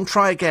 No, wrong,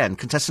 try again.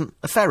 Contestant,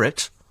 a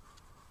ferret.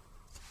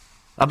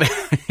 I mean,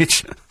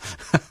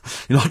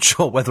 you're not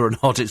sure whether or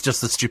not it's just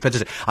the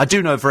stupidity. I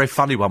do know a very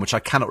funny one, which I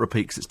cannot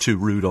repeat because it's too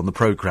rude on the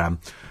programme.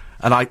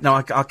 And I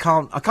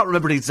can't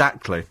remember it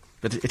exactly,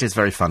 but it is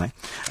very funny.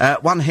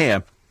 One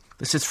here.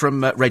 This is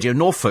from Radio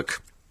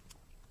Norfolk.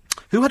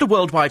 Who had a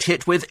worldwide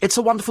hit with It's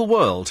a Wonderful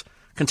World?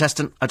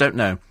 Contestant, I don't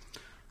know.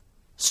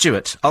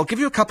 Stuart, I'll give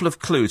you a couple of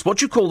clues. What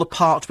do you call the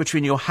part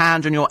between your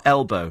hand and your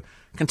elbow?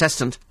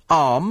 Contestant,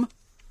 arm.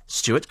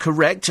 Stuart,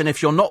 correct. And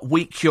if you're not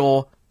weak,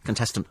 you're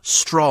Contestant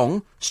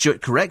Strong.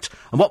 Stuart, correct.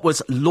 And what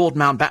was Lord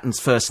Mountbatten's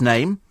first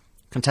name?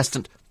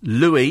 Contestant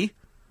Louis.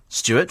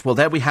 Stuart, well,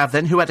 there we have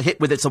then. Who had a hit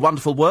with It's a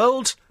Wonderful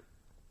World?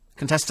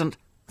 Contestant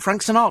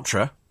Frank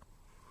Sinatra.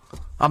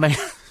 I mean,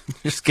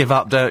 just give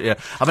up, don't you?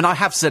 I mean, I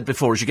have said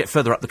before, as you get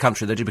further up the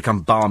country, they do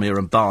become balmier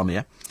and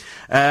balmier.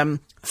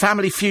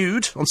 Family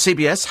Feud on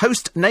CBS.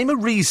 Host, name a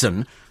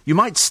reason you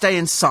might stay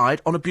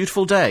inside on a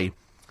beautiful day.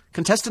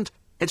 Contestant,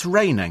 it's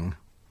raining.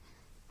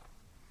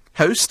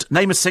 Host,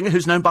 name a singer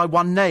who's known by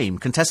one name.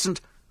 Contestant,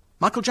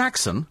 Michael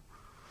Jackson.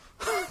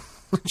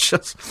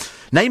 Just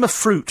name a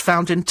fruit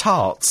found in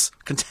tarts.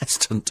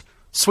 Contestant,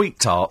 sweet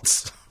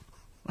tarts.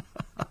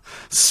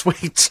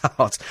 Sweet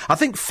tarts. I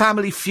think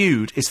Family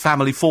Feud is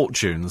Family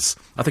Fortunes.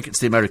 I think it's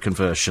the American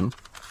version.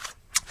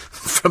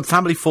 From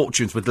Family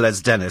Fortunes with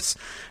Les Dennis.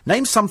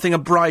 Name something a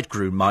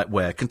bridegroom might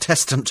wear.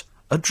 Contestant,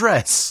 a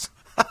dress.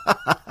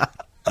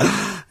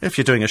 If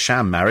you're doing a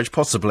sham marriage,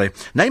 possibly.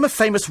 Name a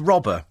famous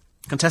robber.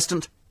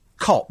 Contestant,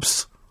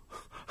 cops.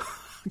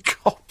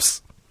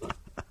 Cops.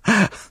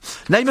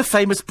 Name a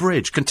famous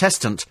bridge.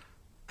 Contestant,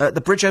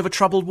 the bridge over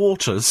troubled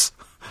waters.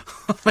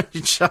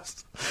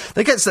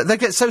 They get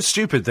so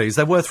stupid, these.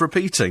 They're worth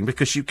repeating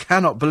because you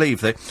cannot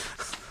believe they...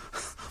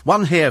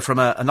 One here from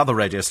another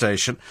radio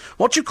station.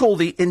 What do you call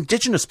the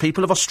indigenous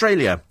people of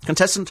Australia?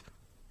 Contestant,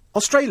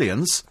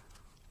 Australians.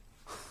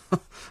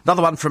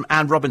 Another one from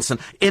Anne Robinson.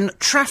 In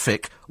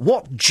traffic,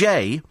 what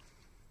J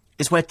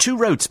is where two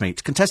roads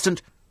meet?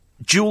 Contestant,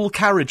 dual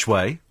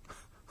carriageway.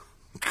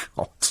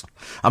 God.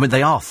 I mean,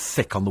 they are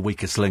thick on the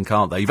weakest link,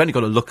 aren't they? You've only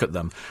got to look at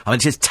them. I mean,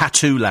 it is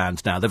tattoo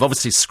land now. They've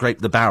obviously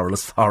scraped the barrel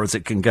as far as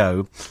it can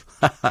go.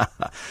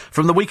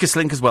 From the weakest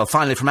link as well,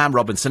 finally from Anne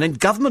Robinson. In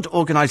government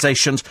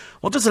organisations,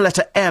 what does the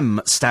letter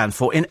M stand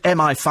for in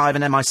MI5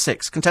 and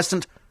MI6?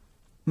 Contestant,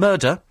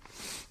 murder.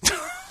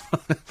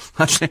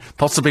 Actually,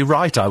 possibly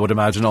right, I would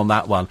imagine, on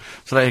that one.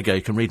 So there you go.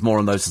 You can read more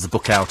on those as a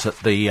book out at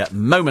the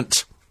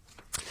moment.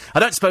 I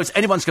don't suppose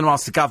anyone's going to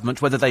ask the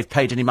government whether they've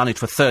paid any money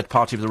to a third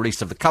party for the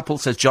release of the couple,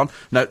 says John.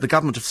 No, the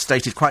government have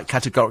stated quite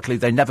categorically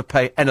they never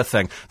pay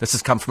anything. This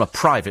has come from a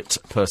private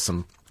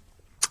person.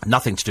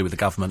 Nothing to do with the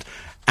government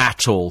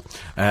at all.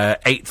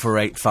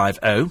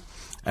 84850.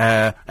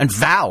 And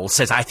Val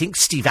says, I think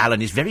Steve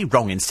Allen is very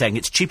wrong in saying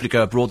it's cheaper to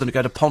go abroad than to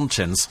go to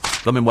Pontins.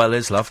 Blooming well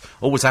is, love.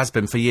 Always has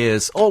been for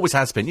years. Always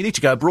has been. You need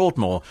to go abroad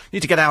more. You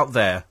need to get out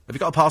there. Have you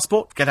got a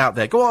passport? Get out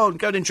there. Go on,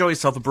 go and enjoy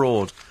yourself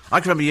abroad. I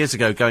can remember years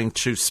ago going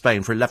to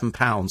Spain for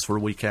 £11 for a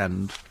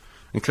weekend,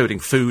 including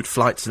food,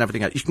 flights and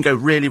everything else. You can go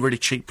really, really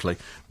cheaply.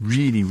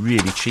 Really,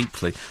 really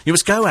cheaply. You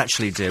must go,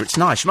 actually, dear. It's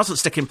nice. You mustn't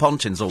stick in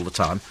Pontins all the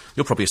time.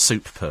 You're probably a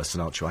soup person,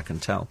 aren't you? I can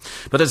tell.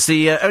 But as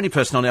the only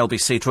person on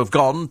LBC to have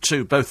gone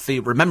to both the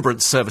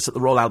remembrance service at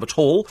the Royal Albert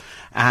Hall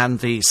and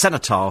the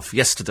cenotaph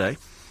yesterday,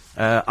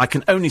 I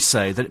can only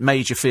say that it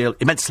made you feel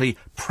immensely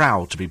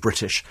proud to be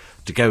British,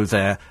 to go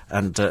there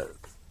and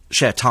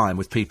share time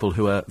with people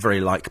who are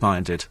very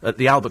like-minded. At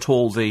the Albert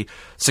Hall, the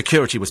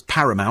security was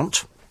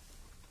paramount.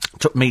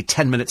 Took me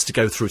 10 minutes to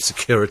go through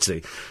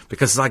security,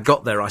 because as I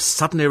got there, I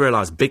suddenly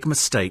realised, big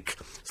mistake.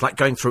 It's like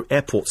going through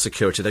airport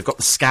security. They've got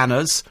the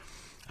scanners,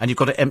 and you've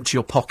got to empty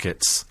your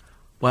pockets.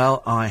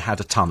 Well, I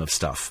had a ton of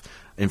stuff.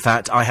 In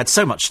fact, I had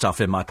so much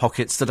stuff in my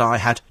pockets that I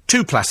had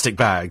 2 plastic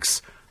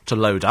bags to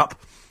load up.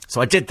 So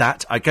I did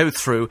that. I go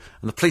through,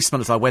 and the policeman,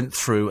 as I went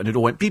through, and it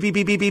all went beep, beep,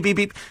 beep, beep, beep, beep,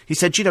 beep. He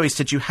said,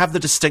 you have the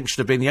distinction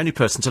of being the only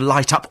person to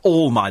light up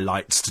all my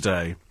lights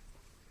today.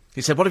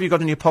 He said, what have you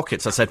got in your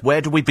pockets? I said,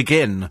 where do we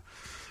begin?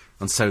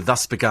 And so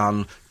thus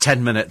began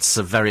 10 minutes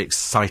of very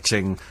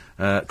exciting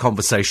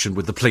conversation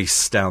with the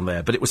police down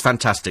there. But it was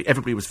fantastic.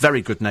 Everybody was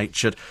very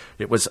good-natured.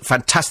 It was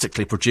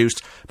fantastically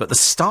produced. But the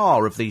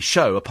star of the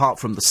show, apart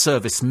from the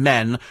service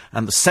men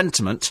and the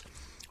sentiment,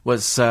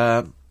 was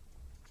the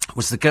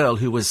girl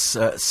who was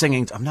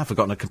singing... I've now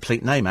forgotten her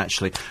complete name,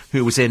 actually,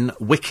 who was in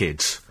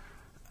Wicked.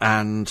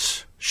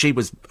 And she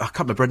was... I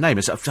can't remember her name.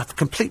 It's a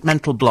complete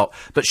mental block.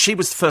 But she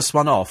was the first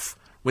one off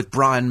with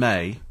Brian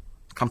May.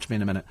 Come to me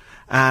in a minute.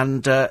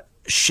 And...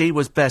 she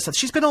was best.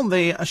 She's been on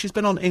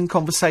In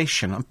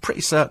Conversation, I'm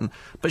pretty certain.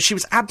 But she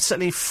was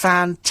absolutely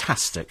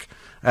fantastic.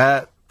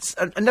 And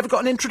never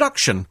got an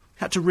introduction.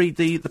 Had to read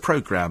the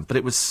programme, but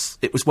it was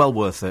well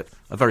worth it.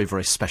 A very,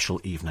 very special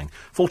evening.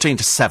 14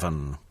 to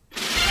 7.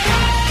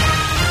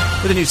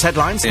 With the news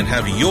headlines. And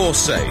have your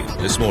say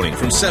this morning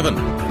from 7.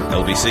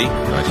 LBC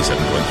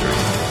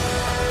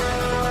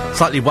 97.3.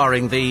 Slightly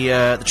worrying,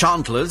 the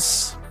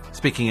Chandlers...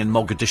 Speaking in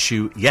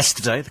Mogadishu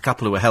yesterday, the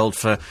couple who were held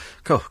for,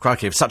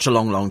 crikey, for such a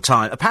long, long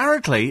time.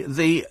 Apparently,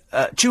 the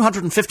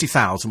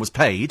 $250,000 was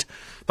paid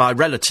by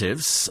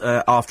relatives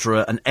after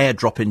an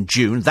airdrop in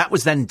June. That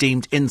was then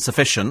deemed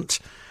insufficient,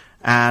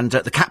 and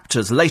the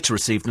captors later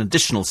received an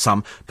additional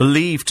sum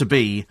believed to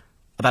be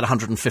about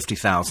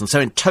 $150,000. So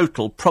in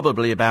total,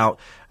 probably about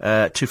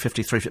about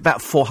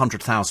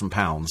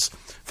 £400,000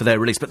 for their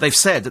release. But they've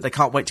said that they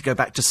can't wait to go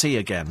back to sea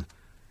again.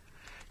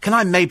 Can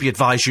I maybe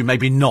advise you,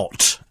 maybe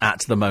not,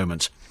 at the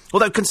moment?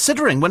 Although,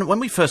 considering, when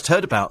we first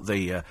heard about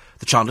the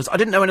Chandlers, I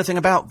didn't know anything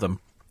about them.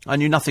 I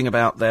knew nothing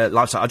about their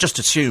lifestyle. I just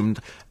assumed,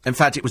 in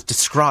fact, it was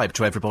described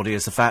to everybody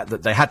as the fact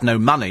that they had no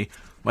money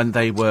when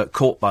they were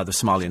caught by the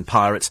Somalian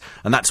pirates,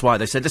 and that's why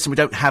they said, listen, we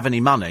don't have any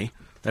money.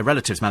 Their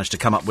relatives managed to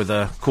come up with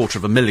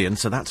 $250,000,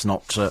 so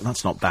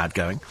that's not bad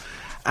going.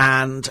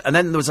 And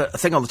then there was a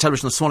thing on the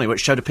television this morning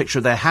which showed a picture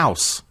of their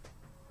house.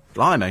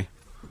 Blimey.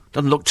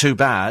 Doesn't look too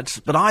bad,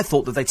 but I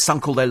thought that they'd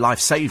sunk all their life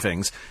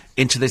savings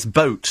into this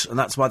boat, and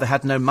that's why they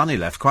had no money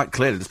left. Quite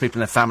clearly, there's people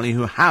in their family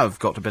who have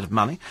got a bit of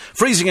money.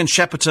 Freezing in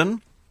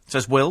Shepperton,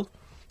 says Will.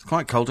 It's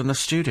quite cold in the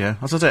studio.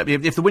 As I said,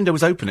 if the window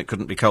was open, it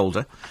couldn't be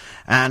colder.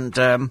 And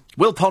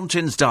will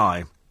Pontins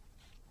die?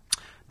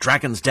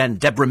 Dragon's Den,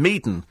 Deborah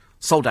Meaden,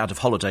 sold out of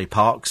holiday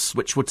parks,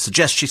 which would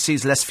suggest she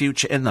sees less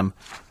future in them.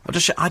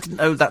 I didn't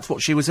know that's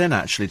what she was in,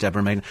 actually,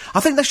 Deborah Meaden. I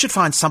think they should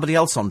find somebody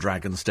else on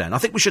Dragon's Den. I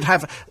think we should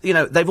have,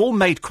 they've all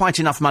made quite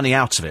enough money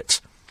out of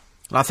it.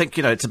 And I think,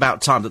 it's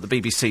about time that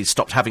the BBC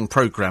stopped having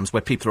programmes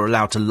where people are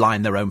allowed to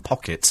line their own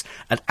pockets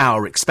at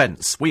our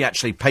expense. We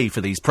actually pay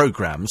for these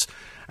programmes,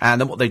 and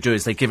then what they do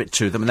is they give it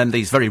to them, and then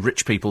these very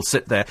rich people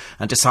sit there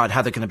and decide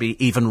how they're going to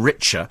be even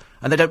richer,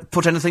 and they don't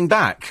put anything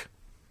back.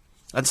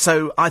 And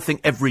so I think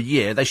every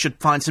year they should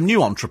find some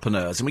new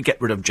entrepreneurs, and we get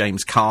rid of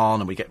James Caan,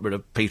 and we get rid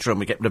of Peter, and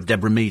we get rid of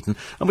Deborah Meaden,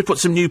 and we put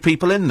some new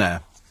people in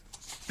there.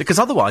 Because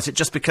otherwise it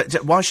just becomes...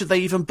 Why should they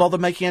even bother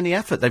making any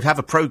effort? They have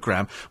a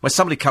programme where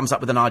somebody comes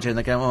up with an idea and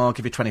they go, I'll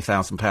give you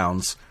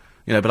 £20,000,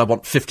 but I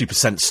want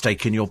 50%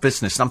 stake in your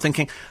business. And I'm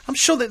thinking, I'm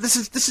sure that this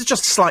is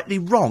just slightly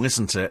wrong,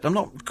 isn't it? I'm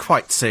not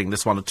quite seeing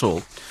this one at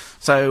all.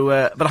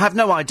 So, but I have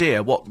no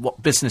idea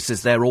what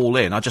businesses they're all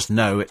in. I just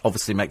know it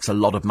obviously makes a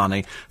lot of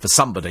money for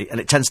somebody,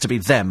 and it tends to be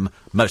them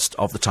most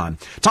of the time.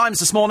 Times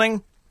this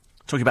morning,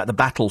 talking about the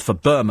battle for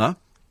Burma.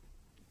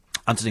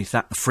 Underneath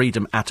that, the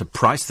freedom at a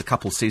price. The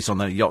couple seized on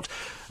their yacht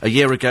a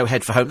year ago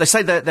head for home. They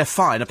say they're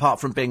fine,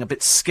 apart from being a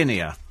bit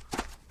skinnier.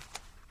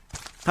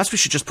 Perhaps we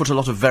should just put a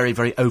lot of very,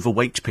 very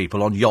overweight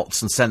people on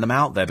yachts and send them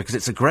out there, because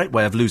it's a great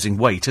way of losing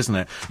weight, isn't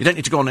it? You don't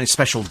need to go on any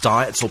special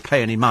diets or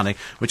pay any money.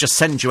 We just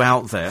send you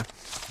out there,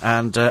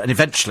 and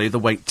eventually the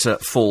weight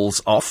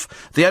falls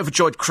off. The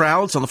overjoyed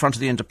crowds on the front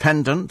of the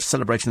Independent,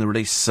 celebrating the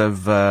release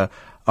of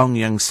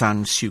Aung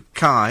San Suu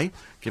Kyi,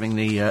 giving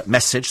the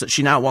message that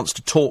she now wants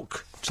to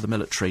talk to the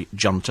military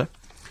junta.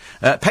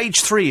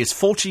 Page 3 is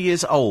 40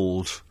 years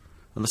old.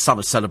 And the Sun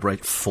has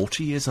celebrated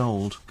 40 years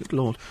old. Good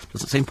Lord.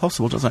 Doesn't seem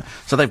possible, does it?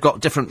 So they've got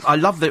different... I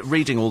love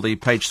reading all the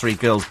Page 3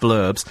 girls'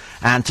 blurbs.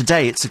 And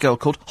today it's a girl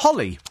called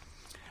Holly.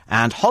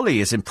 And Holly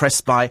is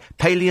impressed by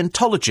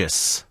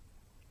paleontologists.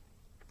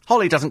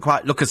 Holly doesn't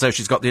quite look as though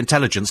she's got the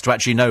intelligence to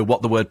actually know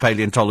what the word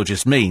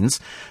paleontologist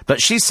means.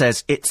 But she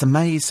says it's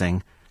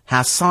amazing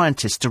how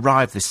scientists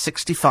derive this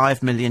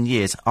 65 million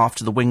years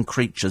after the winged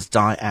creatures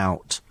die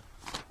out.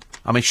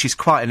 I mean, she's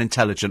quite an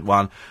intelligent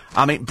one.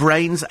 I mean,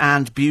 brains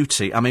and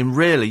beauty. I mean,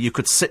 really, you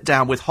could sit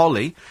down with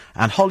Holly,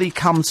 and Holly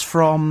comes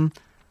from...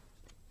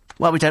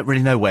 Well, we don't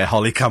really know where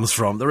Holly comes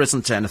from. There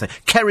isn't anything.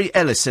 Kerry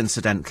Ellis,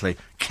 incidentally.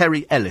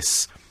 Kerry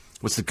Ellis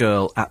was the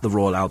girl at the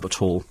Royal Albert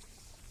Hall.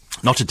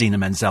 Not Idina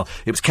Menzel.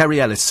 It was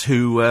Kerry Ellis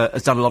who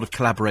has done a lot of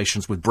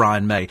collaborations with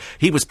Brian May.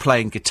 He was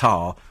playing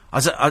guitar. I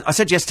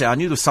said yesterday, I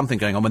knew there was something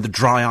going on when the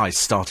dry ice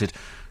started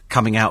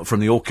coming out from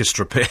the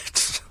orchestra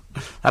pit.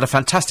 Had a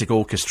fantastic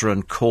orchestra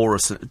and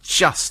chorus. It's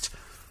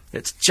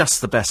just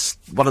the best,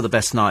 one of the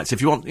best nights.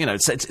 If you want,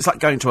 it's like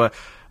going to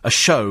a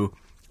show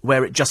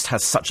where it just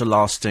has such a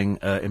lasting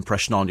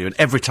impression on you. And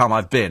every time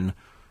I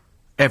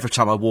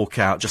walk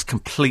out, just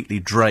completely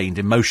drained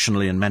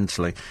emotionally and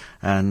mentally.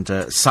 And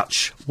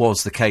such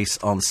was the case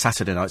on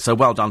Saturday night. So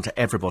well done to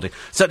everybody.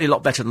 Certainly a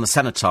lot better than the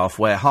Cenotaph,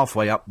 where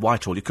halfway up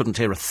Whitehall you couldn't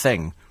hear a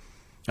thing.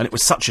 And it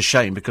was such a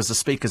shame because the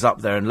speaker's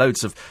up there and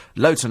loads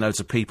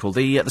of people.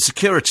 The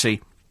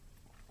security...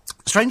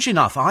 Strangely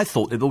enough, I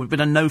thought there would have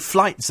been a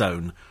no-flight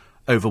zone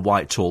over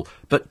Whitehall,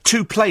 but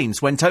 2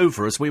 planes went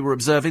over as we were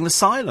observing the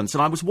silence,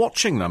 and I was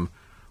watching them,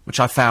 which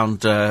I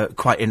found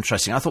quite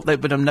interesting. I thought there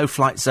would have been a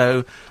no-flight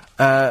zone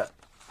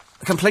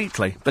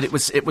completely, but it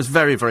was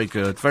very, very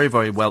good, very,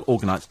 very well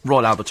organised.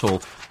 Royal Albert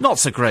Hall, not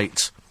so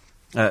great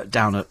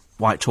down at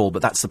Whitehall,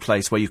 but that's the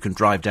place where you can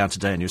drive down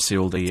today and you'll see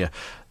all the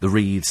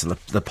reeds,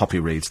 the poppy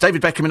reeds.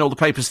 David Beckham in all the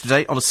papers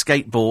today on a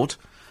skateboard.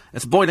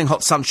 It's boiling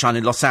hot sunshine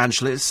in Los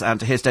Angeles,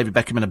 and here's David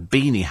Beckham in a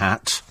beanie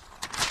hat.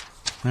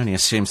 I only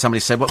assume somebody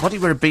said, why do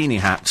you wear a beanie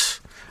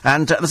hat?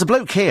 And there's a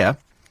bloke here,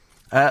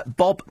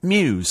 Bob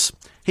Muse.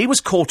 He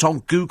was caught on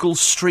Google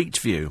Street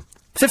View.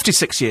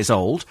 56 years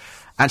old,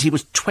 and he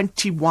was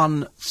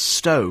 21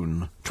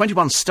 stone.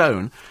 21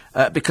 stone,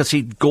 because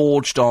he'd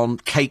gorged on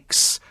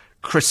cakes,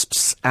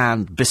 crisps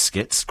and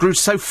biscuits. Grew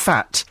so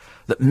fat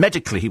that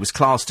medically he was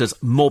classed as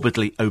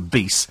morbidly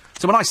obese.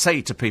 So when I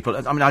say to people,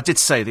 I mean, I did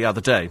say the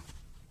other day,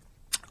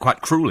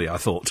 quite cruelly, I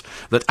thought,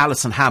 that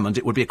Alison Hammond,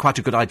 it would be quite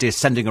a good idea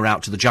sending her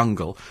out to the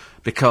jungle,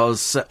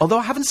 because, although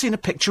I haven't seen a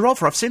picture of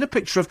her, I've seen a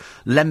picture of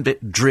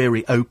Lembit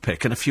Dreary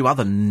Opic and a few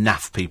other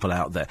naff people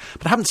out there,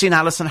 but I haven't seen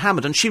Alison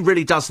Hammond, and she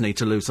really does need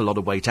to lose a lot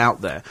of weight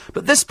out there.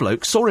 But this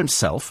bloke saw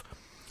himself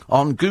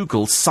on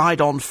Google's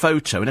side-on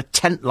photo in a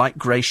tent-like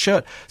grey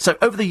shirt. So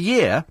over the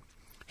year,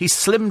 he's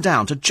slimmed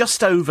down to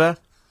just over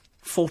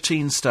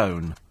 14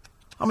 stone.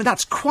 I mean,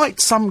 that's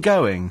quite some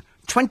going.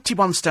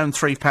 21 stone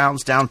 3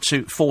 pounds down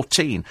to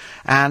 14.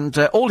 And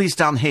all he's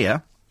done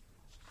here,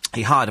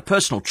 he hired a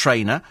personal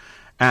trainer,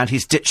 and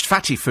he's ditched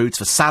fatty foods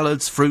for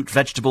salads, fruit,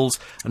 vegetables,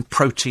 and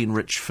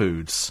protein-rich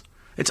foods.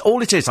 It's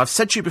all it is. I've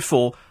said to you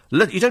before,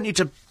 you don't need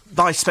to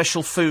buy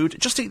special food.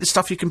 Just eat the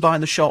stuff you can buy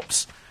in the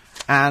shops.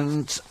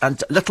 And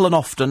little and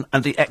often,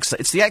 and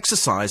it's the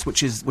exercise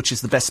which is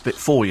the best bit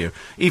for you.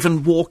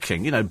 Even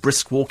walking,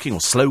 brisk walking or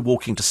slow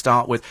walking to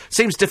start with.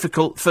 Seems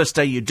difficult first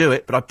day you do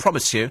it, but I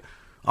promise you,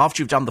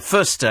 after you've done the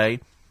first day,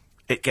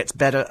 it gets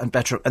better and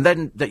better. And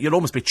then you'll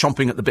almost be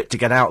chomping at the bit to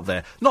get out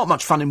there. Not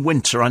much fun in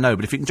winter, I know,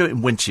 but if you can do it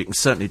in winter, you can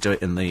certainly do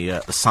it in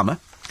the summer.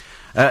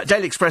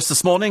 Daily Express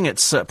this morning,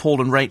 it's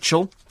Paul and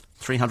Rachel,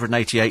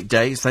 388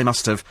 days. They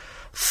must have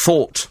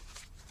thought,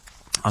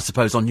 I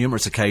suppose, on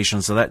numerous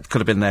occasions, so that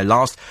could have been their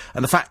last.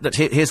 And the fact that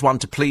here's one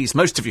to please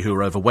most of you who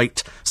are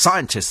overweight.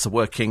 Scientists are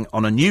working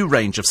on a new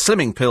range of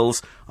slimming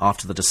pills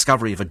after the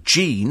discovery of a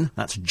gene,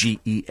 that's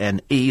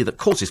G-E-N-E, that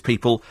causes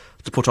people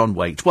to put on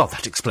weight. Well,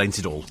 that explains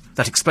it all.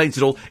 That explains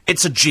it all.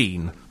 It's a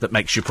gene that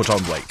makes you put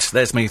on weight.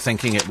 There's me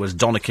thinking it was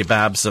doner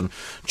kebabs and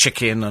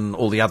chicken and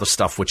all the other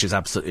stuff, which is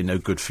absolutely no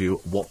good for you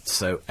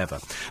whatsoever.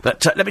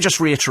 But let me just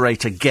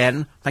reiterate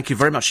again, thank you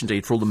very much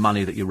indeed for all the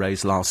money that you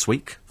raised last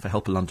week for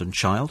Help a London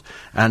Child.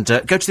 And go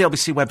to the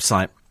LBC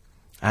website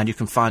and you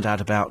can find out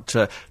about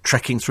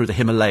trekking through the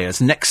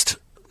Himalayas next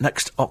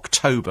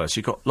October, so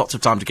you've got lots of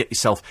time to get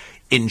yourself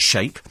in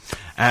shape.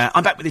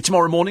 I'm back with you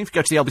tomorrow morning. If you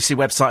go to the LBC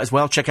website as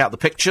well, check out the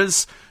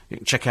pictures. You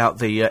can check out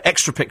the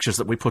extra pictures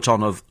that we put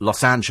on of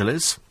Los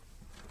Angeles.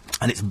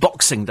 And it's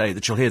Boxing Day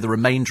that you'll hear the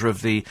remainder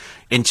of the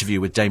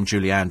interview with Dame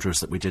Julie Andrews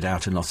that we did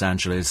out in Los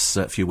Angeles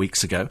a few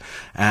weeks ago.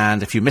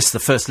 And if you missed the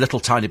first little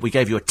tiny... We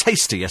gave you a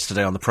taster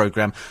yesterday on the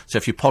programme, so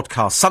if you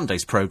podcast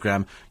Sunday's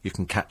programme, you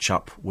can catch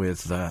up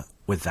with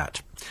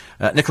that.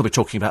 Nick will be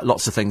talking about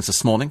lots of things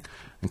this morning,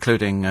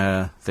 including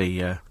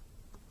the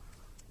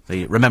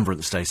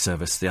Remembrance Day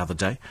service the other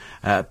day.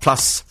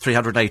 Plus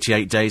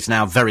 388 days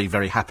now, very,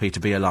 very happy to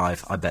be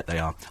alive. I bet they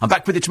are. I'm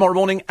back with you tomorrow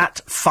morning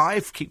at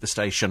 5. Keep the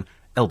station,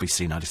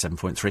 LBC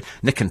 97.3.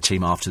 Nick and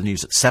team after the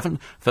news at 7.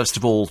 First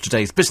of all,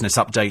 today's business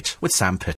update with Sam Pitt.